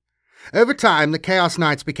louder. Over time, the Chaos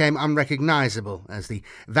Knights became unrecognizable as the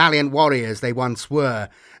valiant warriors they once were.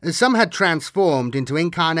 Some had transformed into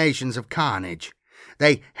incarnations of carnage.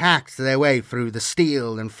 They hacked their way through the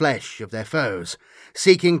steel and flesh of their foes,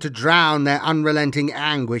 seeking to drown their unrelenting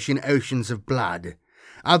anguish in oceans of blood.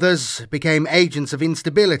 Others became agents of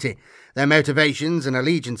instability, their motivations and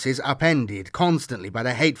allegiances upended constantly by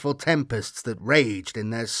the hateful tempests that raged in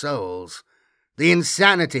their souls. The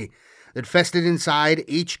insanity that festered inside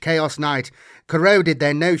each Chaos Knight corroded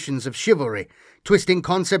their notions of chivalry, twisting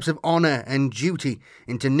concepts of honour and duty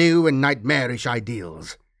into new and nightmarish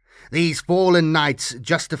ideals. These fallen knights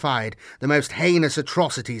justified the most heinous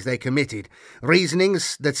atrocities they committed, reasoning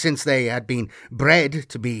that since they had been bred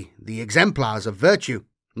to be the exemplars of virtue,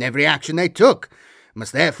 every action they took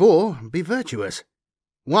must therefore be virtuous.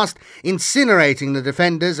 Whilst incinerating the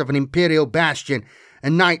defenders of an imperial bastion, a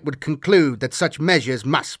knight would conclude that such measures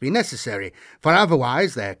must be necessary, for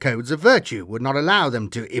otherwise their codes of virtue would not allow them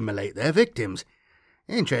to immolate their victims.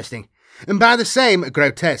 Interesting. And by the same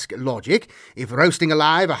grotesque logic, if roasting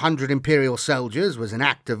alive 100 imperial soldiers was an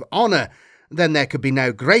act of honour, then there could be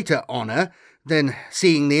no greater honour than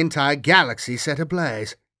seeing the entire galaxy set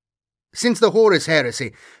ablaze. Since the Horus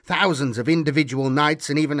heresy, thousands of individual knights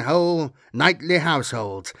and even whole knightly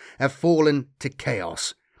households have fallen to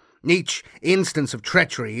chaos. Each instance of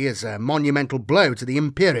treachery is a monumental blow to the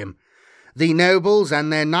Imperium. The nobles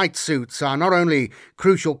and their knight suits are not only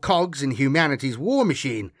crucial cogs in humanity's war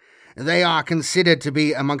machine, they are considered to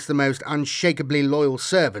be amongst the most unshakably loyal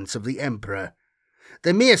servants of the Emperor.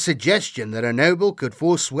 The mere suggestion that a noble could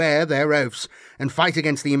forswear their oaths and fight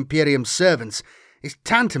against the Imperium's servants is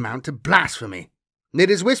tantamount to blasphemy. It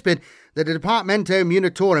is whispered that the Departamento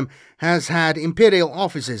Munitorum has had imperial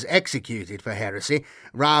officers executed for heresy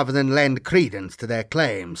rather than lend credence to their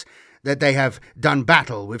claims that they have done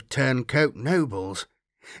battle with turncoat nobles.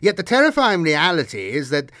 Yet the terrifying reality is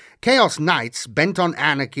that Chaos Knights bent on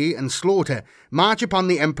anarchy and slaughter march upon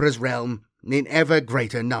the Emperor's realm in ever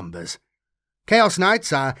greater numbers. Chaos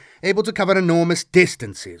Knights are able to cover enormous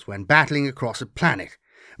distances when battling across a planet,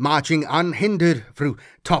 marching unhindered through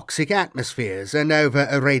toxic atmospheres and over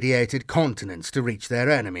irradiated continents to reach their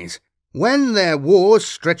enemies. When their wars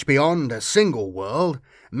stretch beyond a single world,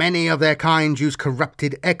 many of their kind use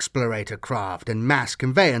corrupted explorator craft and mass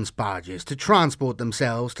conveyance barges to transport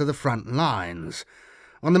themselves to the front lines.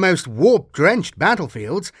 On the most warp-drenched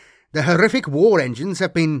battlefields, the horrific war engines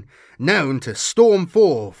have been known to storm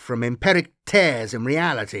forth from empiric tears in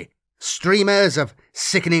reality. Streamers of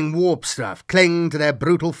sickening warp stuff cling to their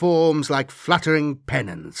brutal forms like fluttering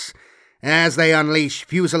pennants, as they unleash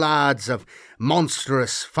fusillades of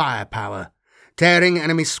monstrous firepower, tearing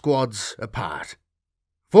enemy squads apart.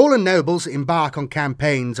 Fallen nobles embark on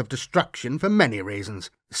campaigns of destruction for many reasons.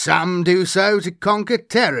 Some do so to conquer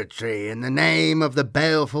territory in the name of the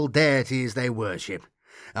baleful deities they worship.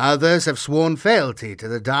 Others have sworn fealty to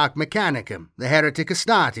the Dark Mechanicum, the Heretic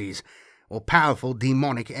Astartes, or powerful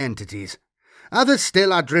demonic entities. Others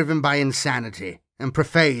still are driven by insanity and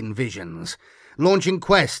profane visions, launching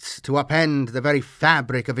quests to upend the very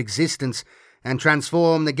fabric of existence and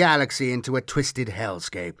transform the galaxy into a twisted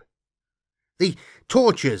hellscape. The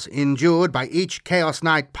tortures endured by each Chaos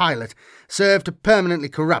Knight pilot serve to permanently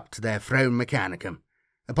corrupt their throne mechanicum.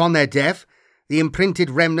 Upon their death, the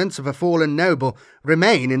imprinted remnants of a fallen noble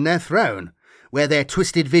remain in their throne, where their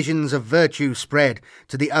twisted visions of virtue spread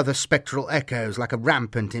to the other spectral echoes like a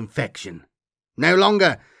rampant infection. No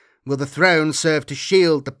longer will the throne serve to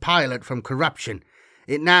shield the pilot from corruption.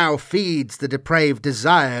 It now feeds the depraved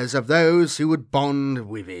desires of those who would bond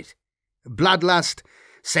with it. Bloodlust,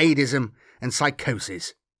 sadism, and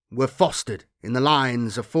psychosis were fostered in the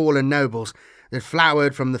lines of fallen nobles that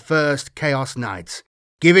flowered from the first Chaos Knights,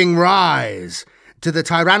 giving rise to the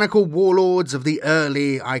tyrannical warlords of the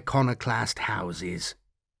early iconoclast houses.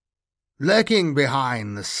 Lurking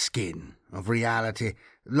behind the skin of reality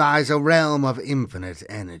lies a realm of infinite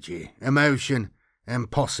energy, emotion,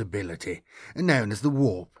 and possibility, known as the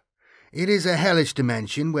warp. It is a hellish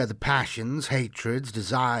dimension where the passions, hatreds,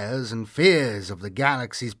 desires, and fears of the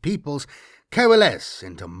galaxy's peoples coalesce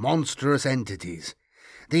into monstrous entities.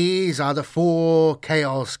 These are the four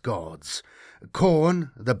Chaos Gods: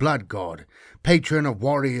 Khorne, the Blood God, patron of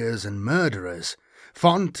warriors and murderers,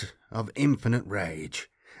 font of infinite rage;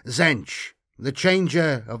 Tzeentch, the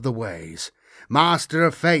changer of the ways, master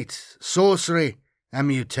of fate, sorcery, and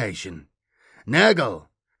mutation; Nurgle,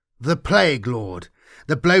 the plague lord,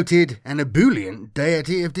 the bloated and ebullient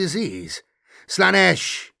deity of disease;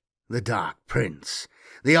 Slaanesh, the dark prince,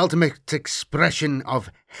 the ultimate expression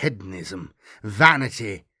of hedonism,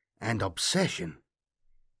 vanity, and obsession.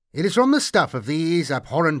 It is from the stuff of these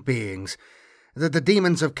abhorrent beings that the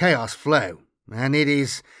demons of chaos flow, and it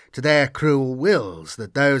is to their cruel wills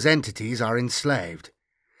that those entities are enslaved,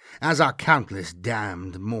 as are countless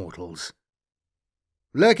damned mortals.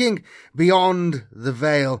 Lurking beyond the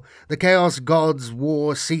veil, the Chaos Gods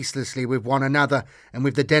war ceaselessly with one another and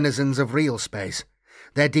with the denizens of real space,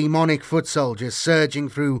 their demonic foot soldiers surging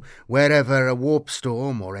through wherever a warp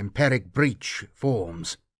storm or empiric breach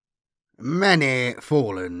forms. Many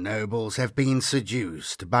fallen nobles have been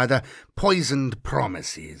seduced by the poisoned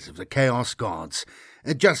promises of the Chaos Gods,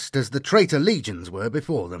 just as the traitor legions were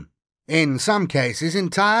before them. In some cases,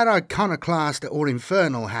 entire iconoclast or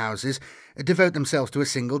infernal houses devote themselves to a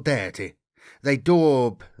single deity. They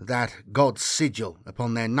daub that god's sigil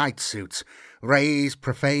upon their knight suits, raise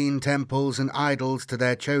profane temples and idols to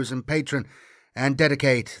their chosen patron, and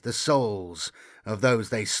dedicate the souls of those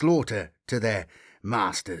they slaughter to their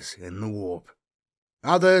masters in the warp.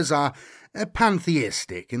 Others are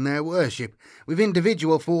pantheistic in their worship, with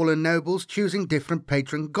individual fallen nobles choosing different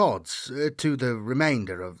patron gods to the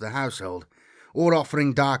remainder of the household, or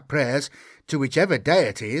offering dark prayers to whichever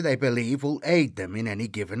deity they believe will aid them in any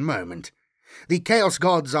given moment. The Chaos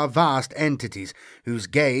Gods are vast entities whose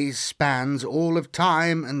gaze spans all of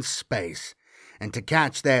time and space, and to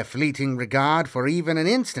catch their fleeting regard for even an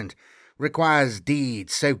instant requires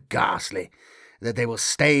deeds so ghastly that they will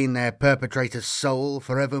stain their perpetrator's soul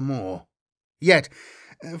forevermore. Yet,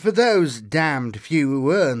 for those damned few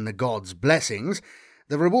who earn the gods' blessings,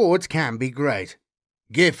 the rewards can be great.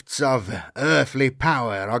 Gifts of earthly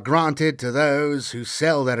power are granted to those who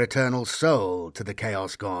sell their eternal soul to the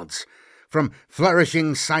Chaos Gods, from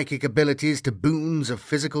flourishing psychic abilities to boons of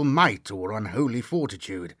physical might or unholy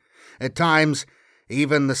fortitude. At times,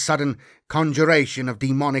 even the sudden conjuration of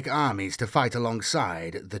demonic armies to fight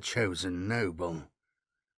alongside the chosen noble.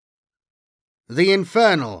 The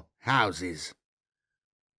Infernal Houses.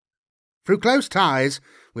 Through close ties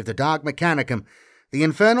with the Dark Mechanicum, the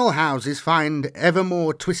Infernal Houses find ever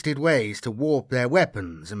more twisted ways to warp their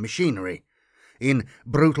weapons and machinery. In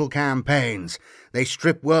brutal campaigns, they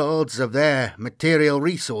strip worlds of their material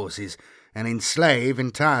resources and enslave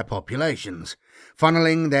entire populations,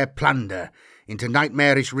 funneling their plunder into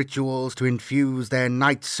nightmarish rituals to infuse their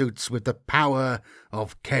knight suits with the power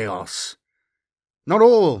of chaos. Not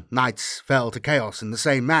all knights fell to chaos in the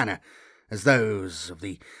same manner as those of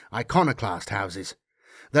the iconoclast houses.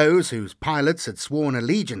 Those whose pilots had sworn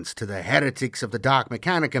allegiance to the heretics of the Dark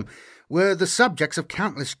Mechanicum were the subjects of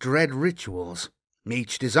countless dread rituals,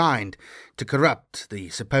 each designed to corrupt the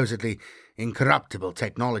supposedly incorruptible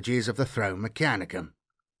technologies of the Throne Mechanicum.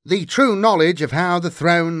 The true knowledge of how the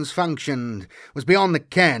thrones functioned was beyond the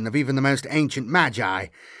ken of even the most ancient magi,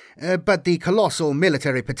 but the colossal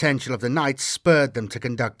military potential of the knights spurred them to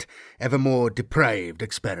conduct ever more depraved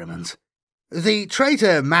experiments. The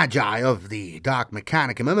traitor magi of the Dark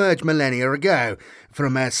Mechanicum emerged millennia ago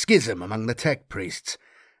from a schism among the tech priests.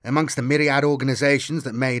 Amongst the myriad organizations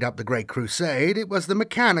that made up the Great Crusade, it was the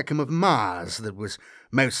Mechanicum of Mars that was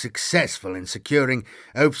most successful in securing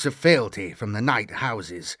oaths of fealty from the knight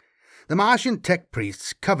houses. The Martian tech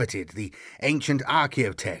priests coveted the ancient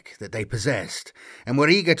archaeotech that they possessed, and were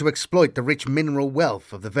eager to exploit the rich mineral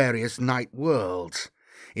wealth of the various knight worlds.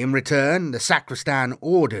 In return, the sacristan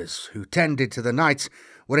orders who tended to the knights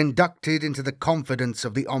were inducted into the confidence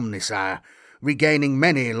of the Omnissiah, regaining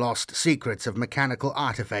many lost secrets of mechanical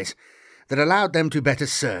artifice that allowed them to better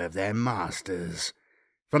serve their masters.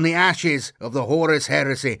 From the ashes of the Horus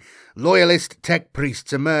heresy, loyalist tech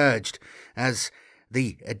priests emerged as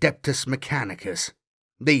the Adeptus Mechanicus.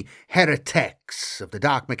 The heretics of the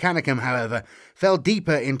Dark Mechanicum, however, fell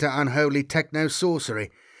deeper into unholy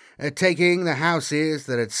techno-sorcery, taking the houses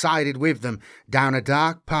that had sided with them down a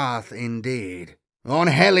dark path indeed. On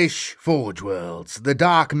hellish forge worlds, the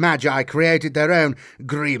Dark Magi created their own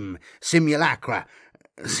grim simulacra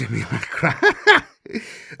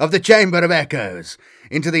of the Chamber of Echoes.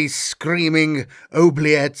 Into these screaming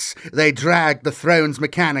oubliettes they dragged the Throne's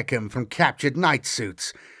Mechanicum from captured knight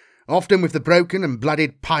suits, often with the broken and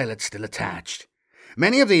bloodied pilot still attached.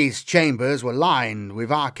 Many of these chambers were lined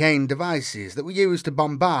with arcane devices that were used to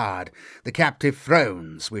bombard the captive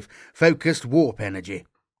thrones with focused warp energy.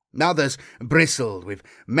 Others bristled with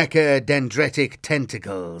mechadendritic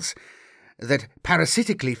tentacles that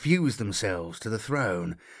parasitically fused themselves to the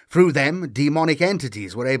throne. Through them, demonic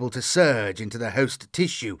entities were able to surge into the host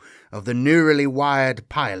tissue of the neurally wired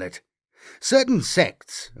pilot. Certain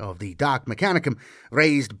sects of the Dark Mechanicum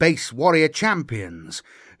raised base warrior champions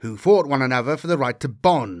who fought one another for the right to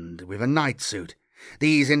bond with a knight suit.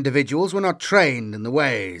 These individuals were not trained in the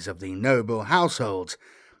ways of the noble households,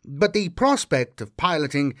 but the prospect of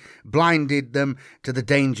piloting blinded them to the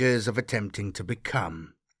dangers of attempting to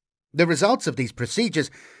become. The results of these procedures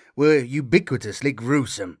were ubiquitously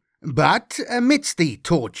gruesome, but amidst the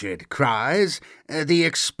tortured cries, the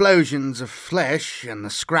explosions of flesh and the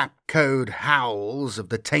scrap code howls of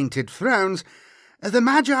the tainted thrones, the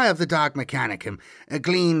Magi of the Dark Mechanicum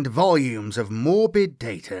gleaned volumes of morbid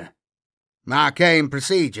data. Arcane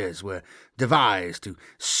procedures were devised to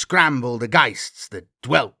scramble the geists that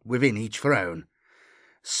dwelt within each throne.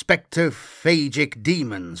 Spectrophagic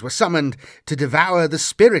demons were summoned to devour the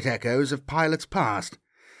spirit echoes of pilots past.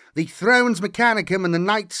 The thrones mechanicum and the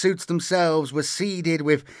knight suits themselves were seeded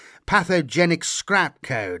with pathogenic scrap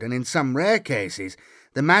code, and in some rare cases,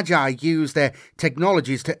 the Magi used their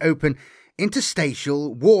technologies to open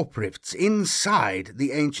interstitial warp rifts inside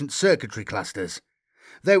the ancient circuitry clusters.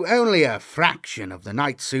 Though only a fraction of the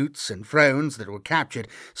knight suits and thrones that were captured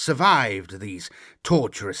survived these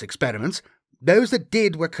torturous experiments, those that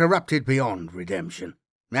did were corrupted beyond redemption,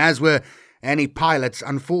 as were any pilots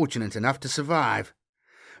unfortunate enough to survive.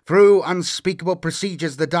 Through unspeakable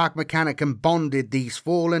procedures, the Dark Mechanicum bonded these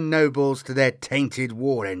fallen nobles to their tainted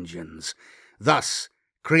war engines, thus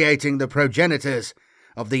creating the progenitors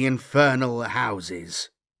of the infernal houses.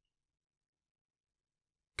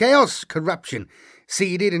 Chaos corruption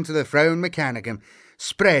seeded into the Throne Mechanicum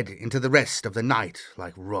spread into the rest of the night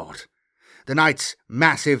like rot. The night's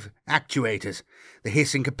massive actuators, the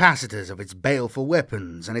hissing capacitors of its baleful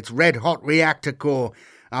weapons, and its red-hot reactor core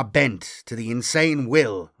are bent to the insane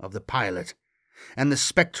will of the pilot and the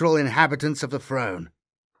spectral inhabitants of the throne.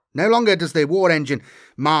 No longer does the war engine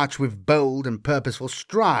march with bold and purposeful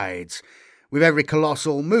strides, with every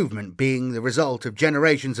colossal movement being the result of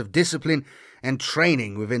generations of discipline and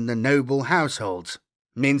training within the noble households.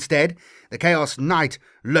 Instead, the Chaos Knight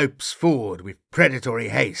lopes forward with predatory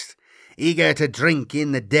haste, eager to drink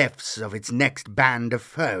in the depths of its next band of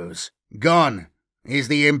foes. Gone is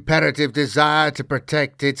the imperative desire to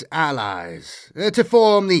protect its allies, to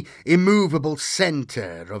form the immovable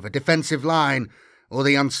centre of a defensive line or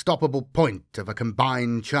the unstoppable point of a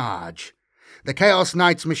combined charge. The Chaos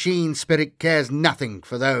Knight's machine spirit cares nothing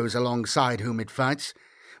for those alongside whom it fights.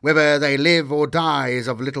 Whether they live or die is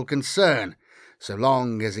of little concern, so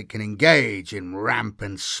long as it can engage in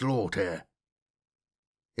rampant slaughter.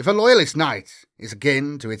 If a loyalist knight is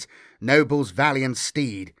akin to its noble's valiant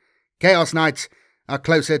steed, Chaos Knights are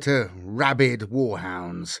closer to rabid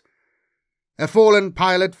warhounds. A fallen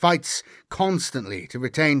pilot fights constantly to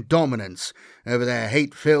retain dominance over their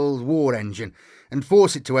hate-filled war engine and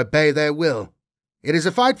force it to obey their will. It is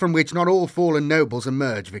a fight from which not all fallen nobles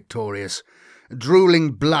emerge victorious.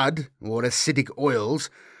 Drooling blood or acidic oils,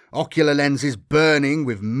 ocular lenses burning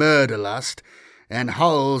with murder lust, and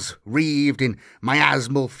hulls wreathed in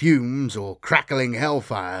miasmal fumes or crackling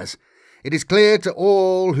hellfires, it is clear to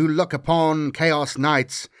all who look upon Chaos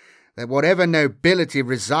Knights that whatever nobility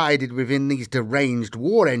resided within these deranged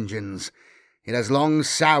war engines, it has long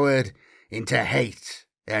soured into hate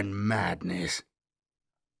and madness.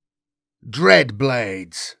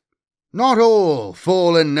 Dreadblades. Not all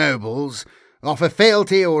fallen nobles offer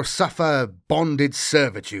fealty or suffer bonded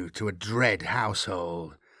servitude to a dread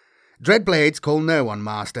household. Dreadblades call no one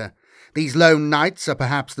master. These lone knights are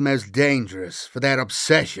perhaps the most dangerous, for their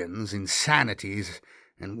obsessions, insanities,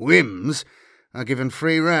 and whims are given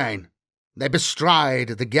free rein. They bestride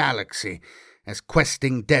the galaxy as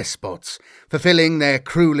questing despots, fulfilling their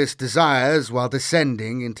cruelest desires while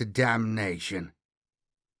descending into damnation.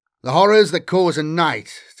 The horrors that cause a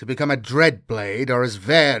knight to become a dreadblade are as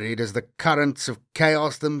varied as the currents of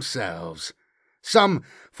chaos themselves. Some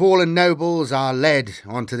fallen nobles are led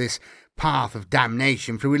onto this path of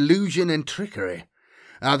damnation through illusion and trickery.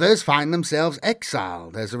 Others find themselves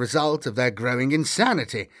exiled as a result of their growing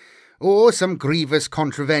insanity, or some grievous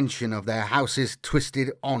contravention of their house's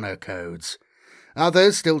twisted honour codes.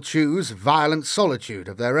 Others still choose violent solitude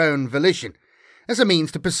of their own volition, as a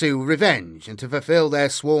means to pursue revenge and to fulfil their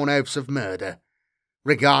sworn oaths of murder.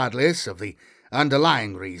 Regardless of the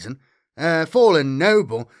underlying reason, a fallen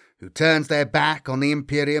noble who turns their back on the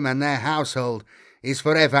Imperium and their household is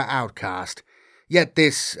forever outcast, yet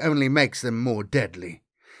this only makes them more deadly.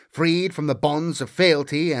 Freed from the bonds of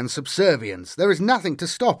fealty and subservience, there is nothing to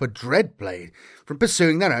stop a dreadblade from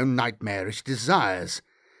pursuing their own nightmarish desires.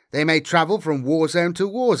 They may travel from war zone to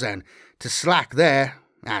war zone to slack their,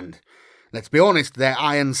 and, let's be honest, their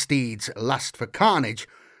iron steeds' lust for carnage,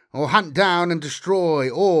 or hunt down and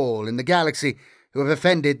destroy all in the galaxy who have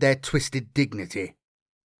offended their twisted dignity.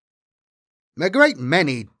 A great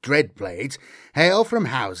many dreadblades hail from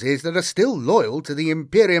houses that are still loyal to the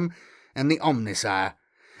Imperium and the Omnissiah.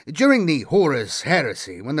 During the Horus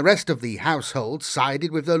Heresy, when the rest of the household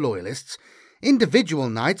sided with the loyalists, individual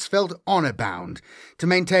knights felt honour-bound to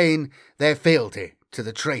maintain their fealty to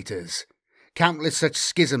the traitors. Countless such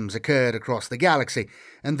schisms occurred across the galaxy,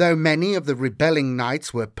 and though many of the rebelling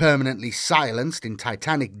knights were permanently silenced in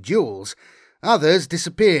titanic duels, others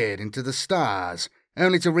disappeared into the stars,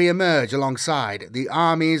 only to re-emerge alongside the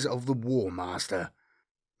armies of the War Master.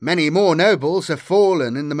 Many more nobles have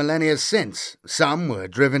fallen in the millennia since. Some were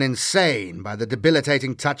driven insane by the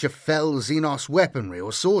debilitating touch of fell Xenos weaponry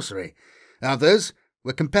or sorcery. Others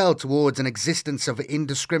were compelled towards an existence of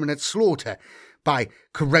indiscriminate slaughter by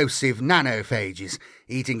corrosive nanophages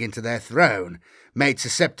eating into their throne, made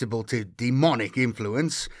susceptible to demonic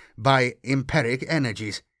influence by empiric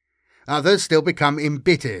energies. Others still become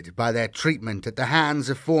embittered by their treatment at the hands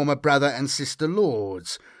of former brother and sister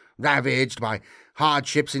lords, ravaged by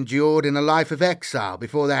hardships endured in a life of exile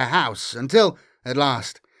before their house, until, at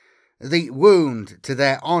last, the wound to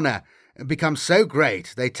their honour becomes so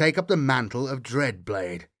great they take up the mantle of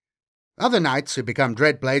Dreadblade. Other knights who become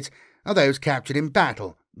Dreadblades are those captured in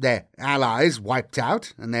battle, their allies wiped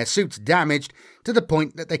out, and their suits damaged to the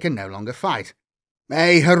point that they can no longer fight.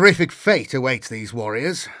 A horrific fate awaits these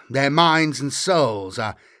warriors. Their minds and souls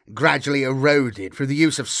are gradually eroded through the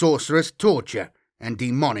use of sorcerous torture and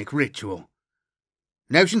demonic ritual.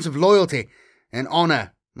 Notions of loyalty and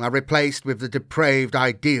honour are replaced with the depraved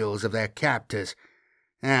ideals of their captors,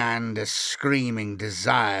 and a screaming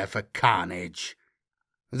desire for carnage.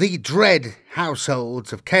 The dread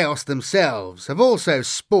households of Chaos themselves have also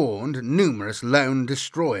spawned numerous lone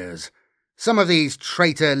destroyers. Some of these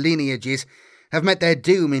traitor lineages have met their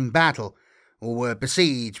doom in battle, or were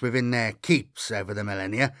besieged within their keeps over the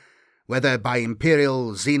millennia, whether by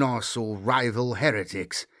Imperial, Xenos, or rival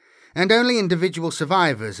heretics, and only individual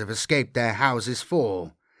survivors have escaped their houses'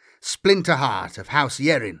 fall. Splinterheart of House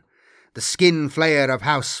Yerin, the Skin Flayer of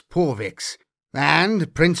House Porvix,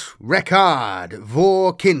 and Prince Rekard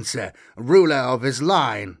Vor Kinser, ruler of his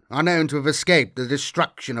line, are known to have escaped the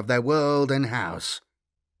destruction of their world and house.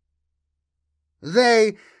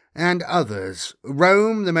 They and others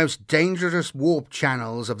roam the most dangerous warp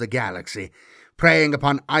channels of the galaxy, preying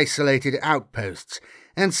upon isolated outposts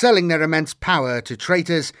and selling their immense power to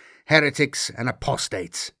traitors, heretics, and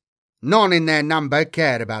apostates. None in their number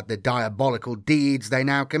care about the diabolical deeds they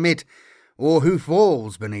now commit, or who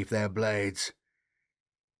falls beneath their blades.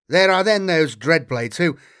 There are then those Dreadblades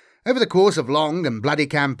who, over the course of long and bloody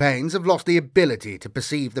campaigns, have lost the ability to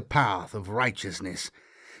perceive the path of righteousness.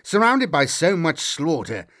 Surrounded by so much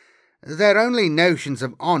slaughter, their only notions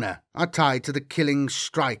of honour are tied to the killing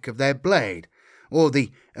strike of their blade, or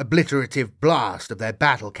the obliterative blast of their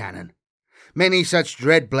battle cannon. Many such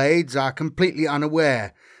Dreadblades are completely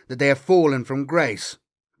unaware that they have fallen from grace,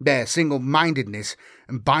 their single-mindedness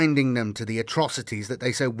binding them to the atrocities that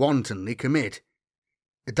they so wantonly commit.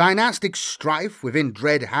 Dynastic strife within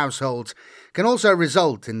dread households can also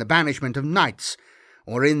result in the banishment of knights,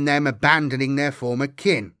 or in them abandoning their former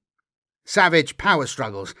kin. Savage power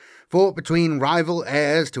struggles, fought between rival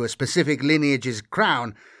heirs to a specific lineage's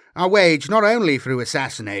crown, are waged not only through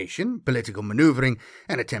assassination, political manoeuvring,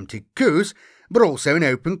 and attempted coups, but also in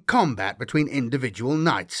open combat between individual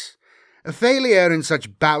knights. A failure in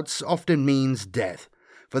such bouts often means death.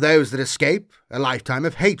 For those that escape, a lifetime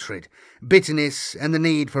of hatred, bitterness, and the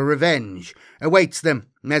need for revenge awaits them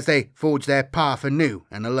as they forge their path anew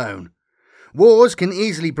and alone. Wars can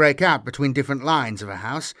easily break out between different lines of a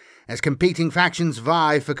house, as competing factions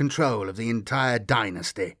vie for control of the entire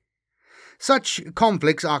dynasty. Such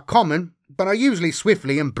conflicts are common, but are usually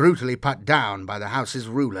swiftly and brutally put down by the house's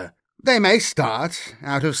ruler. They may start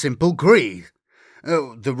out of simple greed,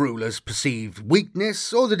 the ruler's perceived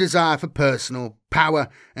weakness, or the desire for personal power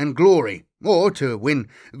and glory, or to win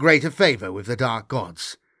greater favour with the dark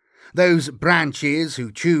gods. Those branches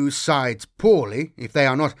who choose sides poorly, if they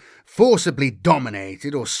are not forcibly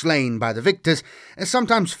dominated or slain by the victors,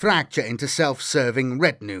 sometimes fracture into self-serving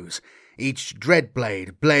retinues, each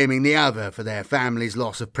Dreadblade blaming the other for their family's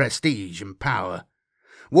loss of prestige and power.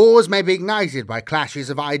 Wars may be ignited by clashes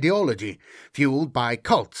of ideology, fueled by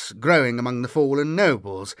cults growing among the fallen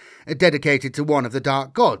nobles, dedicated to one of the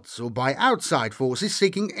dark gods, or by outside forces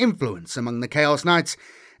seeking influence among the Chaos Knights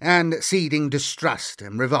and seeding distrust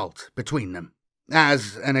and revolt between them.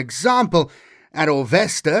 As an example, at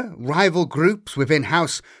Orvesta, rival groups within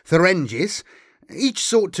House Thuringis each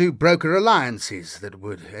sought to broker alliances that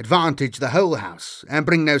would advantage the whole house and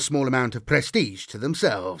bring no small amount of prestige to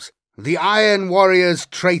themselves. The Iron Warriors'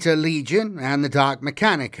 Traitor Legion and the Dark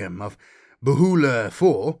Mechanicum of Bahula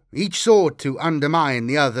IV each sought to undermine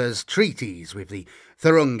the other's treaties with the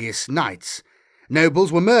Thuringis Knights.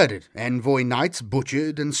 Nobles were murdered, envoy knights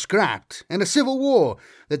butchered and scrapped, and a civil war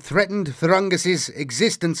that threatened Thuringis's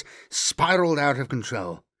existence spiraled out of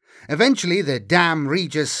control. Eventually, the Dam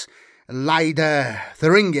Regis Lyda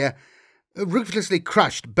Thuringia ruthlessly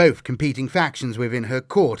crushed both competing factions within her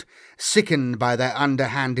court, sickened by their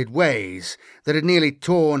underhanded ways that had nearly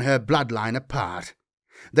torn her bloodline apart.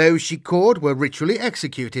 Those she caught were ritually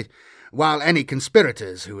executed, while any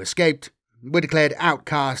conspirators who escaped were declared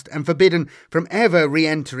outcast and forbidden from ever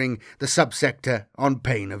re-entering the subsector on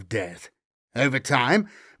pain of death. Over time,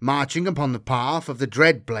 marching upon the path of the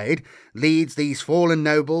Dreadblade leads these fallen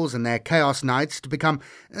nobles and their Chaos Knights to become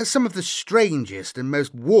some of the strangest and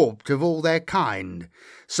most warped of all their kind.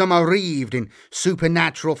 Some are wreathed in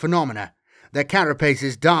supernatural phenomena, their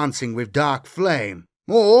carapaces dancing with dark flame,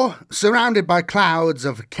 or surrounded by clouds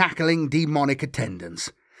of cackling demonic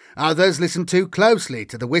attendants. Others listen too closely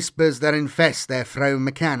to the whispers that infest their throne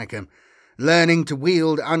mechanicum, learning to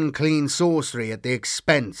wield unclean sorcery at the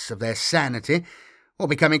expense of their sanity, or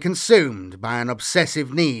becoming consumed by an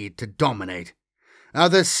obsessive need to dominate.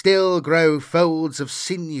 Others still grow folds of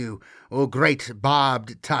sinew or great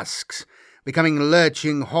barbed tusks, becoming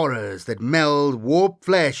lurching horrors that meld warped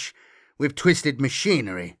flesh with twisted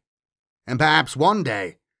machinery. And perhaps one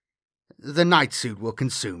day, the night suit will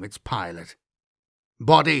consume its pilot,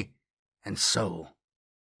 body and soul.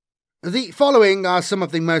 The following are some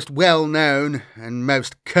of the most well-known and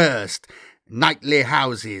most cursed knightly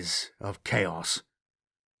houses of chaos.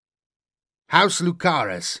 House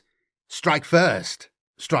Lucaris. Strike first,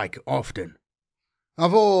 strike often.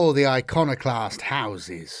 Of all the iconoclast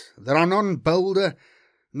houses, there are none bolder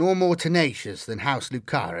nor more tenacious than House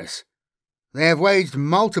Lucaris. They have waged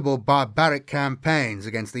multiple barbaric campaigns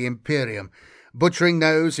against the Imperium, butchering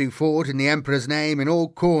those who fought in the Emperor's name in all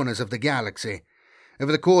corners of the galaxy.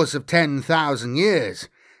 Over the course of 10,000 years,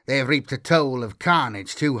 they have reaped a toll of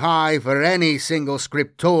carnage too high for any single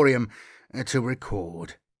scriptorium to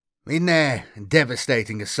record. In their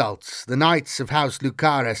devastating assaults, the knights of House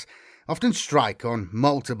Lucaris often strike on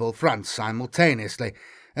multiple fronts simultaneously,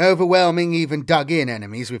 overwhelming even dug-in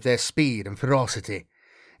enemies with their speed and ferocity.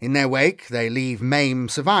 In their wake, they leave maimed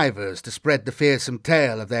survivors to spread the fearsome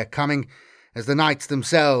tale of their coming as the knights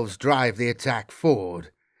themselves drive the attack forward.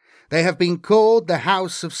 They have been called the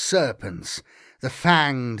House of Serpents, the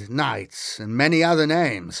Fanged Knights, and many other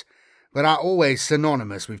names, but are always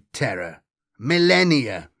synonymous with terror.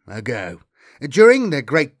 Millennia ago, during the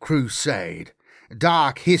Great Crusade,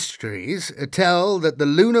 dark histories tell that the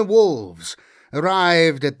Lunar Wolves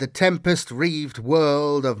arrived at the tempest-wreathed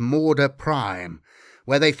world of Morda Prime,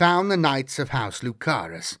 where they found the knights of House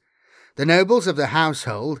Lucaris. The nobles of the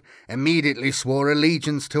household immediately swore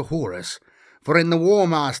allegiance to Horus, for in the War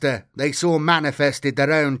Master they saw manifested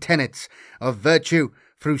their own tenets of virtue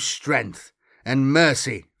through strength and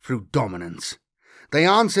mercy through dominance. They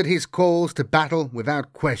answered his calls to battle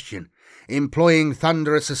without question, employing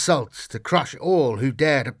thunderous assaults to crush all who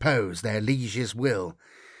dared oppose their liege's will.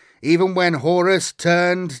 Even when Horus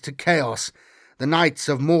turned to chaos, the knights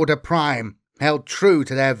of Morda Prime held true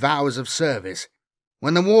to their vows of service.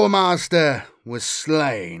 When the War Master was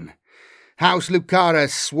slain, House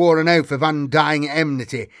Lucaris swore an oath of undying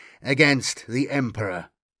enmity against the Emperor.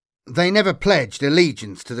 They never pledged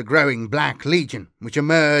allegiance to the growing Black Legion, which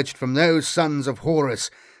emerged from those sons of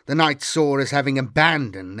Horus the knights saw as having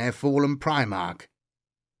abandoned their fallen Primarch.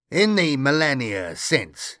 In the millennia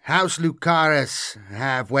since, House Lucaris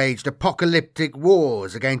have waged apocalyptic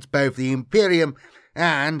wars against both the Imperium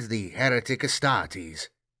and the heretic Astartes.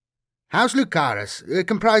 House Lucaris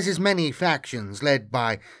comprises many factions led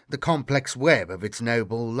by the complex web of its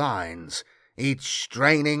noble lines, each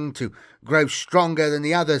straining to grow stronger than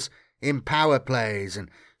the others in power plays and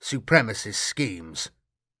supremacist schemes.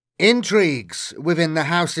 Intrigues within the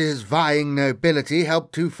house's vying nobility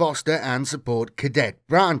help to foster and support cadet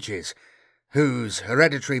branches, whose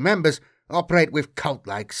hereditary members operate with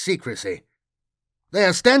cult-like secrecy. They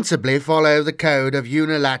ostensibly follow the code of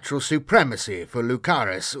unilateral supremacy for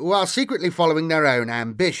Lucaris, while secretly following their own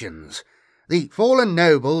ambitions. The fallen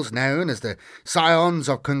nobles, known as the Scions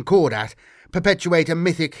of Concordat, perpetuate a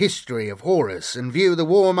mythic history of Horus and view the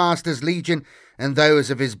War Master's legion and those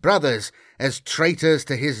of his brothers as traitors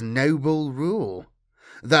to his noble rule.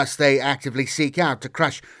 Thus they actively seek out to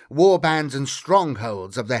crush warbands and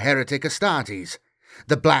strongholds of the heretic Astartes.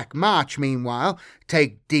 The Black March, meanwhile,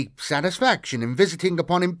 take deep satisfaction in visiting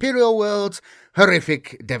upon Imperial worlds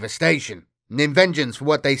horrific devastation, and in vengeance for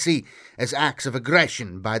what they see as acts of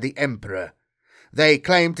aggression by the Emperor. They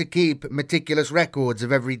claim to keep meticulous records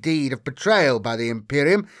of every deed of betrayal by the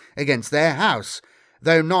Imperium against their house,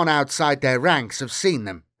 though none outside their ranks have seen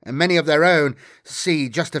them, and many of their own see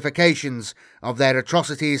justifications of their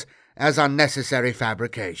atrocities as unnecessary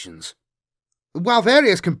fabrications. While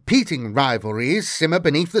various competing rivalries simmer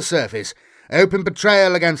beneath the surface, open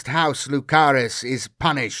betrayal against House Lucaris is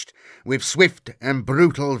punished with swift and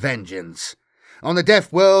brutal vengeance. On the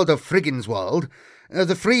deaf world of Frigginswald,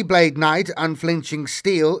 the Freeblade Knight Unflinching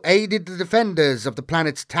Steel aided the defenders of the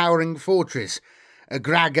planet's towering fortress,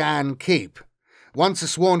 Gragan Keep. Once a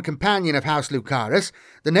sworn companion of House Lucaris,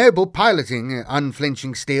 the noble piloting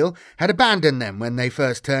Unflinching Steel had abandoned them when they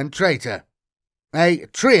first turned traitor. A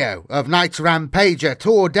trio of Knights Rampager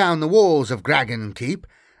tore down the walls of Gragan Keep,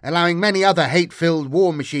 allowing many other hate-filled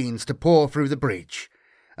war machines to pour through the breach.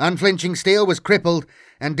 Unflinching Steel was crippled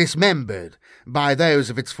and dismembered by those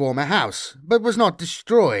of its former house, but was not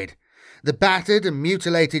destroyed. The battered and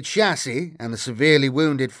mutilated chassis and the severely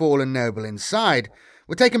wounded fallen noble inside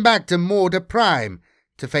were taken back to Morda Prime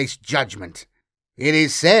to face judgment. It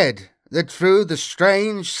is said that through the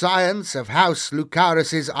strange science of House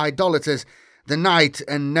Lucaris's idolaters, the knight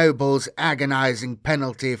and noble's agonizing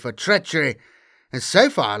penalty for treachery has so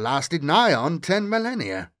far lasted nigh on 10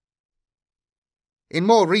 millennia. In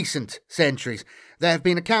more recent centuries, there have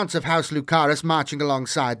been accounts of House Lucaris marching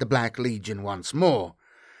alongside the Black Legion once more.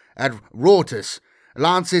 At Rortus,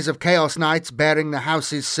 lances of Chaos Knights bearing the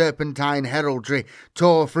house's serpentine heraldry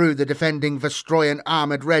tore through the defending Vestroyan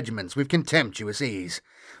armoured regiments with contemptuous ease,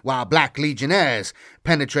 while Black Legionnaires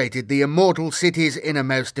penetrated the immortal city's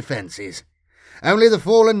innermost defences. Only the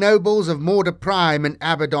fallen nobles of Morda Prime and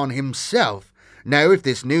Abaddon himself know if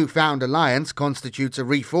this newfound alliance constitutes a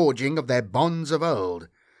reforging of their bonds of old.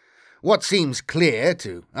 What seems clear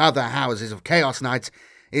to other houses of Chaos Knights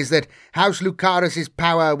is that House Lucaris's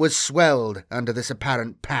power was swelled under this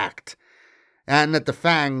apparent pact, and that the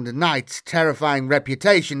Fanged Knight's terrifying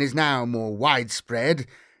reputation is now more widespread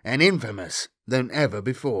and infamous than ever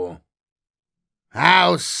before.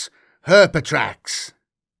 House Herpetrax,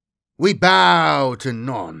 we bow to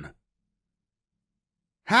none.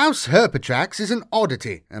 House Herpetrax is an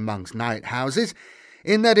oddity amongst knight houses,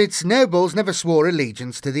 in that its nobles never swore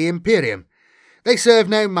allegiance to the Imperium. They serve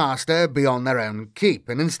no master beyond their own keep,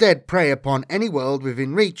 and instead prey upon any world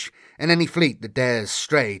within reach and any fleet that dares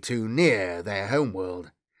stray too near their homeworld.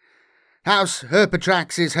 House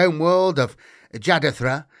Herpetrax's homeworld of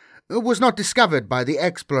Jadathra was not discovered by the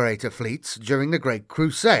explorator fleets during the Great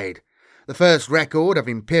Crusade. The first record of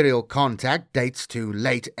Imperial contact dates to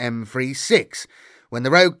late M36, when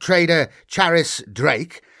the rogue trader Charis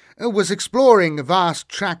Drake was exploring a vast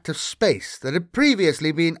tract of space that had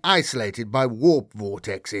previously been isolated by warp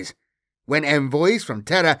vortexes. When envoys from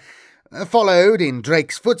Terra followed in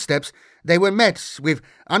Drake's footsteps, they were met with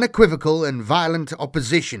unequivocal and violent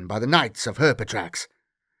opposition by the Knights of Herpetrax.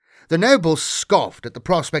 The nobles scoffed at the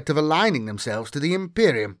prospect of aligning themselves to the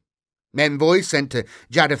Imperium. Envoys sent to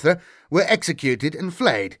Jadathra were executed and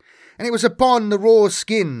flayed, and it was upon the raw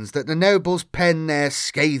skins that the nobles penned their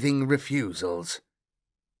scathing refusals.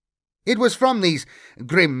 It was from these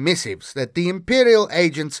grim missives that the Imperial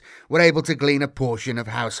agents were able to glean a portion of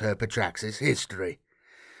House Herpetrax's history.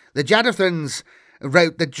 The Jadathrans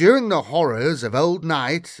wrote that during the horrors of Old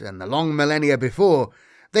Night and the long millennia before,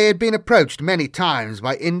 they had been approached many times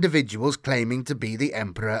by individuals claiming to be the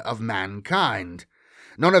Emperor of mankind.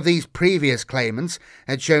 None of these previous claimants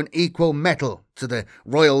had shown equal mettle to the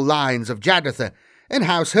royal lines of Jadathra, and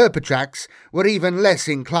House Herpetrax were even less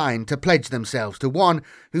inclined to pledge themselves to one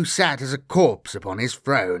who sat as a corpse upon his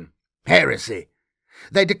throne. Heresy!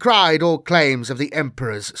 They decried all claims of the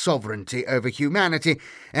Emperor's sovereignty over humanity,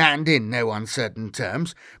 and, in no uncertain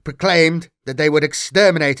terms, proclaimed that they would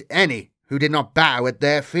exterminate any who did not bow at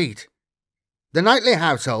their feet. The knightly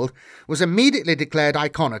household was immediately declared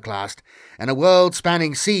iconoclast, and a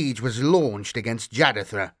world-spanning siege was launched against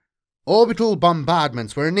Jadathra. Orbital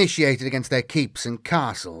bombardments were initiated against their keeps and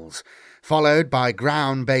castles, followed by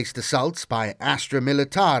ground-based assaults by Astra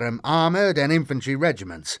Militarum armoured and infantry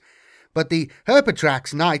regiments. But the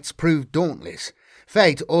Herpetrax knights proved dauntless.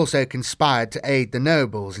 Fate also conspired to aid the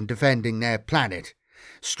nobles in defending their planet.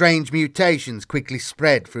 Strange mutations quickly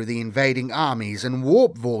spread through the invading armies, and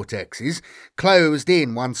warp vortexes closed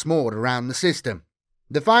in once more around the system.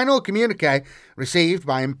 The final communique received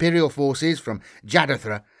by Imperial forces from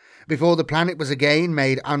Jadathra before the planet was again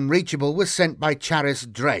made unreachable was sent by Charis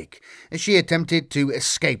Drake, as she attempted to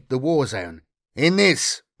escape the war zone. In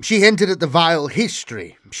this, she hinted at the vile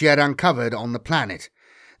history she had uncovered on the planet.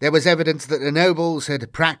 There was evidence that the nobles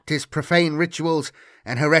had practiced profane rituals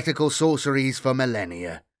and heretical sorceries for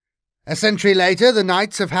millennia. A century later, the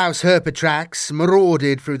Knights of House Herpetrax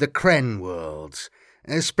marauded through the Kren worlds,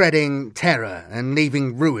 spreading terror and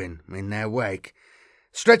leaving ruin in their wake.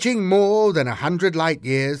 Stretching more than 100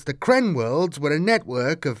 light-years, the Kren worlds were a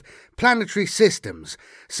network of planetary systems,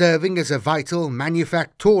 serving as a vital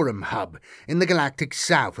manufactorum hub in the galactic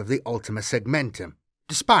south of the Ultima Segmentum.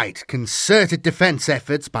 Despite concerted defence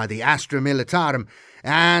efforts by the Astra Militarum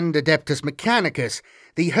and Adeptus Mechanicus,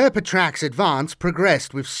 the Herpetrax advance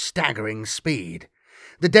progressed with staggering speed.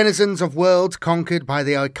 The denizens of worlds conquered by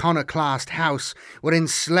the iconoclast house were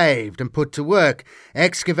enslaved and put to work,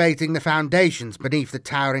 excavating the foundations beneath the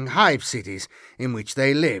towering hive cities in which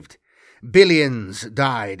they lived. billions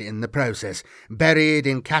died in the process, buried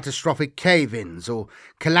in catastrophic cave-ins or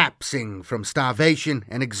collapsing from starvation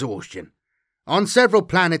and exhaustion. On several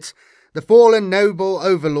planets, the fallen noble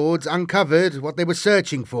overlords uncovered what they were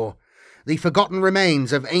searching for. The forgotten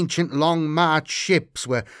remains of ancient Long March ships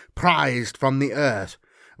were prized from the Earth,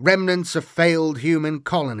 remnants of failed human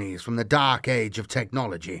colonies from the dark age of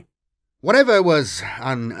technology. Whatever was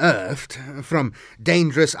unearthed, from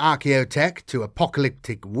dangerous archaeotech to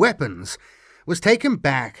apocalyptic weapons, was taken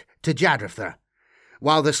back to Jadratha,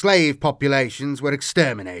 while the slave populations were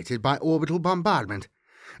exterminated by orbital bombardment.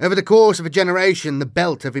 Over the course of a generation, the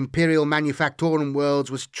belt of Imperial Manufactorum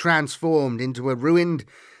worlds was transformed into a ruined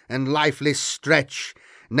and lifeless stretch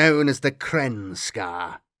known as the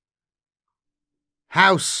Krenskar.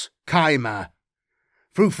 House Khyma.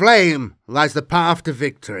 Through flame lies the path to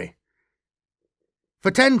victory. For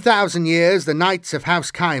 10,000 years, the Knights of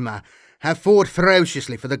House Khyma have fought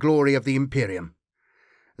ferociously for the glory of the Imperium.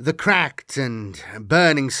 The cracked and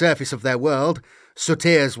burning surface of their world,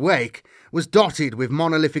 Sotir's Wake, was dotted with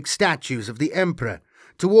monolithic statues of the Emperor,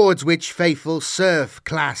 towards which faithful serf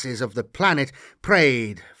classes of the planet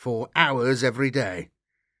prayed for hours every day.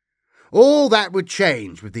 All that would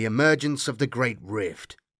change with the emergence of the Great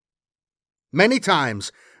Rift. Many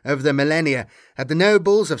times over the millennia had the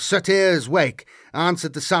nobles of Sotir's Wake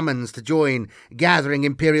answered the summons to join gathering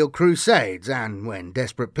Imperial crusades, and when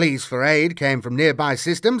desperate pleas for aid came from nearby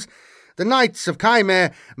systems, the Knights of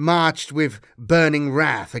Khyma marched with burning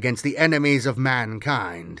wrath against the enemies of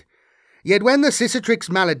mankind. Yet when the Cicatrix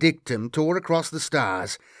Maledictum tore across the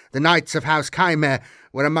stars, the Knights of House Khyma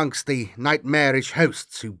were amongst the nightmarish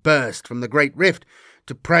hosts who burst from the Great Rift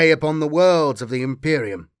to prey upon the worlds of the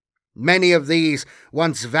Imperium. Many of these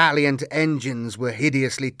once valiant engines were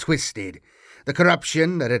hideously twisted, the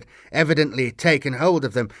corruption that had evidently taken hold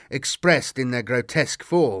of them expressed in their grotesque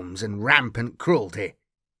forms and rampant cruelty.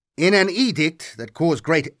 In an edict that caused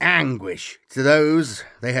great anguish to those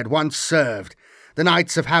they had once served, the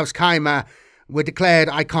Knights of House Khyma were declared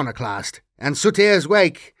iconoclast, and Sotir's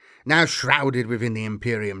Wake, now shrouded within the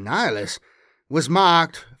Imperium Nihilus, was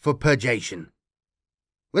marked for purgation.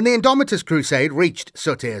 When the Indomitus Crusade reached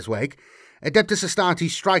Sotir's Wake, Adeptus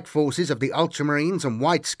Astartes strike forces of the Ultramarines and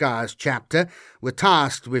White Scars chapter were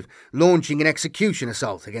tasked with launching an execution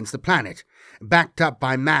assault against the planet, backed up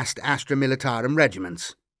by massed Astra Militarum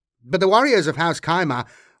regiments. But the warriors of House Khyma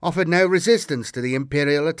offered no resistance to the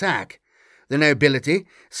Imperial attack. The nobility,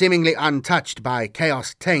 seemingly untouched by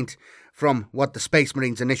chaos taint, from what the Space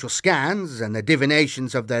Marines' initial scans and the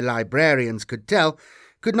divinations of their librarians could tell,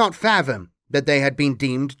 could not fathom that they had been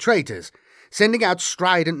deemed traitors, sending out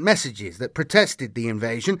strident messages that protested the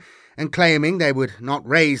invasion and claiming they would not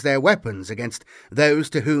raise their weapons against those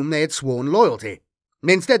to whom they had sworn loyalty.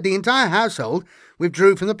 Instead, the entire household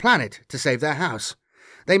withdrew from the planet to save their house.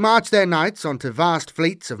 They marched their knights onto vast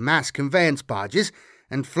fleets of mass conveyance barges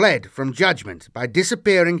and fled from judgment by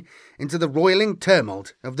disappearing into the roiling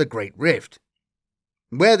tumult of the Great Rift.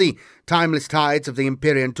 Where the timeless tides of the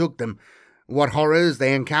Imperium took them, what horrors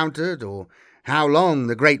they encountered, or how long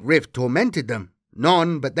the Great Rift tormented them,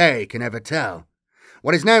 none but they can ever tell.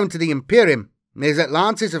 What is known to the Imperium is that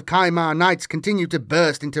lances of Khyma knights continue to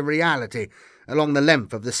burst into reality along the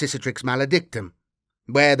length of the Cicatrix Maledictum.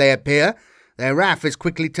 Where they appear, their wrath is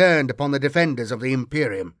quickly turned upon the defenders of the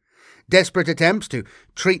Imperium. Desperate attempts to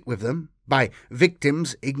treat with them by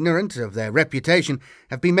victims ignorant of their reputation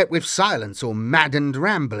have been met with silence or maddened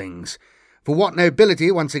ramblings, for what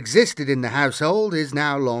nobility once existed in the household is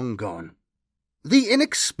now long gone. The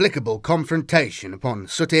inexplicable confrontation upon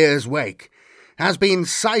Sotir's Wake has been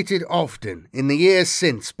cited often in the years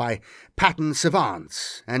since by pattern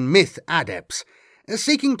savants and myth adepts,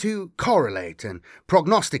 seeking to correlate and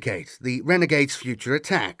prognosticate the renegade's future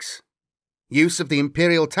attacks. Use of the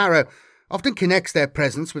Imperial Tarot often connects their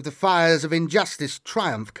presence with the Fires of Injustice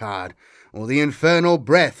Triumph card, or the Infernal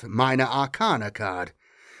Breath Minor Arcana card.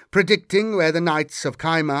 Predicting where the Knights of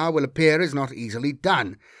Khyma will appear is not easily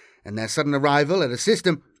done, and their sudden arrival at a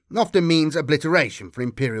system often means obliteration for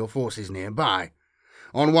Imperial forces nearby.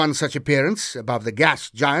 On one such appearance, above the gas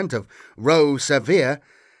giant of Ro Savir,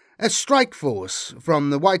 a strike force from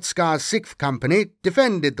the White Scars 6th Company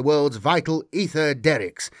defended the world's vital ether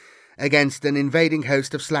derricks against an invading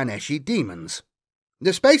host of Slaneshi demons.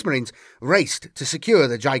 The Space Marines raced to secure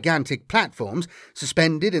the gigantic platforms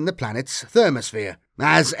suspended in the planet's thermosphere,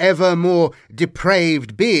 as ever more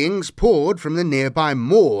depraved beings poured from the nearby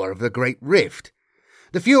maw of the Great Rift.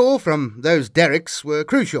 The fuel from those derricks were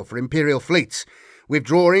crucial for Imperial fleets,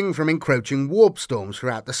 withdrawing from encroaching warp storms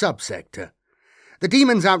throughout the subsector. The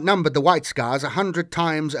demons outnumbered the White Scars 100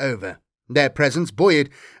 times over. their presence buoyed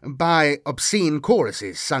by obscene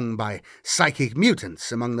choruses sung by psychic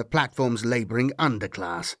mutants among the platform's labouring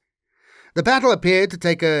underclass. The battle appeared to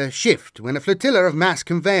take a shift when a flotilla of mass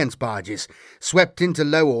conveyance barges swept into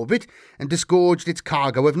low orbit and disgorged its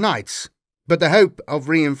cargo of knights, but the hope of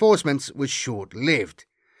reinforcements was short-lived.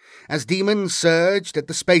 As demons surged at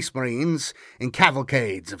the Space Marines in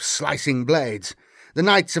cavalcades of slicing blades, the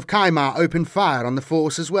Knights of Kaimar opened fire on the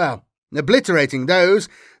force as well, obliterating those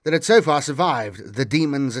that had so far survived the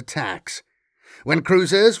demons' attacks. When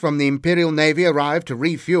cruisers from the Imperial Navy arrived to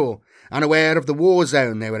refuel, unaware of the war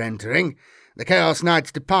zone they were entering, the Chaos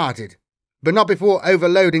Knights departed, but not before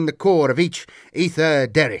overloading the core of each ether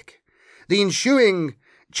derrick. The ensuing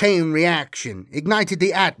chain reaction ignited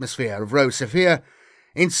the atmosphere of Rosafir,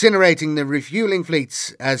 incinerating the refueling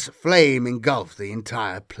fleets as flame engulfed the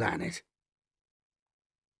entire planet.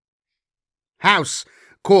 House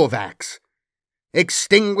Korvax,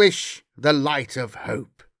 extinguish the light of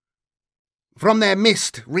hope. From their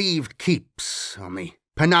mist-wreathed keeps on the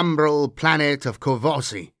penumbral planet of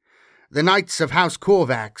Korvosi, the Knights of House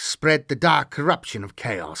Korvax spread the dark corruption of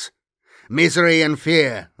chaos. Misery and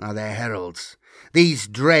fear are their heralds. These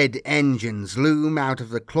dread engines loom out of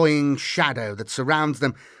the cloying shadow that surrounds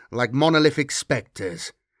them like monolithic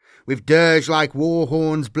spectres. With dirge-like war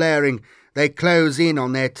horns blaring, they close in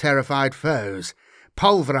on their terrified foes,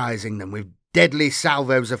 pulverizing them with deadly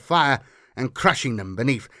salvos of fire and crushing them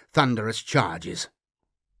beneath thunderous charges.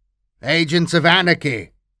 Agents of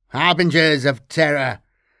anarchy, harbingers of terror,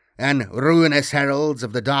 and ruinous heralds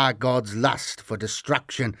of the Dark God's lust for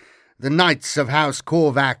destruction, the Knights of House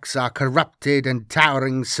Korvax are corrupted and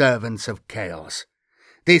towering servants of chaos.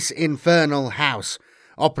 This infernal house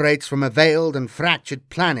operates from a veiled and fractured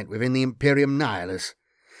planet within the Imperium Nihilus.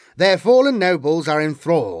 Their fallen nobles are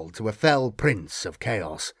enthralled to a fell prince of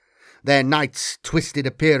chaos. Their knights' twisted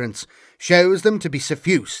appearance shows them to be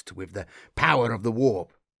suffused with the power of the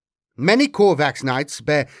warp. Many Korvax knights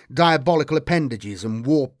bear diabolical appendages and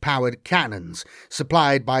warp-powered cannons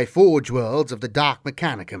supplied by Forge Worlds of the Dark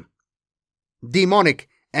Mechanicum. Demonic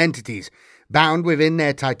entities, bound within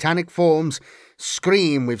their titanic forms,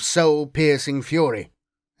 scream with soul-piercing fury,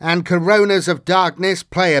 and coronas of darkness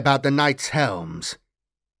play about the knights' helms.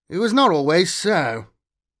 It was not always so.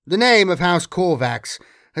 The name of House Korvax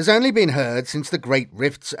has only been heard since the Great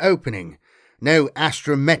Rift's opening. No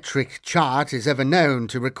astrometric chart is ever known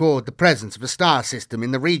to record the presence of a star system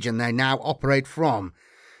in the region they now operate from.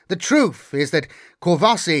 The truth is that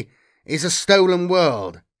Korvosi is a stolen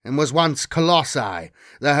world, and was once Colossi,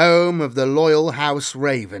 the home of the loyal House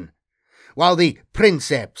Raven. While the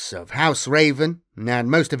princeps of House Raven, and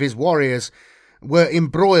most of his warriors, were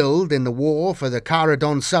embroiled in the war for the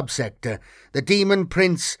Caradon subsector, the demon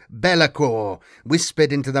prince Be'lakor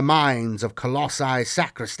whispered into the minds of Colossi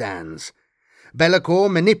sacristans. Be'lakor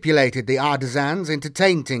manipulated the artisans into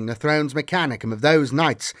tainting the throne's mechanicum of those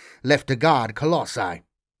knights left to guard Colossi.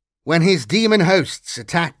 When his demon hosts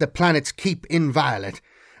attacked the planet's keep inviolate,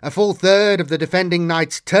 a full third of the defending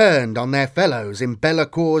knights turned on their fellows in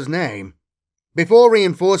Be'lakor's name. Before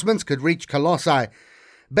reinforcements could reach Colossi,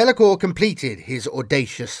 Be'lakor completed his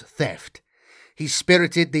audacious theft. He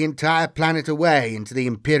spirited the entire planet away into the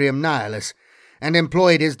Imperium Nihilus, and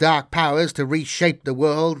employed his dark powers to reshape the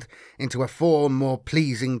world into a form more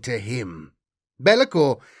pleasing to him.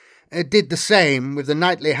 Be'lakor did the same with the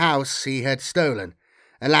knightly house he had stolen,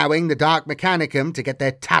 allowing the Dark Mechanicum to get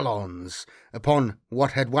their talons upon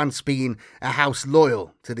what had once been a house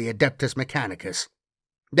loyal to the Adeptus Mechanicus.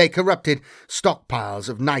 They corrupted stockpiles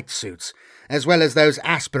of knight suits, as well as those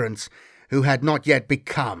aspirants who had not yet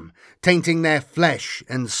become, tainting their flesh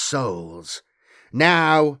and souls.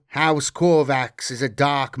 Now House Korvax is a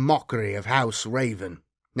dark mockery of House Raven,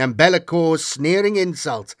 and Be'lakor's sneering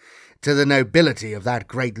insult to the nobility of that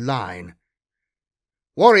great line.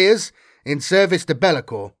 Warriors in service to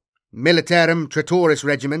Be'lakor, Militarum Tratoris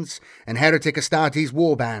regiments and Heretic Astartes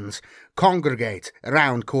warbands congregate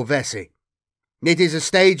around Korvesi. It is a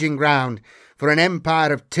staging ground for an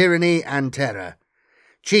empire of tyranny and terror.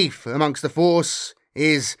 Chief amongst the force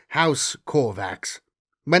is House Korvax.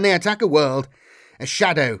 When they attack a world, a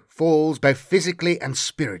shadow falls both physically and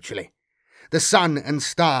spiritually. The sun and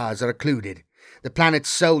stars are occluded. The planet's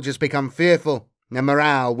soldiers become fearful, and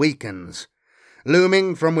morale weakens.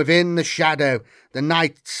 Looming from within the shadow, the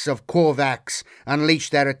Knights of Korvax unleash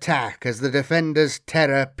their attack as the defenders'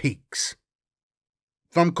 terror peaks.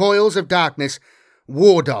 From coils of darkness,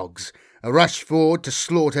 war dogs rush forward to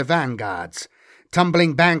slaughter vanguards.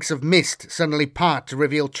 Tumbling banks of mist suddenly part to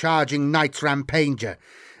reveal charging knights rampager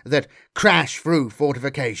that crash through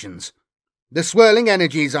fortifications. The swirling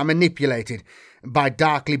energies are manipulated by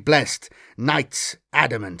darkly blessed Knights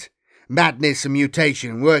Adamant, madness and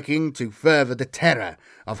mutation working to further the terror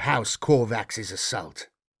of House Corvax's assault.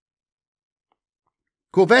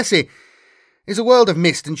 Corvesi is a world of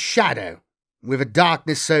mist and shadow, with a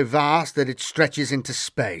darkness so vast that it stretches into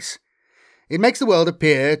space. It makes the world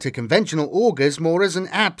appear to conventional augurs more as an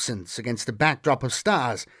absence against a backdrop of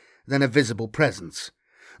stars than a visible presence.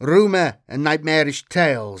 Rumour and nightmarish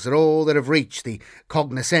tales are all that have reached the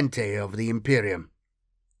cognoscenti of the Imperium.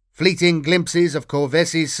 Fleeting glimpses of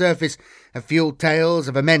Corvesi's surface have fueled tales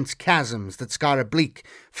of immense chasms that scar a bleak,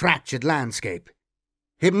 fractured landscape.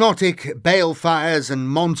 Hypnotic balefires and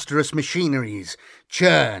monstrous machineries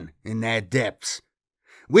churn in their depths.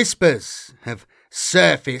 Whispers have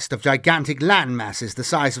surfaced of gigantic land masses the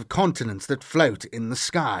size of continents that float in the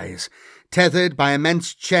skies, tethered by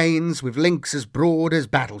immense chains with links as broad as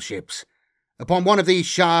battleships. Upon one of these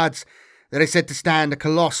shards there is said to stand a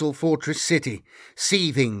colossal fortress city,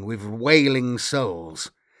 seething with wailing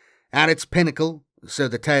souls. At its pinnacle, so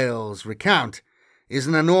the tales recount, is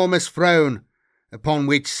an enormous throne upon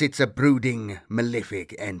which sits a brooding,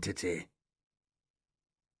 malefic entity.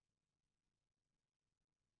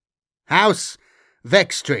 House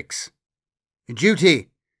Vextrix. Duty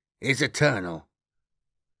is eternal.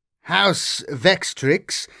 House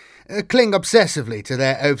Vextrix cling obsessively to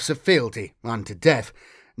their oaths of fealty unto death,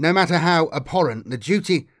 no matter how abhorrent the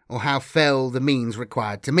duty or how fell the means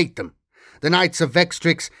required to meet them. The Knights of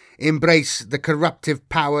Vextrix embrace the corruptive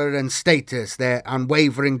power and status their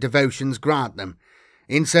unwavering devotions grant them.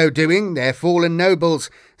 In so doing, their fallen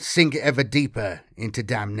nobles sink ever deeper into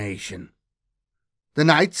damnation. The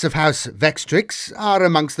Knights of House Vextrix are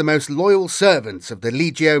amongst the most loyal servants of the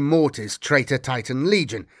Legio Mortis Traitor Titan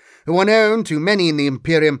Legion, who are known to many in the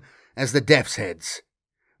Imperium as the Death's Heads.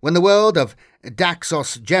 When the world of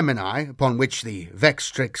Daxos Gemini, upon which the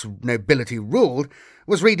Vextrix nobility ruled,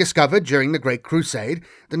 was rediscovered during the Great Crusade,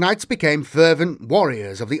 the Knights became fervent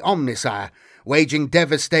warriors of the Omnissiah, waging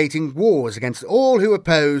devastating wars against all who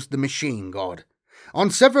opposed the Machine God. On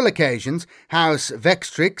several occasions, House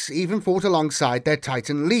Vextrix even fought alongside their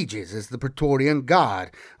Titan lieges as the Praetorian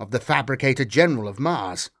Guard of the Fabricator General of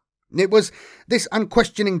Mars. It was this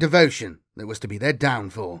unquestioning devotion that was to be their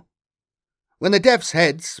downfall. When the Death's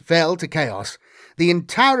Heads fell to chaos, the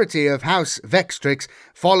entirety of House Vextrix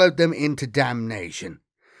followed them into damnation.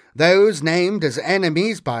 Those named as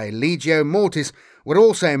enemies by Legio Mortis were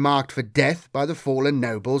also marked for death by the fallen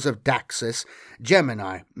nobles of Daxos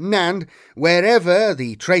Gemini, and wherever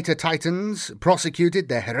the traitor Titans prosecuted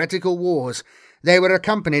their heretical wars, they were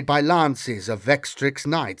accompanied by lances of Vextrix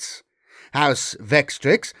knights. House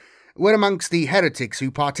Vextrix were amongst the heretics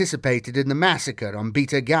who participated in the massacre on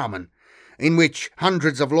Beta Galman, in which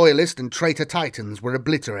hundreds of loyalist and traitor Titans were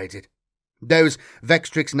obliterated. Those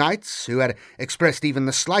Vextrix knights who had expressed even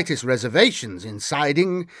the slightest reservations in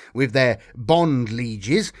siding with their bond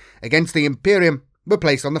lieges against the Imperium were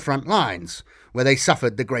placed on the front lines, where they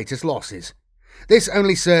suffered the greatest losses. This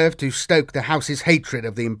only served to stoke the house's hatred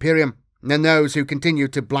of the Imperium and those who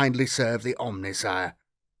continued to blindly serve the Omnissiah.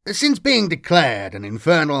 Since being declared an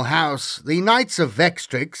infernal house, the Knights of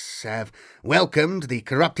Vextrix have welcomed the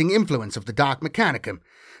corrupting influence of the Dark Mechanicum.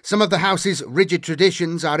 Some of the house's rigid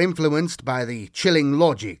traditions are influenced by the chilling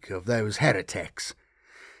logic of those heretics.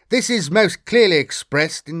 This is most clearly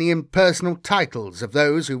expressed in the impersonal titles of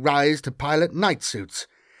those who rise to pilot knight suits.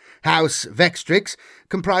 House Vextrix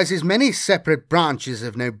comprises many separate branches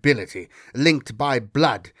of nobility, linked by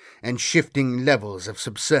blood and shifting levels of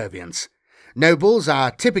subservience. Nobles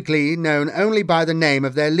are typically known only by the name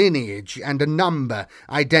of their lineage and a number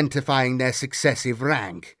identifying their successive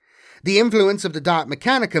rank. The influence of the Dark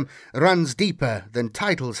Mechanicum runs deeper than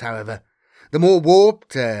titles, however. The more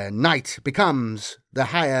warped a knight becomes, the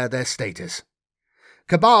higher their status.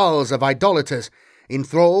 Cabals of idolaters,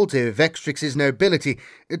 enthralled to Vextrix's nobility,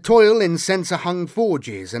 toil in censer-hung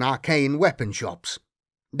forges and arcane weapon shops.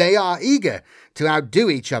 They are eager to outdo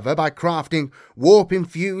each other by crafting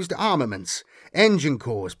warp-infused armaments, engine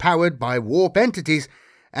cores powered by warp entities,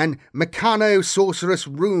 and mechano-sorcerous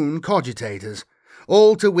rune cogitators,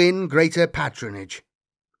 all to win greater patronage.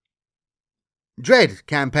 Dread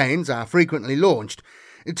campaigns are frequently launched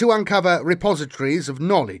to uncover repositories of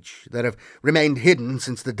knowledge that have remained hidden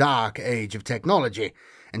since the dark age of technology,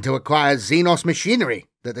 and to acquire Xenos machinery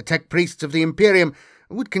that the tech priests of the Imperium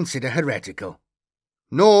would consider heretical.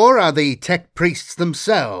 Nor are the tech priests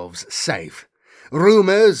themselves safe.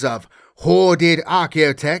 Rumours of hoarded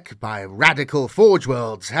archaeotech by radical Forge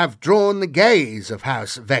Worlds have drawn the gaze of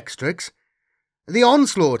House Vextrix. The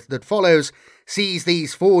onslaught that follows sees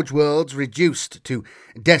these forge worlds reduced to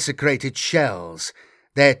desecrated shells,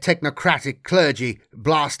 their technocratic clergy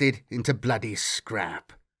blasted into bloody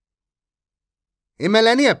scrap. In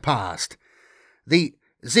millennia past, the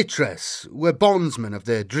Zitras were bondsmen of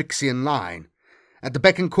the Drixian line, at the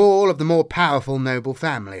beck and call of the more powerful noble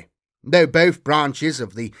family, though both branches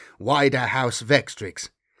of the wider House Vextrix.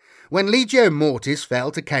 When Legio Mortis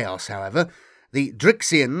fell to Chaos, however, the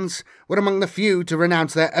Drixians were among the few to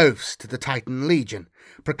renounce their oaths to the Titan Legion,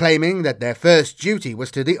 proclaiming that their first duty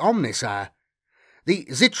was to the Omnissiah. The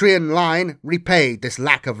Zitrian line repaid this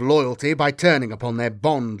lack of loyalty by turning upon their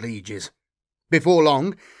bond lieges. Before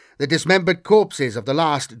long, the dismembered corpses of the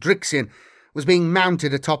last Drixian was being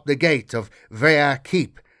mounted atop the gate of Vrea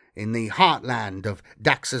Keep in the heartland of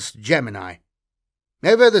Daxus Gemini.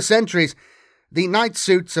 Over the centuries, the knight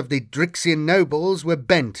suits of the Drixian nobles were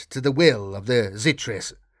bent to the will of the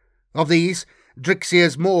Zitris. Of these,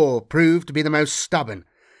 Drixia's Maw proved to be the most stubborn,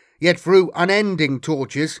 yet through unending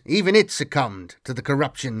tortures, even it succumbed to the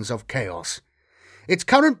corruptions of Chaos. Its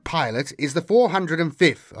current pilot is the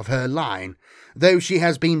 405th of her line. Though she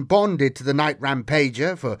has been bonded to the Night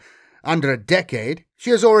Rampager for under a decade, she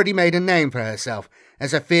has already made a name for herself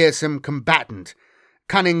as a fearsome combatant,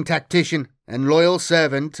 cunning tactician, and loyal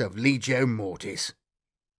servant of Legio Mortis.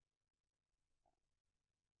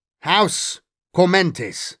 House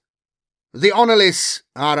Cormentis. The Honorless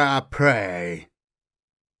are our prey.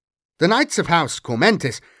 The Knights of House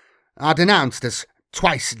Cormentis are denounced as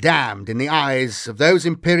twice damned in the eyes of those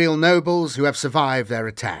Imperial nobles who have survived their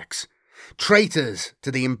attacks. Traitors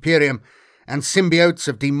to the Imperium and symbiotes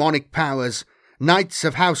of demonic powers, Knights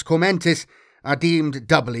of House Cormentis are deemed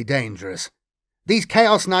doubly dangerous. These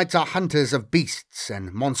Chaos Knights are hunters of beasts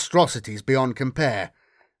and monstrosities beyond compare,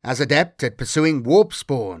 as adept at pursuing warp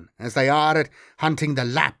spawn as they are at hunting the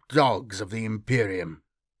lapdogs of the Imperium.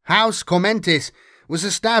 House Cormentis was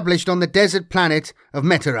established on the desert planet of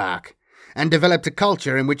Metarach, and developed a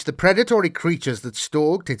culture in which the predatory creatures that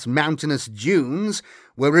stalked its mountainous dunes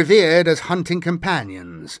were revered as hunting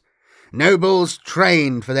companions. Nobles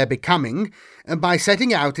trained for their becoming by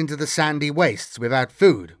setting out into the sandy wastes without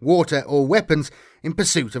food, water, or weapons in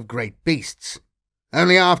pursuit of great beasts.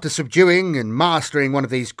 Only after subduing and mastering one of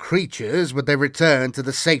these creatures would they return to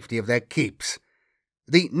the safety of their keeps.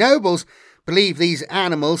 The nobles believed these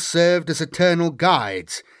animals served as eternal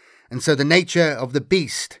guides, and so the nature of the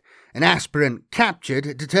beast an aspirant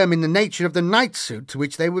captured determined the nature of the knight suit to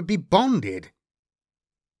which they would be bonded.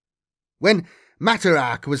 When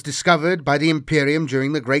Matarach was discovered by the Imperium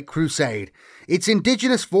during the Great Crusade, its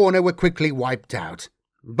indigenous fauna were quickly wiped out.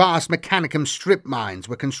 Vast mechanicum strip mines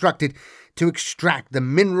were constructed to extract the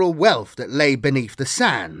mineral wealth that lay beneath the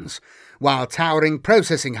sands, while towering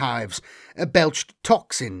processing hives belched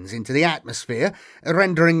toxins into the atmosphere,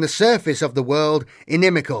 rendering the surface of the world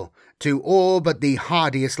inimical to all but the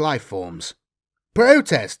hardiest life forms.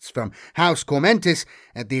 Protests from House Cormentis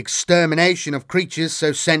at the extermination of creatures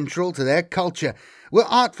so central to their culture were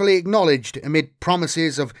artfully acknowledged amid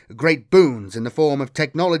promises of great boons in the form of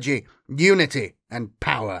technology, unity, and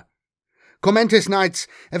power. Cormentis Knights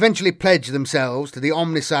eventually pledged themselves to the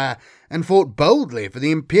Omnissiah and fought boldly for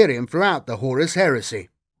the Imperium throughout the Horus Heresy.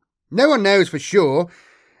 No one knows for sure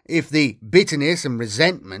if the bitterness and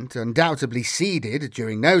resentment undoubtedly seeded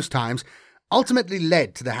during those times ultimately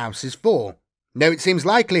led to the House's fall, though it seems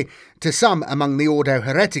likely to some among the Ordo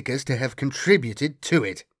Hereticus to have contributed to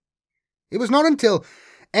it. It was not until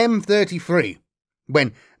M33,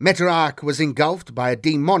 when Metarach was engulfed by a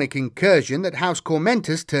demonic incursion, that House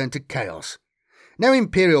Cormentis turned to chaos. No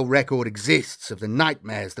imperial record exists of the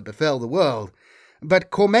nightmares that befell the world,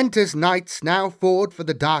 but Cormentis Knights now fought for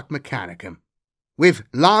the Dark Mechanicum. With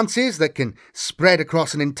lances that can spread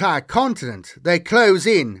across an entire continent, they close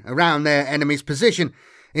in around their enemy's position,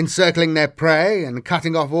 encircling their prey and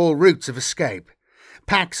cutting off all routes of escape.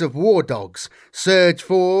 Packs of war dogs surge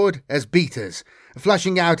forward as beaters,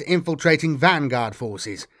 flushing out infiltrating vanguard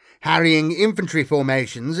forces, harrying infantry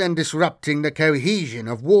formations and disrupting the cohesion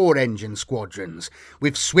of war engine squadrons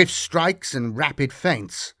with swift strikes and rapid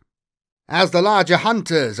feints. As the larger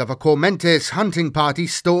hunters of a Cormentis hunting party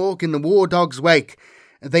stalk in the war dog's wake,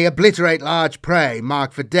 they obliterate large prey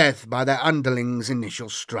marked for death by their underlings' initial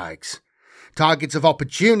strikes. Targets of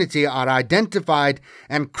opportunity are identified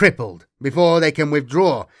and crippled before they can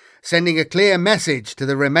withdraw, sending a clear message to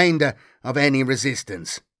the remainder of any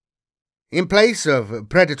resistance. In place of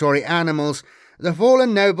predatory animals, the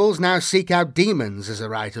fallen nobles now seek out demons as a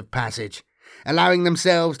rite of passage, allowing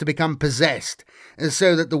themselves to become possessed,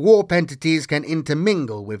 so that the warp entities can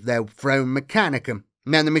intermingle with their throne mechanicum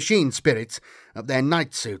and the machine spirits of their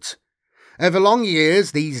knight suits. Over long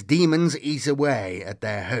years, these demons eat away at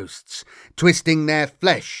their hosts, twisting their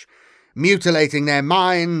flesh, mutilating their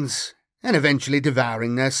minds, and eventually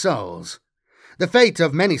devouring their souls. The fate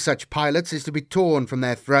of many such pilots is to be torn from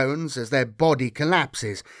their thrones as their body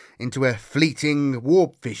collapses into a fleeting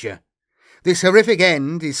warp fissure. This horrific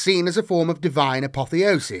end is seen as a form of divine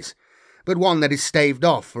apotheosis, but one that is staved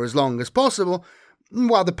off for as long as possible,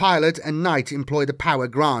 while the pilot and knight employ the power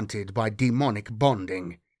granted by demonic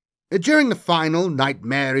bonding. During the final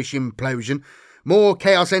nightmarish implosion, more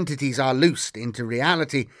chaos entities are loosed into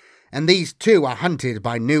reality, and these too are hunted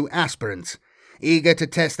by new aspirants, eager to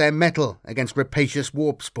test their mettle against rapacious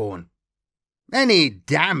warp spawn. Any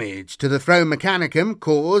damage to the throne mechanicum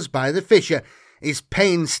caused by the fissure is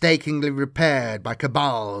painstakingly repaired by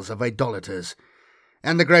cabals of idolaters,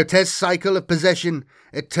 and the grotesque cycle of possession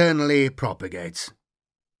eternally propagates.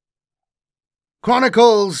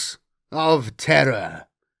 Chronicles of Terror.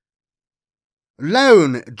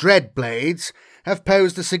 Lone dreadblades have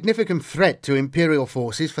posed a significant threat to Imperial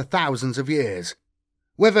forces for thousands of years.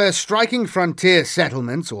 Whether striking frontier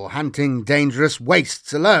settlements or hunting dangerous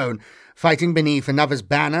wastes alone, fighting beneath another's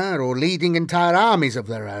banner or leading entire armies of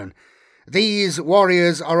their own, these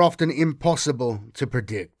warriors are often impossible to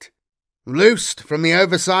predict. Loosed from the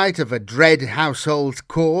oversight of a dread household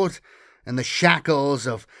court and the shackles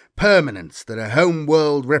of permanence that a home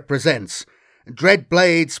world represents,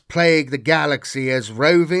 dreadblades plague the galaxy as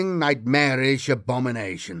roving, nightmarish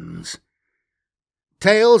abominations.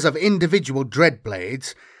 Tales of individual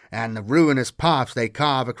dreadblades and the ruinous paths they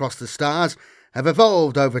carve across the stars have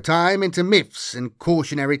evolved over time into myths and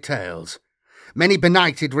cautionary tales. Many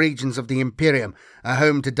benighted regions of the Imperium are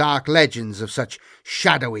home to dark legends of such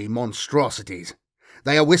shadowy monstrosities.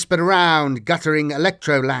 They are whispered around guttering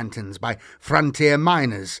electro-lanterns by frontier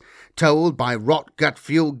miners, told by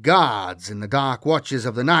rot-gut-fueled guards in the dark watches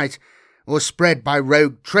of the night, or spread by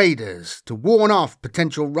rogue traders to warn off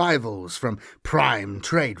potential rivals from prime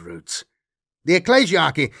trade routes. The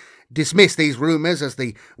ecclesiarchy dismiss these rumours as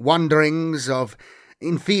the wanderings of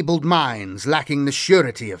enfeebled minds lacking the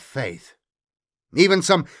surety of faith. Even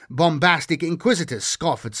some bombastic inquisitors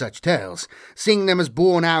scoff at such tales, seeing them as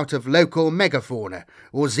born out of local megafauna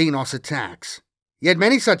or Xenos attacks. Yet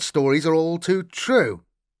many such stories are all too true,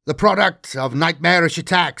 the product of nightmarish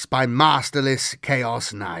attacks by masterless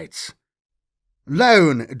Chaos Knights.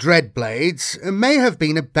 Lone dreadblades may have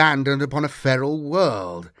been abandoned upon a feral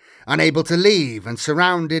world, unable to leave and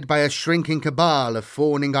surrounded by a shrinking cabal of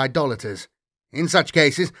fawning idolaters. In such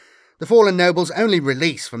cases, the fallen noble's only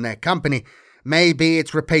release from their company may be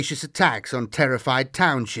its rapacious attacks on terrified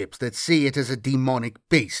townships that see it as a demonic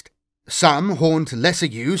beast. Some haunt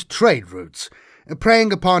lesser-used trade routes,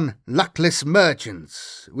 preying upon luckless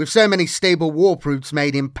merchants. With so many stable warp routes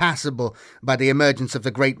made impassable by the emergence of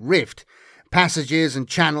the Great Rift, passages and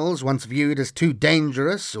channels once viewed as too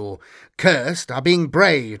dangerous or cursed are being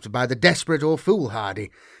braved by the desperate or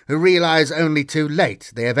foolhardy, who realise only too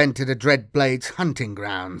late they have entered a dreadblade's hunting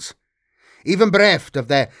grounds. Even bereft of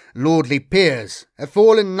their lordly peers, a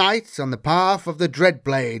fallen knight on the path of the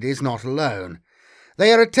dreadblade is not alone.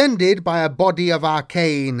 They are attended by a body of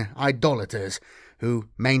arcane idolaters, who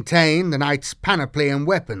maintain the knight's panoply and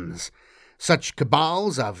weapons. Such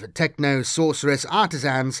cabals of techno-sorceress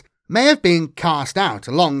artisans may have been cast out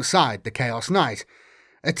alongside the Chaos Knight,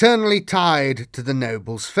 eternally tied to the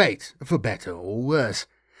noble's fate, for better or worse.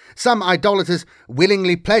 Some idolaters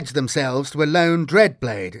willingly pledge themselves to a lone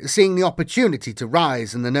dreadblade, seeing the opportunity to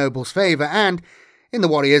rise in the noble's favour and, in the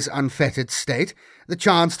warrior's unfettered state, the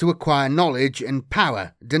chance to acquire knowledge and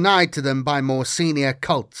power denied to them by more senior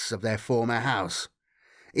cults of their former house.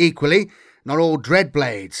 Equally, not all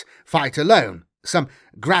dreadblades fight alone. Some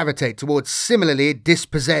gravitate towards similarly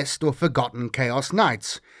dispossessed or forgotten Chaos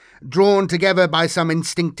Knights, drawn together by some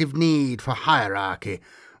instinctive need for hierarchy,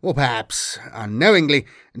 or perhaps, unknowingly,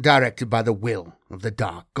 directed by the will of the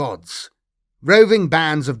Dark Gods. Roving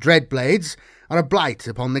bands of dreadblades are a blight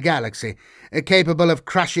upon the galaxy, capable of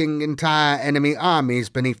crushing entire enemy armies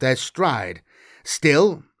beneath their stride.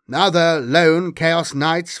 Still, other lone Chaos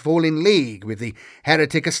Knights fall in league with the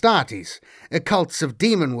heretic Astartes, cults of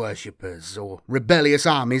demon worshippers, or rebellious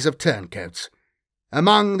armies of turncoats.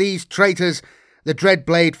 Among these traitors, the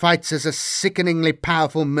dreadblade fights as a sickeningly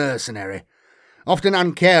powerful mercenary, often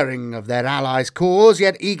uncaring of their allies' cause,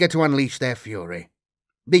 yet eager to unleash their fury.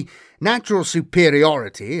 The natural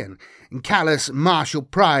superiority and callous martial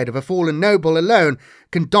pride of a fallen noble alone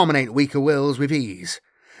can dominate weaker wills with ease.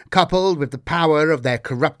 Coupled with the power of their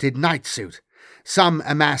corrupted knight suit, some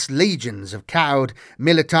amass legions of cowed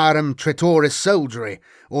militarum traitoris soldiery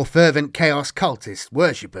or fervent chaos cultist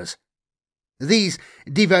worshippers. These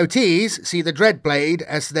devotees see the Dreadblade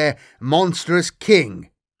as their monstrous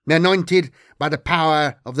king, anointed by the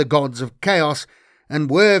power of the gods of chaos, and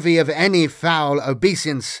worthy of any foul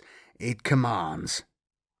obeisance it commands.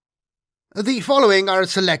 The following are a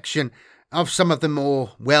selection of some of the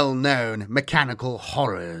more well-known mechanical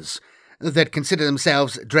horrors that consider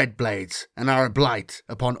themselves Dreadblades and are a blight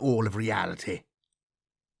upon all of reality.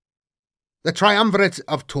 The Triumvirate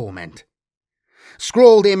of Torment.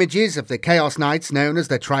 Scrawled images of the Chaos Knights, known as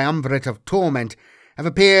the Triumvirate of Torment, have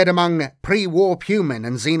appeared among pre-warp human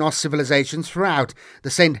and Xenos civilizations throughout the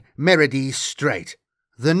St. Merides Strait.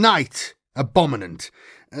 The Knight Abominant,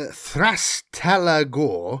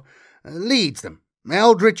 Thrastalagor, leads them,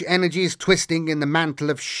 eldritch energies twisting in the mantle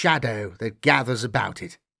of shadow that gathers about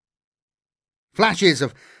it. Flashes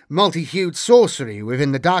of multi-hued sorcery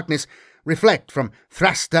within the darkness reflect from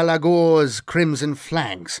Thrastalagor's crimson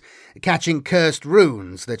flanks, catching cursed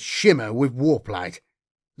runes that shimmer with warp-light.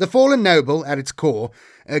 The fallen noble at its core,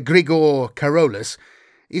 Grigor Carolus,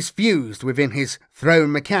 is fused within his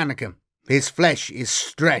throne mechanicum. His flesh is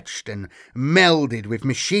stretched and melded with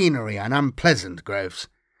machinery and unpleasant growths.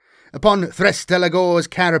 Upon Thrastalagor's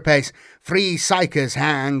carapace, 3 psychers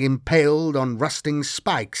hang impaled on rusting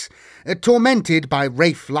spikes, tormented by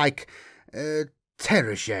wraith-like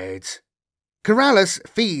terror shades. Carolus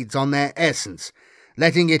feeds on their essence,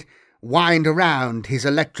 letting it wind around his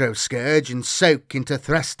electro-scourge and soak into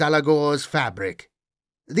Thrastalagor's fabric.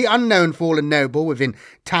 The unknown fallen noble within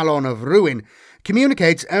Talon of Ruin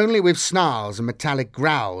communicates only with snarls and metallic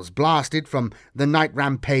growls blasted from the Night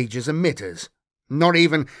Rampage's emitters. Not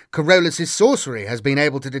even Carolus' sorcery has been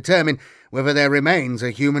able to determine whether there remains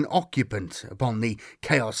a human occupant upon the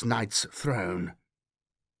Chaos Knight's throne.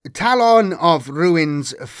 Talon of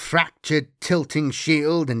Ruin's fractured tilting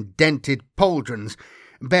shield and dented pauldrons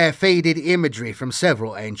bear faded imagery from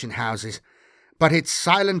several ancient houses, but its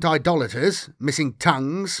silent idolaters, missing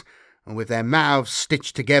tongues, and with their mouths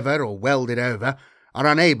stitched together or welded over, are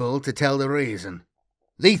unable to tell the reason.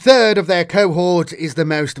 The third of their cohort is the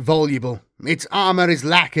most voluble. Its armour is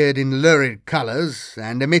lacquered in lurid colours,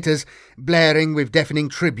 and emitters blaring with deafening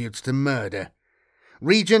tributes to murder.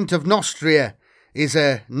 Regent of Nostria is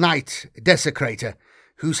a knight desecrator,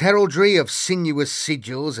 whose heraldry of sinuous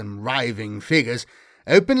sigils and writhing figures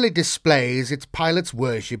openly displays its pilot's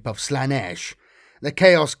worship of Slanesh, the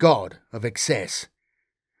chaos god of excess.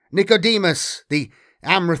 Nicodemus, the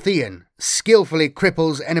Amrathian, skillfully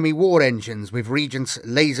cripples enemy war engines with Regent's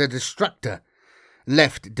laser destructor.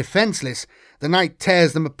 Left defenceless, the knight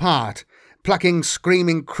tears them apart, plucking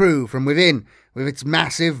screaming crew from within with its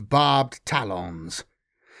massive barbed talons.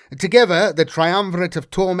 Together, the Triumvirate of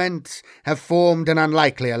Torment have formed an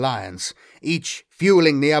unlikely alliance, each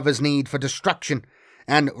fueling the other's need for destruction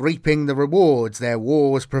and reaping the rewards their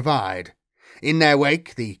wars provide. In their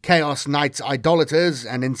wake, the Chaos Knights' idolaters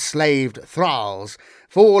and enslaved thralls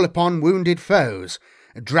fall upon wounded foes,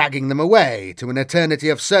 dragging them away to an eternity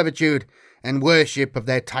of servitude and worship of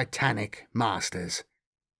their titanic masters.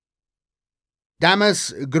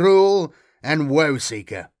 Damas, Gruul, and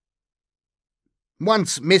Woeseeker.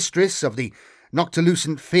 Once mistress of the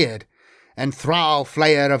Noctilucent Feared and thrall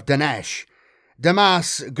flayer of Danesh,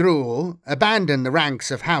 Damas Gruul abandoned the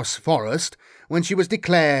ranks of House Forest when she was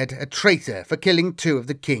declared a traitor for killing 2 of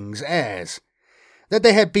the king's heirs. That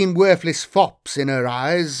they had been worthless fops in her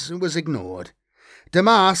eyes was ignored.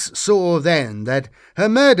 Damas saw then that her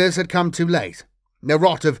murders had come too late. The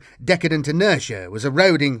rot of decadent inertia was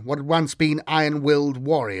eroding what had once been iron-willed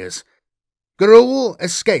warriors. Gruul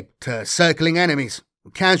escaped her circling enemies,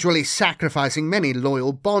 casually sacrificing many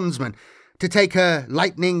loyal bondsmen to take her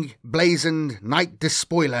lightning-blazoned knight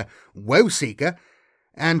despoiler, Woeseeker,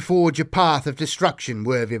 and forge a path of destruction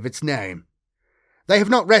worthy of its name. They have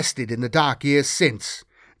not rested in the dark years since.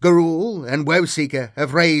 Gruul and Woeseeker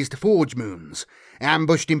have raised forge moons,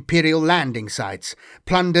 ambushed Imperial landing sites,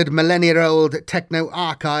 plundered millennia-old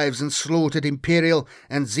techno-archives and slaughtered Imperial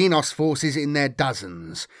and Xenos forces in their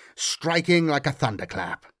dozens, striking like a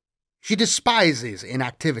thunderclap. She despises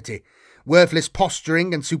inactivity, worthless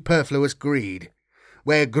posturing and superfluous greed.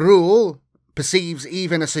 Where Gruul perceives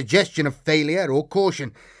even a suggestion of failure or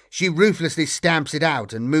caution, she ruthlessly stamps it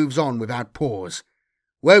out and moves on without pause.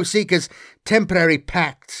 Woeseeker's temporary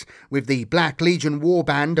pacts with the Black Legion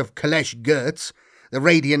warband of Kalesh Gertz, the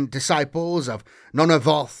radiant disciples of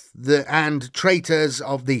Nonavoth, and traitors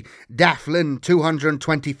of the Daflin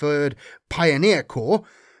 223rd Pioneer Corps,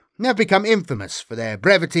 have become infamous for their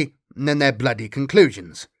brevity and their bloody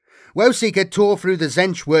conclusions. Woeseeker tore through the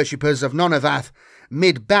Zench worshippers of Nonavath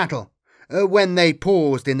mid-battle, when they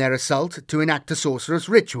paused in their assault to enact a sorcerous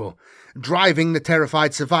ritual, driving the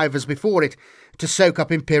terrified survivors before it to soak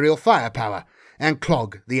up Imperial firepower and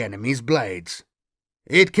clog the enemy's blades.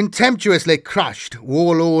 It contemptuously crushed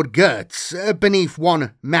Warlord Gertz beneath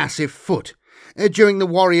one massive foot during the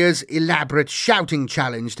warrior's elaborate shouting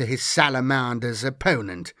challenge to his salamander's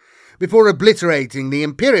opponent, before obliterating the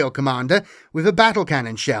Imperial commander with a battle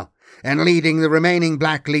cannon shell and leading the remaining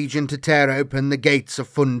Black Legion to tear open the gates of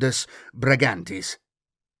Fundus Brigantes.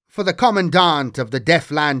 For the commandant of the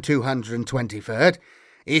Deathland 223rd,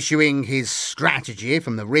 issuing his strategy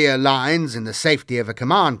from the rear lines in the safety of a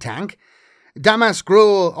command tank, Damas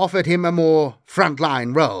Gruul offered him a more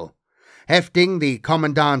front-line role. Hefting the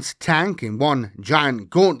commandant's tank in one giant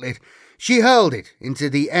gauntlet, she hurled it into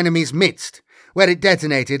the enemy's midst, where it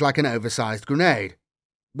detonated like an oversized grenade.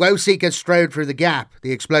 Woeseeker strode through the gap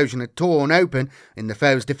the explosion had torn open in the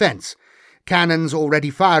foe's defence, cannons already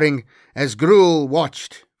firing as Gruul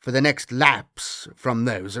watched for the next lapse from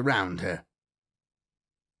those around her.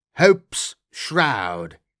 Hope's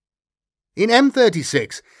Shroud. In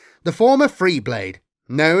M36, the former Freeblade,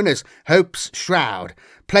 known as Hope's Shroud,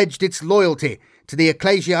 pledged its loyalty to the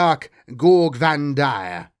ecclesiarch Gorg Van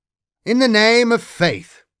Dyer. In the name of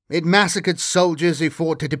faith, it massacred soldiers who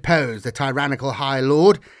fought to depose the tyrannical High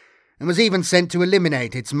Lord, and was even sent to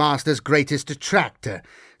eliminate its master's greatest detractor,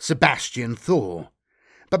 Sebastian Thor.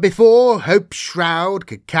 But before Hope's Shroud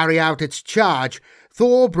could carry out its charge,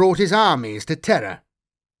 Thor brought his armies to Terra.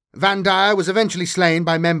 Van Dyer was eventually slain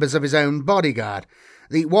by members of his own bodyguard,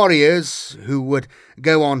 the warriors who would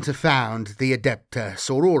go on to found the Adepta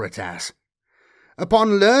Sororitas.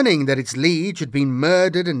 Upon learning that its liege had been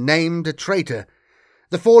murdered and named a traitor,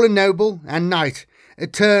 the fallen noble and knight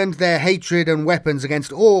turned their hatred and weapons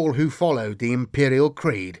against all who followed the Imperial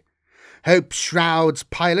creed. Hope's Shroud's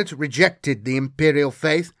pilot rejected the Imperial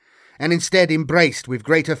faith and instead embraced with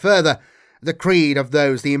greater fervour the creed of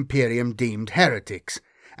those the Imperium deemed heretics,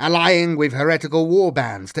 allying with heretical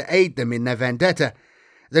warbands to aid them in their vendetta.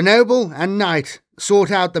 The noble and knight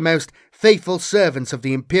sought out the most faithful servants of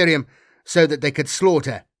the Imperium so that they could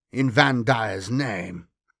slaughter in Van Dyer's name.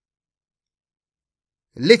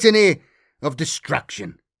 Litany of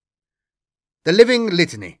Destruction. The Living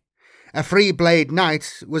Litany, a Freeblade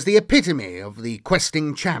knight, was the epitome of the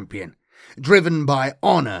questing champion. Driven by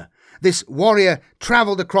honour, this warrior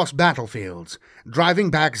travelled across battlefields,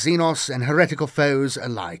 driving back Xenos and heretical foes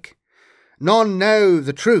alike. None know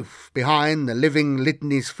the truth behind the Living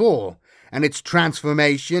Litany's fall, and its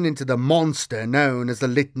transformation into the monster known as the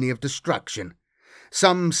Litany of Destruction.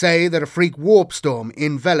 Some say that a freak warp storm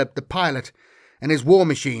enveloped the pilot and his war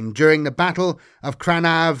machine during the Battle of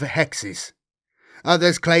Cranav Hexis.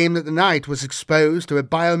 Others claim that the knight was exposed to a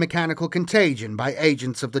biomechanical contagion by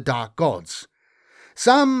agents of the Dark Gods.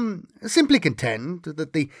 Some simply contend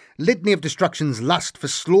that the Litany of Destruction's lust for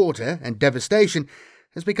slaughter and devastation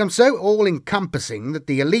has become so all-encompassing that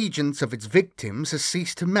the allegiance of its victims has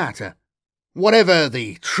ceased to matter. Whatever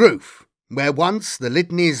the truth, where once the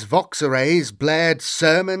Litany's vox arrays blared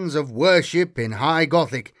sermons of worship in High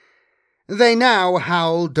Gothic, they now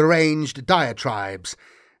howl deranged diatribes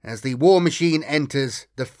as the war machine enters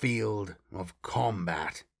the field of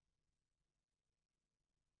combat.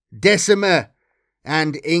 Decima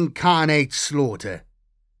and Incarnate Slaughter.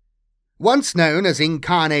 Once known as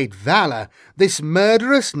Incarnate Valor, this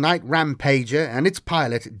murderous night rampager and its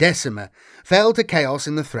pilot, Decima, fell to chaos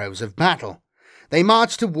in the throes of battle. They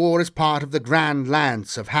marched to war as part of the Grand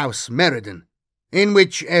Lance of House Meriden, in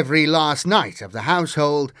which every last knight of the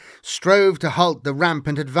household strove to halt the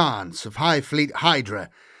rampant advance of High Fleet Hydra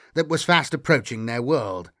that was fast approaching their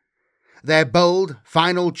world. Their bold,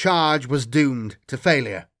 final charge was doomed to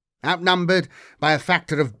failure. Outnumbered by a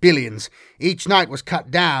factor of billions, each knight was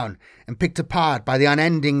cut down and picked apart by the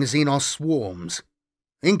unending Xenos swarms.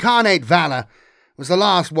 Incarnate Valor was the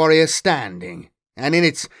last warrior standing, and in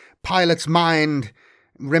its pilot's mind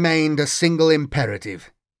remained a single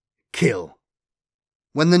imperative: kill.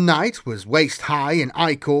 When the knight was waist-high in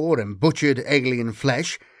ichor and butchered alien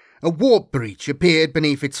flesh, a warp breach appeared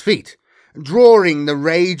beneath its feet, drawing the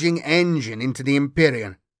raging engine into the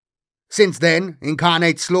Imperium. Since then,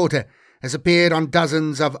 Incarnate Slaughter has appeared on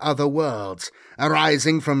dozens of other worlds,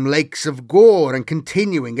 arising from lakes of gore and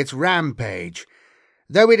continuing its rampage.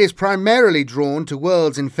 Though it is primarily drawn to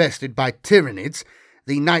worlds infested by Tyranids,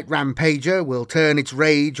 the Night Rampager will turn its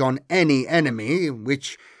rage on any enemy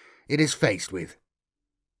which it is faced with.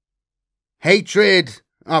 Hatred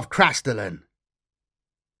of Crastalan.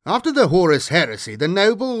 After the Horus Heresy, the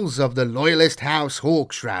nobles of the loyalist house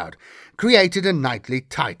Hawkshroud created a knightly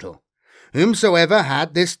title. whomsoever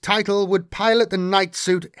had this title would pilot the knight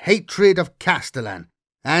suit Hatred of Castellan,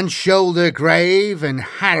 and shoulder grave and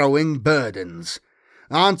harrowing burdens,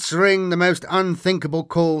 answering the most unthinkable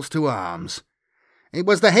calls to arms. It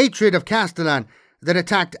was the Hatred of Castellan that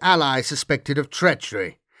attacked allies suspected of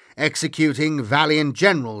treachery, executing valiant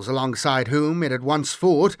generals alongside whom it had once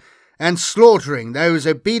fought, and slaughtering those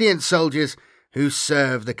obedient soldiers who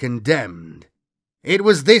served the condemned. It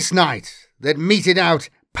was this night that meted out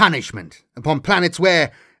punishment upon planets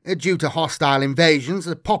where, due to hostile invasions,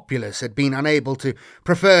 the populace had been unable to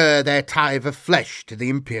prefer their tithe of flesh to the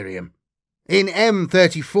Imperium. In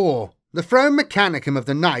M34, the Throne Mechanicum of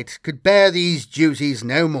the Night could bear these duties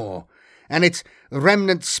no more, and its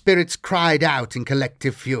remnant spirits cried out in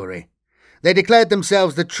collective fury. They declared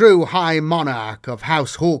themselves the true High Monarch of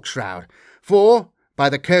House Hawkshroud, for, by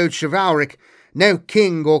the code chivalric, no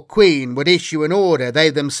king or queen would issue an order they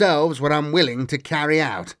themselves were unwilling to carry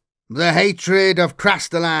out. The Hatred of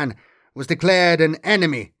Castellan was declared an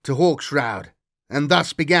enemy to Hawkshroud, and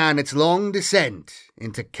thus began its long descent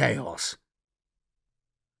into chaos.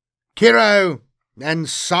 Kiro and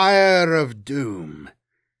Sire of Doom.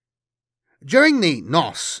 During the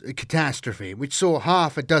Nos catastrophe, which saw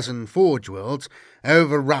half a dozen Forge Worlds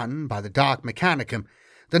overrun by the Dark Mechanicum,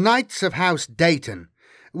 the Knights of House Dayton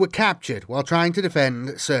were captured while trying to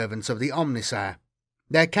defend servants of the Omnissiah.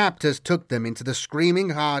 Their captors took them into the screaming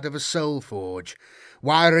heart of a soul forge,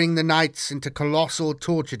 wiring the knights into colossal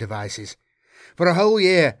torture devices. For a whole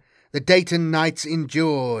year, the Dayton Knights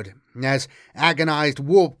endured, as agonized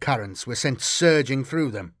warp currents were sent surging through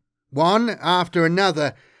them. One after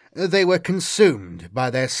another, they were consumed by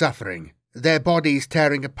their suffering, their bodies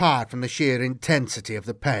tearing apart from the sheer intensity of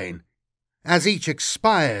the pain. As each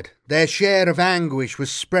expired, their share of anguish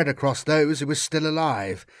was spread across those who were still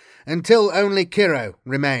alive, until only Kiro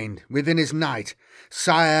remained within his knight,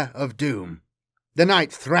 Sire of Doom. The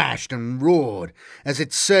night thrashed and roared as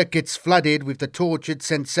its circuits flooded with the tortured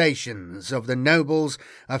sensations of the nobles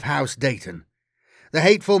of House Dayton. The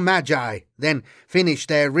hateful Magi then finished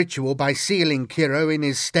their ritual by sealing Kiro in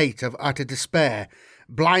his state of utter despair,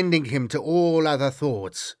 blinding him to all other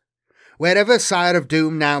thoughts. Wherever Sire of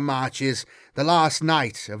Doom now marches, the last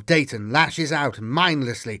knight of Dayton lashes out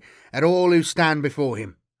mindlessly at all who stand before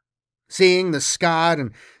him, seeing the scarred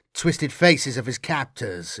and twisted faces of his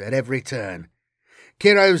captors at every turn.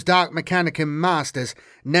 Kiro's Dark Mechanicum masters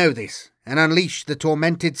know this and unleash the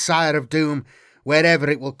tormented Sire of Doom wherever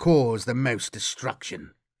it will cause the most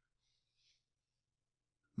destruction.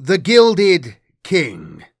 The Gilded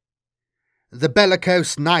King. The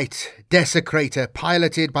bellicose knight desecrator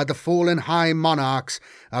piloted by the fallen High Monarchs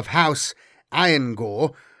of House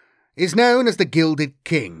Irongore is known as the Gilded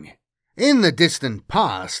King. In the distant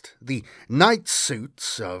past, the knight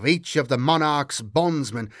suits of each of the monarch's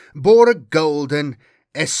bondsmen bore a golden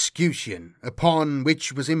escutcheon upon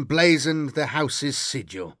which was emblazoned the house's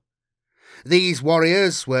sigil. These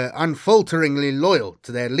warriors were unfalteringly loyal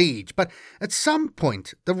to their liege, but at some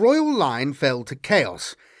point the royal line fell to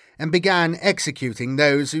chaos and began executing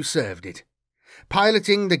those who served it.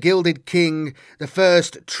 Piloting the Gilded King, the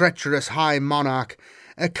first treacherous High Monarch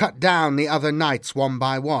cut down the other knights one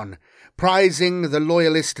by one, prizing the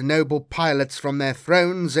loyalist noble pilots from their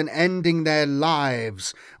thrones and ending their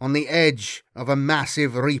lives on the edge of a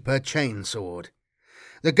massive Reaper chainsword.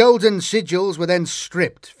 The golden sigils were then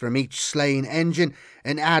stripped from each slain engine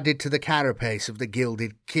and added to the carapace of the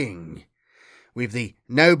Gilded King. With the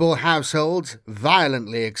noble households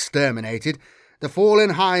violently exterminated, the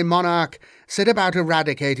fallen High Monarch set about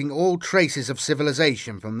eradicating all traces of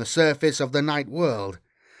civilization from the surface of the night world.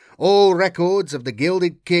 All records of the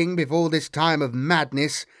Gilded King before this time of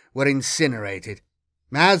madness were incinerated,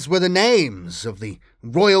 as were the names of the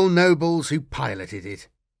royal nobles who piloted it.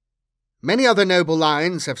 Many other noble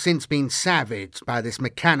lines have since been savaged by this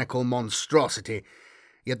mechanical monstrosity,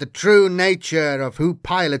 yet the true nature of who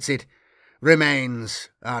pilots it remains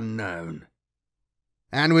unknown.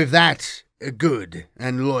 And with that, good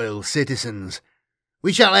and loyal citizens,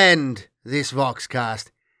 we shall end this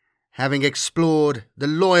Voxcast, having explored the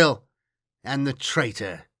loyal and the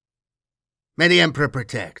traitor. May the Emperor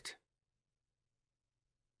protect.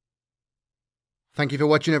 Thank you for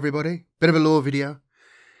watching, everybody. Bit of a lore video.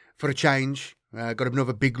 For a change, got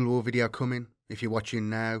another big lore video coming. If you're watching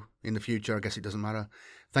now, in the future, I guess it doesn't matter.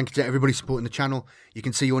 Thank you to everybody supporting the channel. You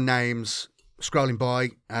can see your names scrolling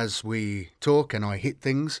by as we talk and I hit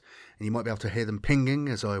things. and you might be able to hear them pinging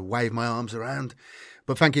as I wave my arms around.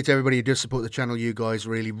 But thank you to everybody who does support the channel. You guys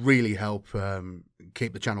really, really help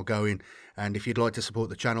keep the channel going. And if you'd like to support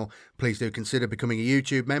the channel, please do consider becoming a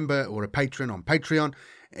YouTube member or a patron on Patreon.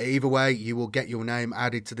 Either way, you will get your name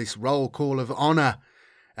added to this roll call of honour.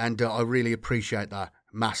 And I really appreciate that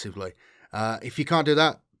massively. If you can't do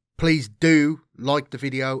that, please do like the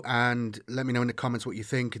video and let me know in the comments what you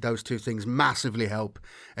think. Those two things massively help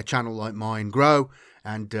a channel like mine grow.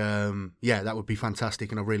 And yeah, that would be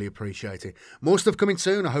fantastic and I really appreciate it. More stuff coming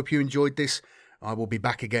soon. I hope you enjoyed this. I will be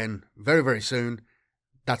back again very, very soon.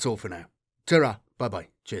 That's all for now. Ta-ra. Bye-bye.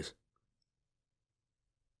 Cheers.